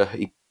manager.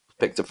 He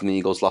picked up from the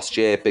Eagles last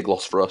year. Big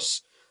loss for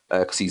us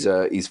because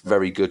he's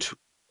very good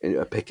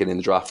at picking in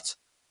the draft.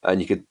 And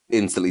you could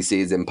instantly see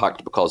his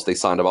impact because they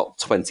signed about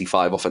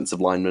 25 offensive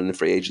linemen in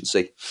free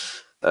agency.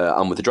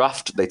 And with the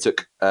draft, they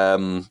took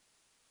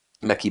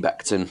Mekhi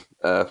Becton.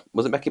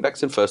 Was it Mekhi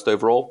Becton first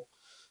overall?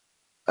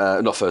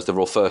 Not first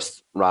overall,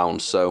 first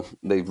round. So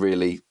they've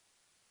really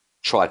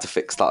tried to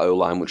fix that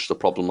O-line, which was a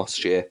problem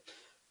last year.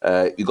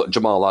 You've got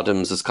Jamal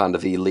Adams as kind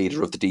of the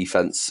leader of the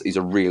defense. He's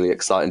a really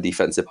exciting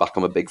defensive back.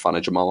 I'm a big fan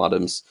of Jamal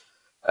Adams.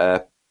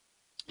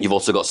 You've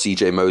also got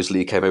CJ Mosley,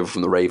 who came over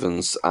from the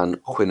Ravens,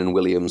 and Quinnen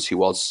Williams, who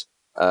was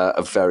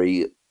a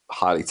very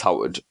highly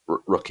touted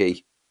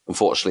rookie.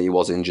 Unfortunately, he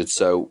was injured,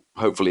 so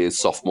hopefully his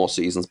sophomore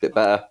season's a bit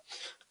better.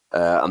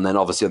 And then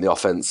obviously on the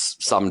offense,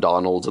 Sam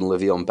Darnold and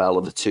Le'Veon Bell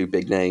are the two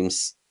big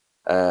names.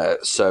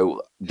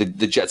 So the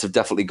Jets have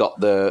definitely got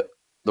the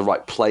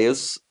right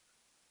players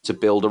to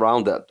build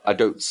around it.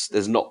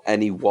 There's not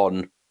any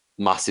one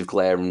massive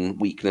glaring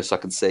weakness I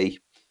can see.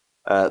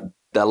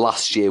 Their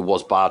last year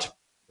was bad,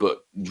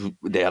 but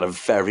they had a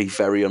very,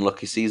 very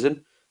unlucky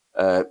season.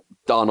 Sam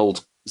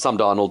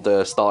Darnold,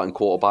 the starting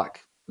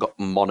quarterback, got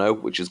mono,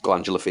 which is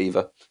glandular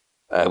fever,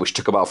 which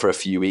took him out for a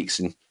few weeks,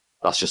 and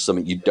that's just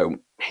something you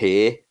don't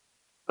hear.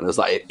 And it was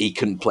like he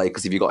couldn't play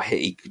because if you got hit,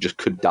 he just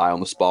could die on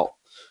the spot.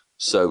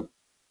 So,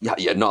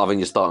 yeah, not having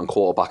your starting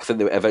quarterback. I think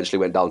they eventually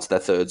went down to their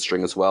third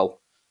string as well.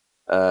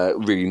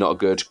 Really not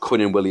good.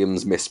 Quinnen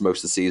Williams missed most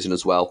of the season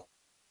as well.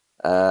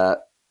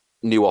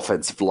 New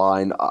offensive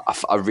line.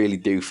 I really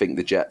do think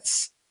the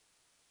Jets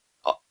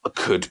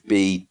could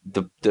be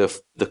the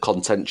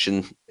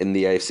contention in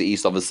the AFC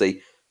East.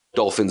 Obviously,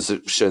 Dolphins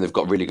have shown they've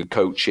got really good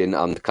coaching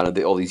and kind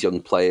of all these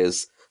young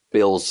players.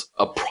 Bills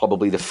are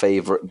probably the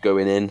favourite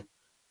going in,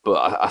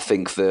 but I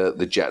think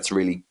the Jets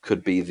really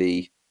could be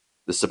the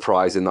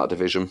surprise in that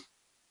division.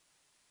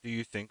 Do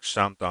you think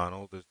Sam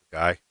Darnold is the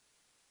guy?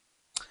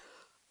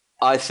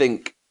 I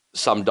think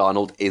Sam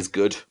Darnold is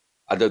good.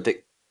 I don't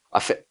think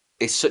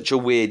it's such a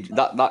weird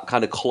that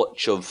kind of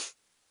clutch of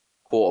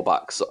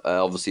quarterbacks,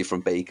 obviously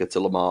from Baker to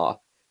Lamar.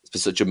 It's been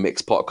such a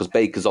mixed pot because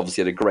Baker's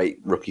obviously had a great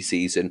rookie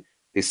season.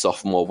 His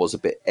sophomore was a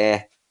bit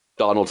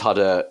Darnold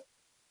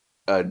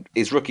had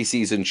his rookie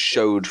season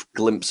showed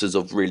glimpses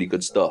of really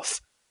good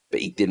stuff, but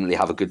he didn't really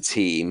have a good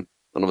team.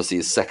 And obviously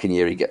his second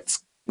year he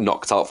gets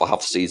knocked out for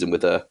half the season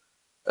with a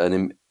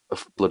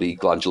bloody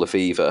glandular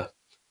fever.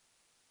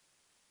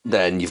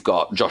 Then you've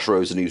got Josh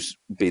Rosen, who's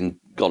been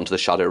gone to the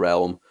shadow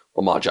realm.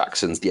 Lamar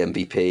Jackson's the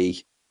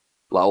MVP.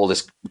 Like all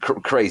this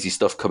crazy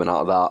stuff coming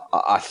out of that.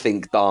 I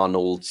think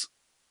Darnold's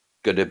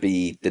going to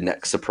be the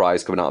next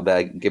surprise coming out of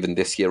there, given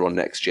this year or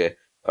next year.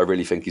 I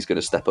really think he's going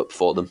to step up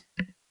for them.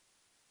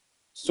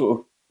 Sort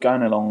of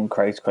going along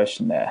Craig's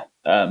question there,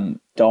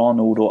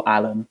 Darnold or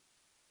Allen?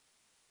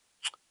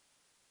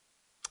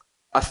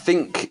 I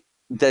think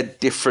they're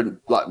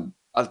different. Like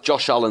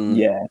Josh Allen,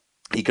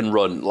 he can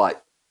run.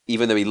 Like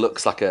even though he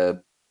looks like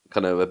a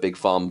kind of a big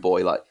farm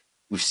boy, like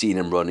we've seen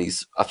him run.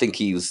 I think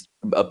he was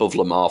above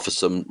Lamar for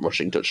some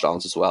rushing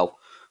touchdowns as well.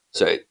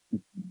 So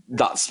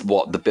that's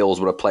what the Bills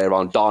want to play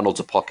around.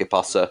 Darnold's a pocket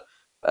passer.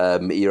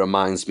 He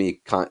reminds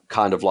me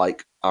kind of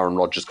like Aaron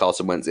Rodgers,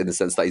 Carson Wentz, in the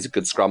sense that he's a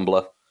good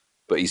scrambler,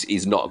 but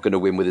he's not going to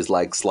win with his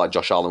legs like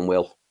Josh Allen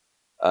will.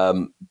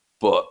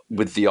 But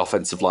with the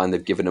offensive line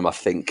they've given him, I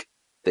think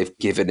they've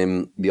given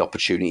him the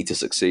opportunity to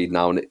succeed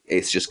now, and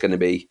it's just going to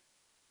be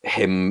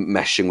him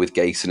meshing with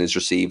Gase and his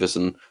receivers,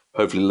 and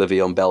hopefully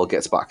Le'Veon Bell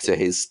gets back to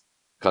his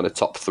kind of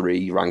top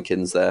 3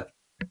 rankings there.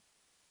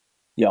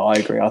 Yeah, I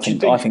agree. I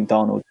think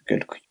Darnold's a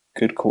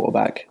good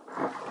quarterback.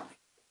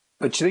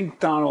 But do you think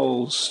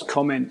Darnold's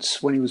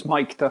comments when he was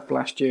mic'd up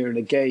last year in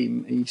a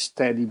game, he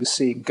said he was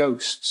seeing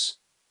ghosts?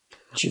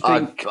 Do you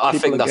think I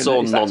think that's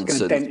all nonsense. That's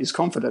going to dent his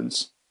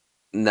confidence?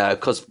 No,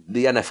 because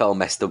the NFL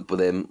messed up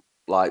with him.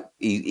 Like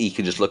he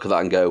can just look at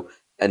that and go,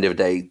 end of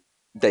the day,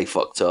 they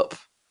fucked up.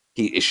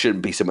 It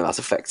shouldn't be something that's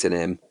affecting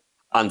him,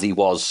 and he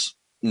was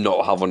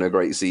not having a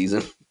great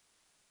season.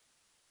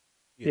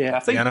 Yeah, I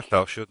think the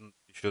NFL shouldn't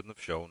have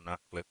shown that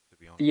clip, to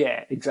be honest.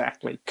 Yeah,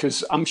 exactly.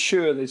 Because I'm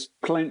sure there's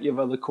plenty of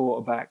other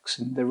quarterbacks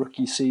in the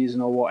rookie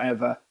season or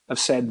whatever have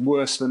said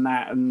worse than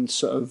that and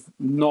sort of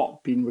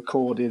not been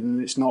recorded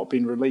and it's not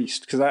been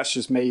released, because that's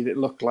just made it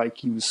look like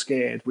he was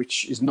scared,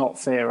 which is not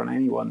fair on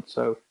anyone.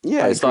 So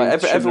yeah, it's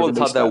like everyone's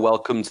had their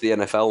welcome to the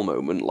NFL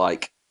moment.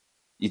 Like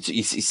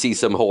you see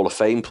some Hall of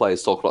Fame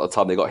players talk about the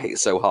time they got hit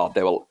so hard.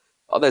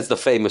 There's the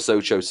famous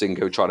Ocho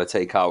Cinco trying to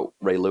take out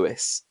Ray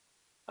Lewis.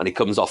 And he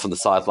comes off on the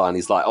sideline.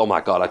 He's like, "Oh my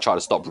god, I tried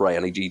to stop Ray,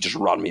 and he just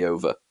ran me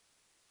over."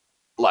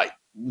 Like,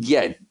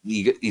 yeah,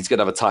 he's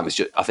gonna have a time. It's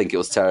just, I think it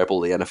was terrible.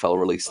 The NFL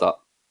released that.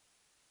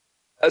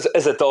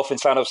 As a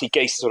Dolphins fan, obviously,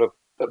 Gase sort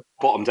of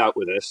bottomed out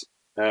with this.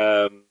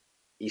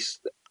 He's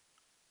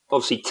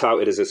obviously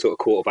touted as a sort of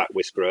quarterback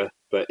whisperer,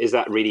 but is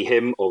that really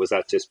him, or was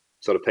that just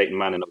sort of Peyton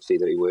Manning, obviously,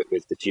 that he worked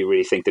with? Did you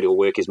really think that he'll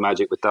work his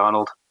magic with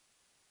Darnold?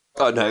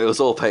 Oh no, it was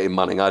all Peyton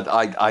Manning.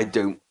 I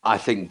don't. I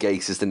think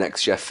Gase is the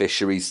next Jeff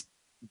Fisher. He's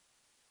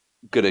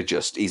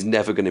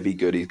never going to be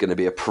good. He's going to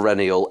be a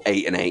perennial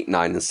 8-8,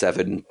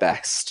 9-7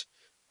 best.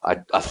 I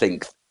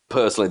think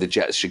personally the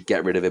Jets should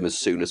get rid of him as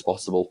soon as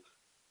possible,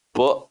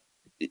 but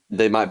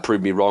they might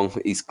prove me wrong.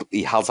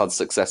 He has had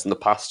success in the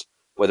past.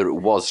 Whether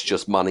it was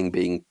just Manning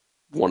being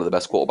one of the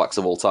best quarterbacks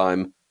of all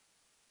time,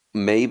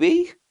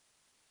 maybe.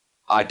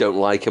 I don't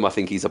like him. I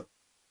think he's a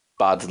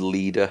bad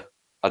leader.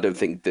 I don't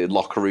think the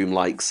locker room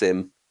likes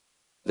him.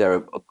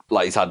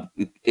 He's had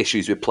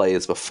issues with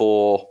players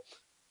before.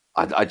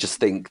 I just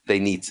think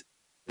they've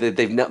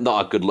not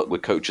had good luck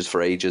with coaches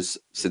for ages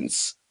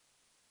since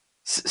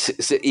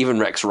even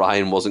Rex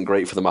Ryan wasn't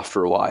great for them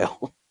after a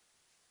while.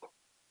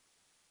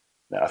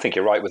 No, I think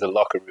you're right with the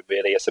locker room.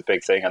 Really, it's a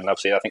big thing, and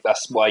obviously, I think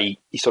that's why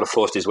he sort of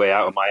forced his way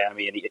out of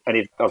Miami. And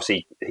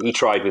he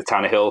tried with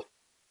Tannehill,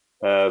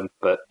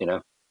 but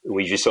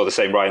we just saw the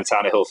same Ryan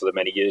Tannehill for the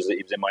many years that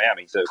he was in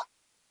Miami. So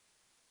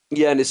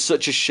yeah, and it's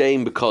such a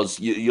shame because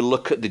you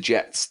look at the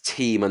Jets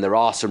team, and there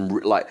are some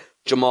like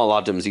Jamal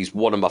Adams. He's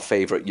one of my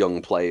favorite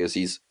young players.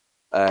 He's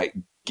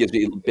gives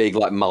me big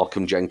like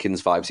Malcolm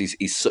Jenkins vibes.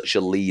 He's such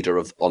a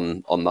leader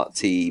on that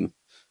team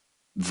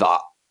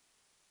that.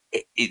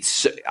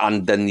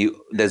 And then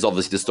there's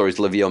obviously the stories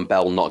of Le'Veon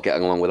Bell not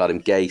getting along with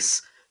Adam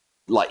Gase.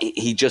 Like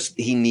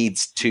he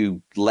needs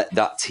to let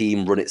that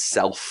team run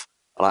itself,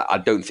 and I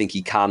don't think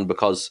he can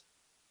because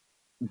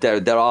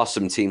there are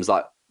some teams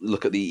like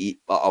look at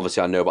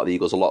obviously I know about the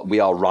Eagles a lot. We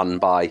are run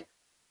by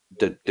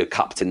the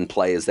captain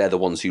players. They're the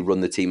ones who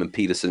run the team, and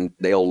Peterson.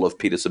 They all love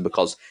Peterson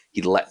because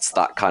he lets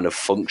that kind of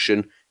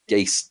function.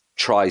 Gase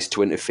tries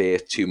to interfere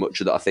too much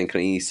with that, I think,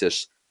 and he needs to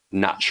just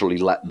naturally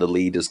let the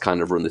leaders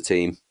kind of run the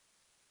team.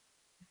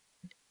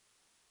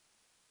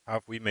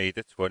 Have we made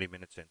it 20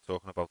 minutes in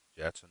talking about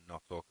the Jets and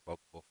not talking about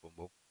the butt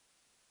fumble?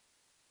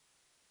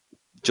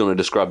 Do you want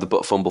to describe the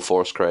butt fumble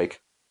for us, Craig?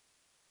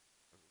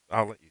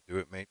 I'll let you do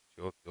it, mate.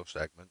 It's your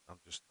segment. I'm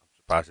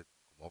surprised it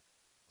didn't come up.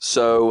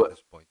 So,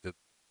 disappointed.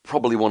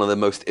 Probably one of the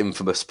most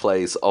infamous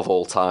plays of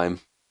all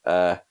time.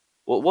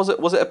 Was it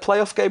a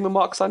playoff game with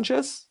Mark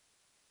Sanchez?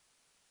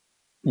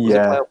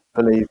 I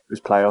believe it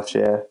was playoffs,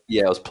 yeah.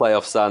 Yeah, it was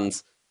playoff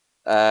Sands.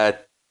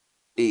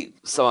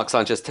 So Mark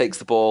Sanchez takes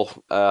the ball.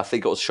 I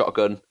think it was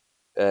shotgun.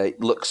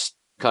 Looks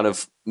kind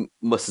of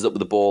musses up with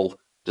the ball.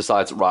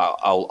 Decides, right,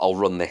 I'll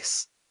run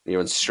this. He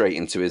runs straight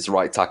into his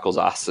right tackle's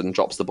ass and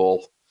drops the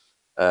ball.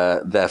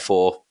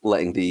 Therefore,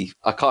 letting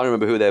I can't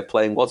remember who they're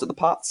playing. Was it the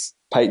Pats?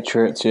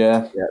 Patriots,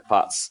 yeah. Yeah,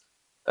 Pats.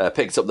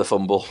 Picked up the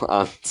fumble,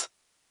 and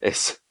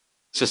it's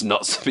just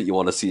not something you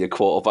want to see a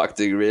quarterback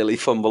do, really.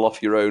 Fumble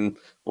off your own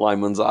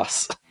lineman's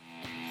ass.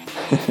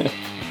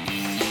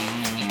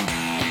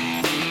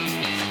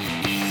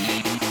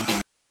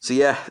 So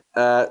yeah,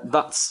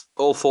 that's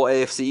all 4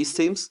 AFC East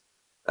teams.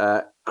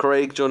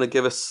 Craig, do you want to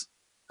give us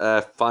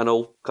a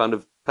final kind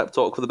of pep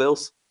talk for the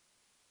Bills?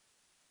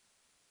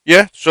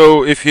 Yeah,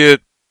 so if you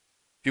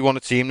want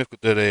a team that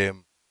they're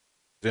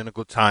in a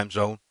good time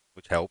zone,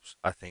 which helps,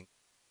 I think,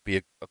 be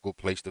a good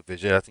place to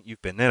visit. I think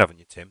you've been there, haven't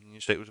you, Tim?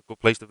 You say it was a good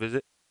place to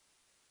visit?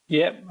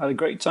 Yeah, I had a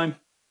great time.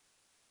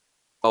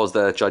 I was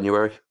there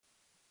January.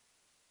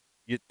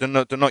 They're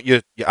not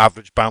your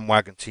average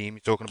bandwagon team.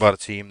 You're talking about a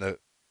team that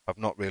have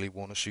not really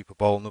won a Super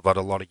Bowl and they've had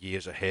a lot of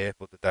years ahead,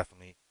 but they're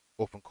definitely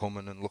up and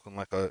coming and looking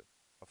like a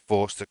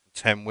force to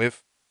contend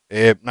with.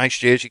 Nice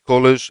jersey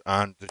colours,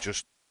 and they're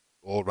just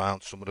all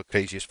round some of the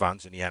craziest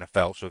fans in the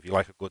NFL. So if you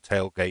like a good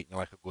tailgate and you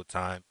like a good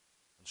time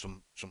and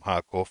some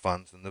hardcore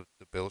fans, then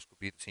the Bills could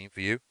be the team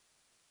for you.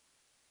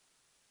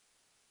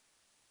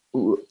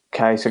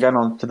 Okay, so going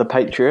on to the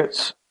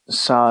Patriots.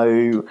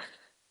 So,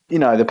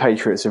 the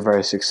Patriots are a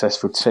very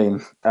successful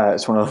team.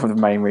 It's one of the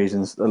main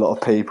reasons a lot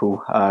of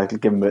people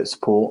give them a bit of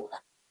support.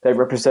 They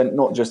represent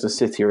not just a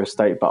city or a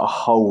state, but a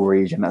whole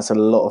region. That's a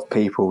lot of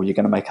people. You're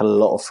going to make a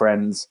lot of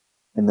friends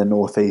in the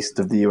northeast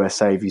of the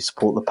USA if you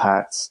support the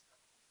Pats.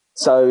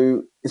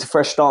 So it's a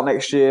fresh start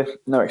next year.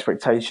 No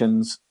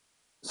expectations.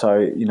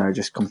 So,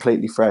 just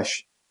completely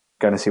fresh.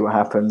 Going to see what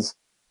happens.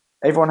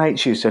 Everyone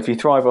hates you, so if you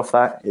thrive off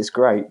that, it's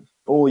great.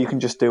 Or you can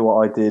just do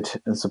what I did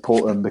and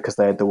support them because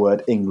they had the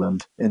word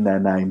England in their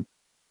name.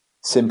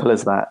 Simple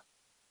as that.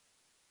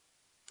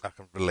 I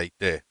can relate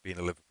there, being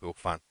a Liverpool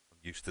fan. I'm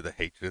used to the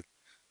hatred.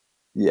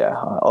 Yeah.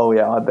 Oh,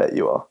 yeah, I bet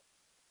you are.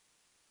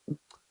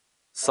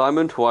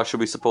 Simon, why should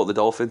we support the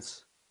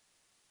Dolphins?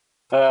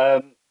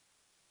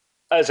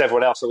 As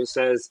everyone else always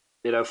says,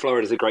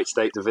 Florida's a great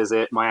state to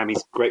visit.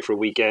 Miami's great for a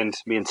weekend.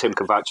 Me and Tim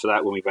can vouch for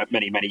that when we went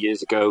many, many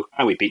years ago,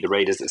 and we beat the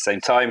Raiders at the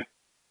same time.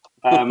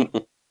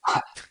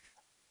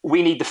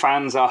 We need the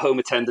fans. Our home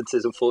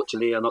attendances,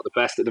 unfortunately, are not the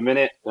best at the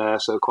minute.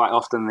 So quite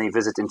often the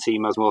visiting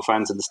team has more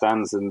fans in the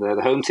stands than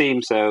the home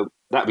team. So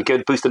that'd be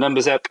good. Boost the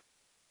numbers up.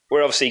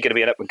 We're obviously going to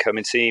be an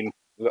up-and-coming team.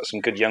 We've got some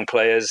good young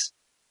players.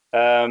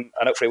 And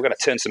hopefully we're going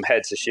to turn some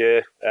heads this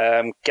year.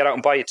 Get out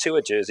and buy your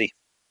Tua jersey.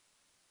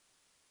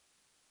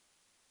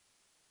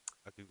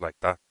 I do like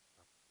that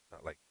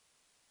like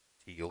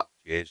teal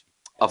jersey.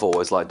 I've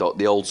always liked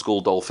the old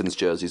school Dolphins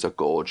jerseys are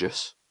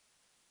gorgeous.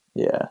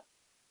 Yeah.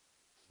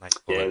 Nice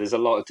yeah, there's a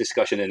lot of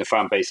discussion in the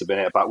fan base a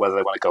bit about whether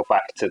they want to go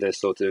back to the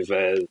sort of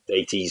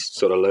 80s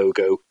sort of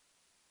logo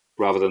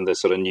rather than the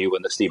sort of new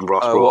one that Stephen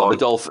Ross brought on.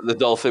 The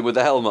dolphin with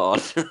the helmet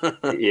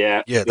on.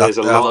 Yeah, that's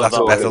a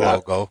better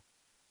logo.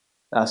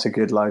 That's a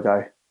good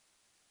logo.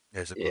 Yeah,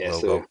 it's a good logo.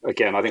 So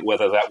again, I think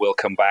whether that will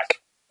come back,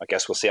 I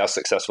guess we'll see how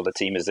successful the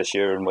team is this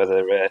year and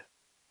whether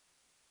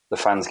the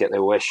fans get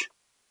their wish.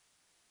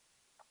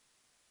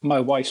 My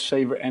wife's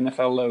favourite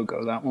NFL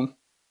logo, that one.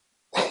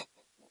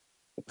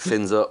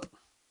 Fins up.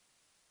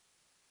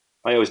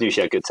 I always knew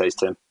she had good taste,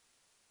 Tim.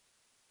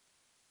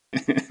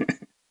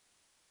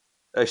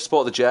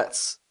 Support the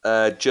Jets.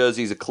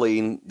 Jerseys are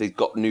clean. They've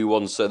got new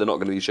ones, so they're not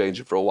going to be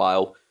changing for a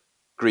while.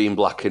 Green,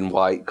 black, and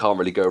white. Can't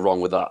really go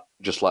wrong with that.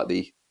 Just like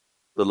the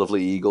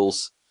lovely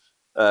Eagles.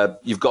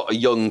 You've got a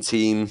young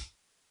team.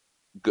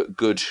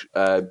 Good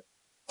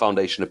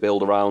foundation to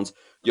build around.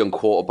 Young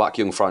quarterback,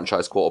 young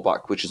franchise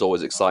quarterback, which is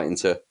always exciting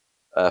to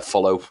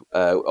follow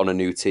on a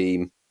new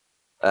team.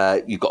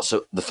 You've got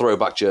the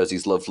throwback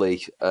jerseys,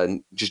 lovely,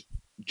 and just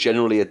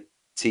generally a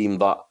team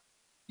that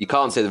you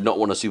can't say they've not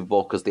won a Super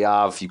Bowl because they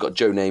have. You've got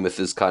Joe Namath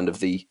as kind of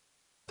the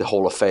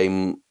Hall of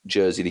Fame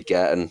jersey to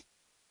get, and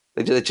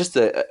they're just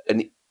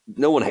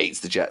no one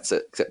hates the Jets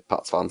except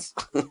Pats fans.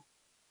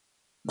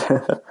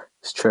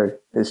 It's true.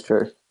 It's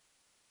true.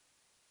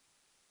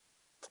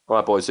 All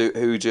right, boys.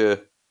 Who do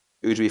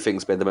we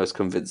think's made the most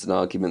convincing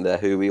argument there?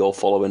 Who are we all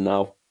following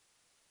now?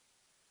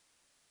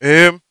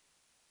 To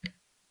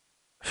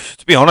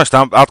be honest,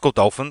 I'd go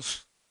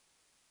Dolphins.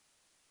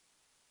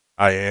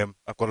 I've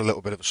got a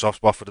little bit of a soft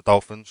spot for the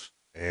Dolphins.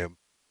 I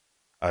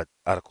had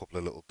a couple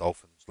of little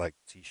Dolphins like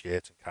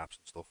t-shirts and caps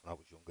and stuff when I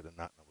was younger than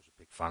that, and I was a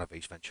big fan of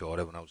Ace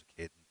Ventura when I was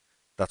a kid, and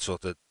that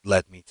sort of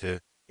led me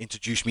to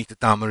introduce me to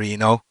Dan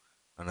Marino,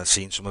 and I've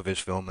seen some of his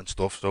film and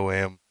stuff. So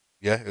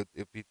yeah,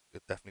 it'd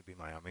definitely be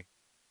Miami.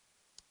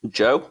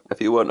 Joe,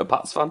 if you weren't a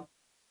Pats fan?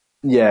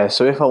 Yeah,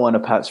 so if I weren't a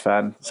Pats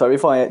fan, so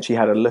if I actually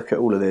had a look at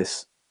all of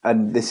this,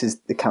 and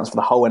it counts for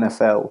the whole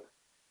NFL,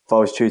 if I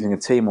was choosing a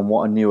team and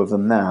what I knew of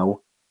them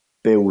now,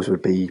 Bills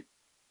would be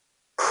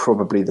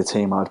probably the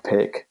team I'd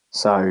pick.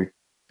 So,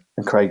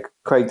 and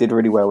Craig did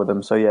really well with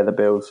them. So yeah, the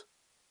Bills.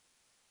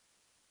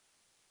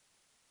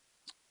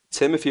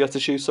 Tim, if you had to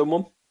choose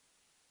someone?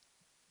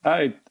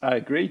 I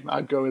agree.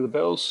 I'd go with the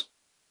Bills.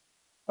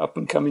 Up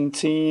and coming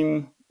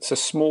team. It's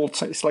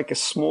it's like a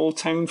small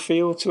town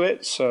feel to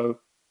it. So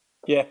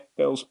yeah,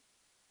 Bills.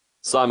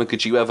 Simon,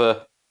 could you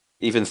ever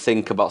even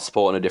think about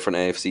supporting a different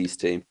AFC's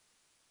team?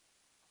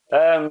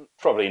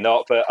 Probably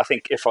not, but I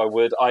think if I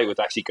would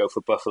actually go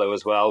for Buffalo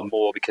as well,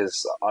 more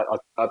because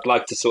I'd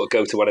like to sort of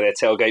go to one of their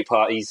tailgate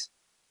parties.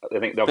 I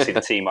think obviously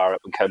the team are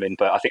up and coming,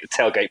 but I think the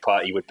tailgate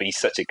party would be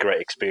such a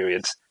great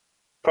experience.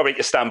 Probably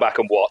to stand back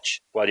and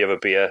watch while you have a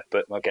beer,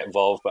 but not get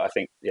involved. But I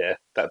think, yeah,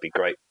 that'd be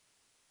great.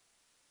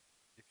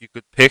 If you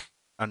could pick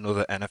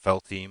another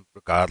NFL team,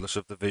 regardless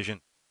of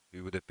division,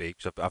 who would it be?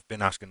 Because I've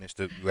been asking this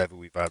to whoever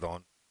we've had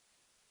on.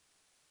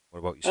 What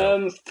about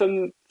yourself?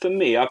 For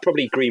me, I'd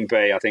probably Green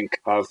Bay. I think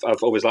I've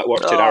always liked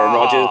watching Aaron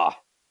Rodgers.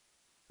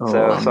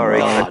 So sorry,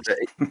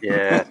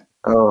 yeah.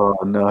 Oh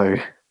no.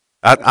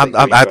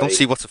 I don't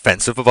see what's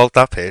offensive about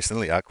that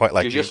personally. I quite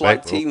like. You just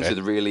like teams with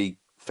really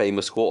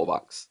famous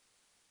quarterbacks.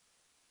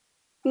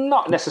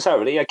 Not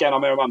necessarily. Again, I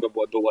remember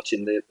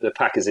watching the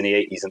Packers in the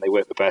 80s, and they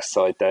weren't the best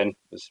side then,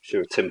 as I'm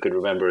sure Tim could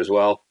remember as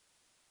well.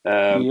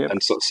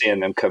 And sort of seeing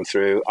them come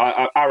through.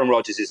 Aaron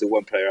Rodgers is the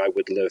one player I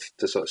would love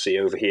to sort of see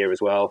over here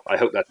as well. I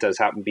hope that does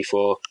happen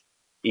before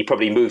he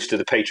probably moves to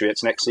the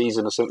Patriots next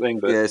season or something.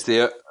 But yeah, it's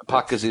the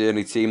Packers are the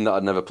only team that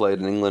had never played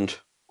in England.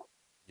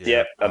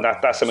 Yeah, and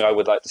that's something I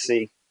would like to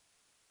see.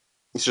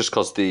 It's just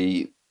because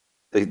the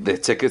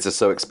tickets are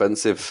so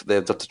expensive, they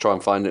have to try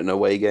and find it in an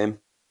away game.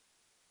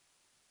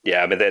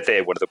 Yeah, I mean,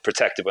 they're one of the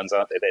protected ones,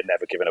 aren't they? They're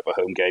never giving up a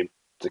home game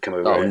to come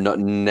over here.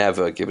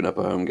 Never giving up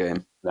a home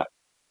game. No.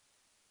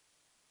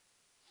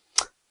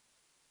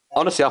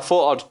 Honestly, I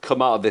thought I'd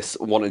come out of this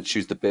wanting to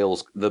choose the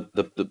Bills,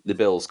 the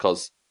Bills,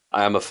 because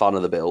I am a fan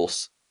of the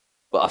Bills.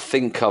 But I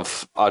think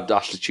I'd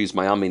actually choose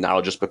Miami now,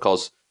 just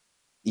because,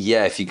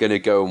 yeah, if you're going to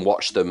go and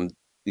watch them,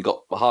 you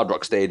got Hard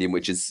Rock Stadium,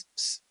 which is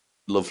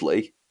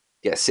lovely.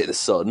 You get to sit in the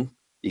sun.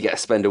 You get to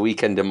spend a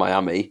weekend in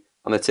Miami,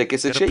 and the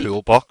tickets are cheap. A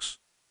pool box.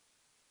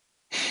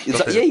 It's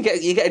like, yeah,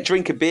 you get a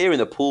drink of beer in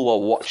the pool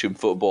while watching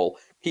football.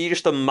 Can you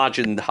just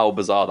imagine how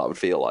bizarre that would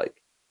feel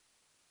like?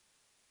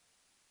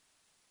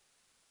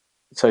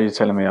 So you're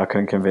telling me I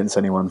couldn't convince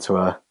anyone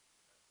to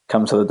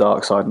come to the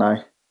dark side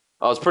now?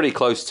 I was pretty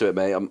close to it,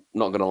 mate. I'm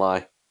not going to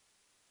lie.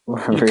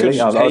 Really?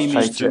 I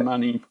was paid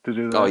money to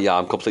do that. Oh yeah,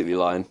 I'm completely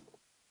lying.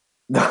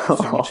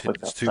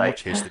 It's too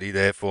much history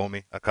there for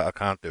me. I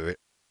can't do it.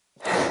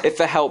 If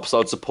it helps,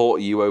 I'd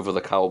support you over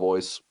the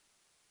Cowboys.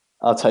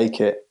 I'll take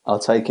it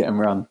and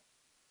run.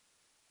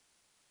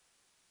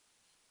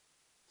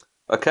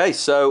 Okay,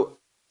 so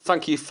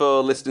thank you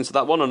for listening to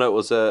that one. I know it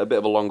was a bit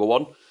of a longer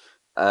one,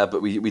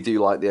 but we do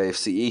like the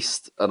AFC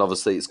East, and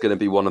obviously it's going to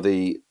be one of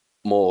the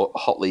more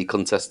hotly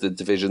contested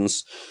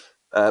divisions.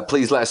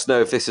 Please let us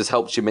know if this has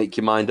helped you make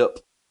your mind up.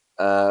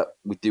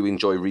 We do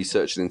enjoy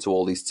researching into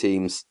all these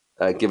teams.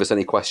 Give us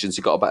any questions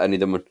you've got about any of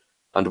them,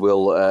 and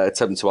we'll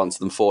attempt to answer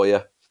them for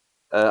you.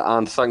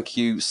 And thank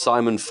you,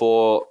 Simon,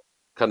 for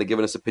kind of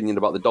giving us opinion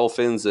about the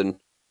Dolphins and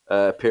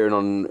appearing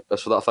on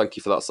us for that. Thank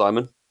you for that,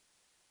 Simon.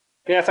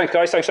 Yeah, thanks,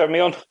 guys. Thanks for having me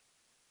on.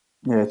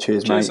 Yeah,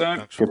 cheers, mate.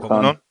 Thanks for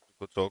coming on.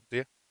 Good talking to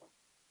you.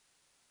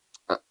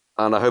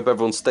 And I hope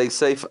everyone stays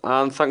safe,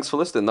 and thanks for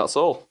listening. That's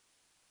all.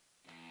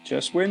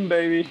 Just win,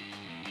 baby.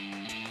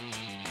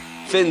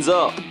 Fins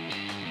up.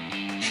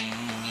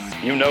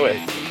 You know it.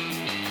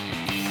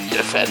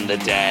 Defend the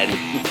den.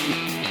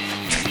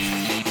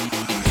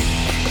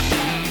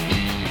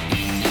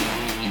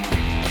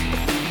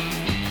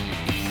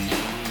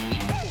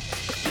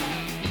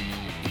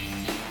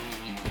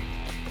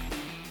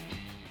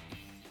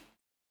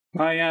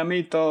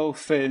 Miami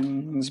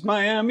Dolphins,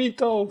 Miami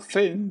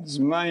Dolphins,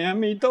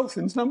 Miami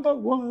Dolphins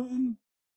 #1.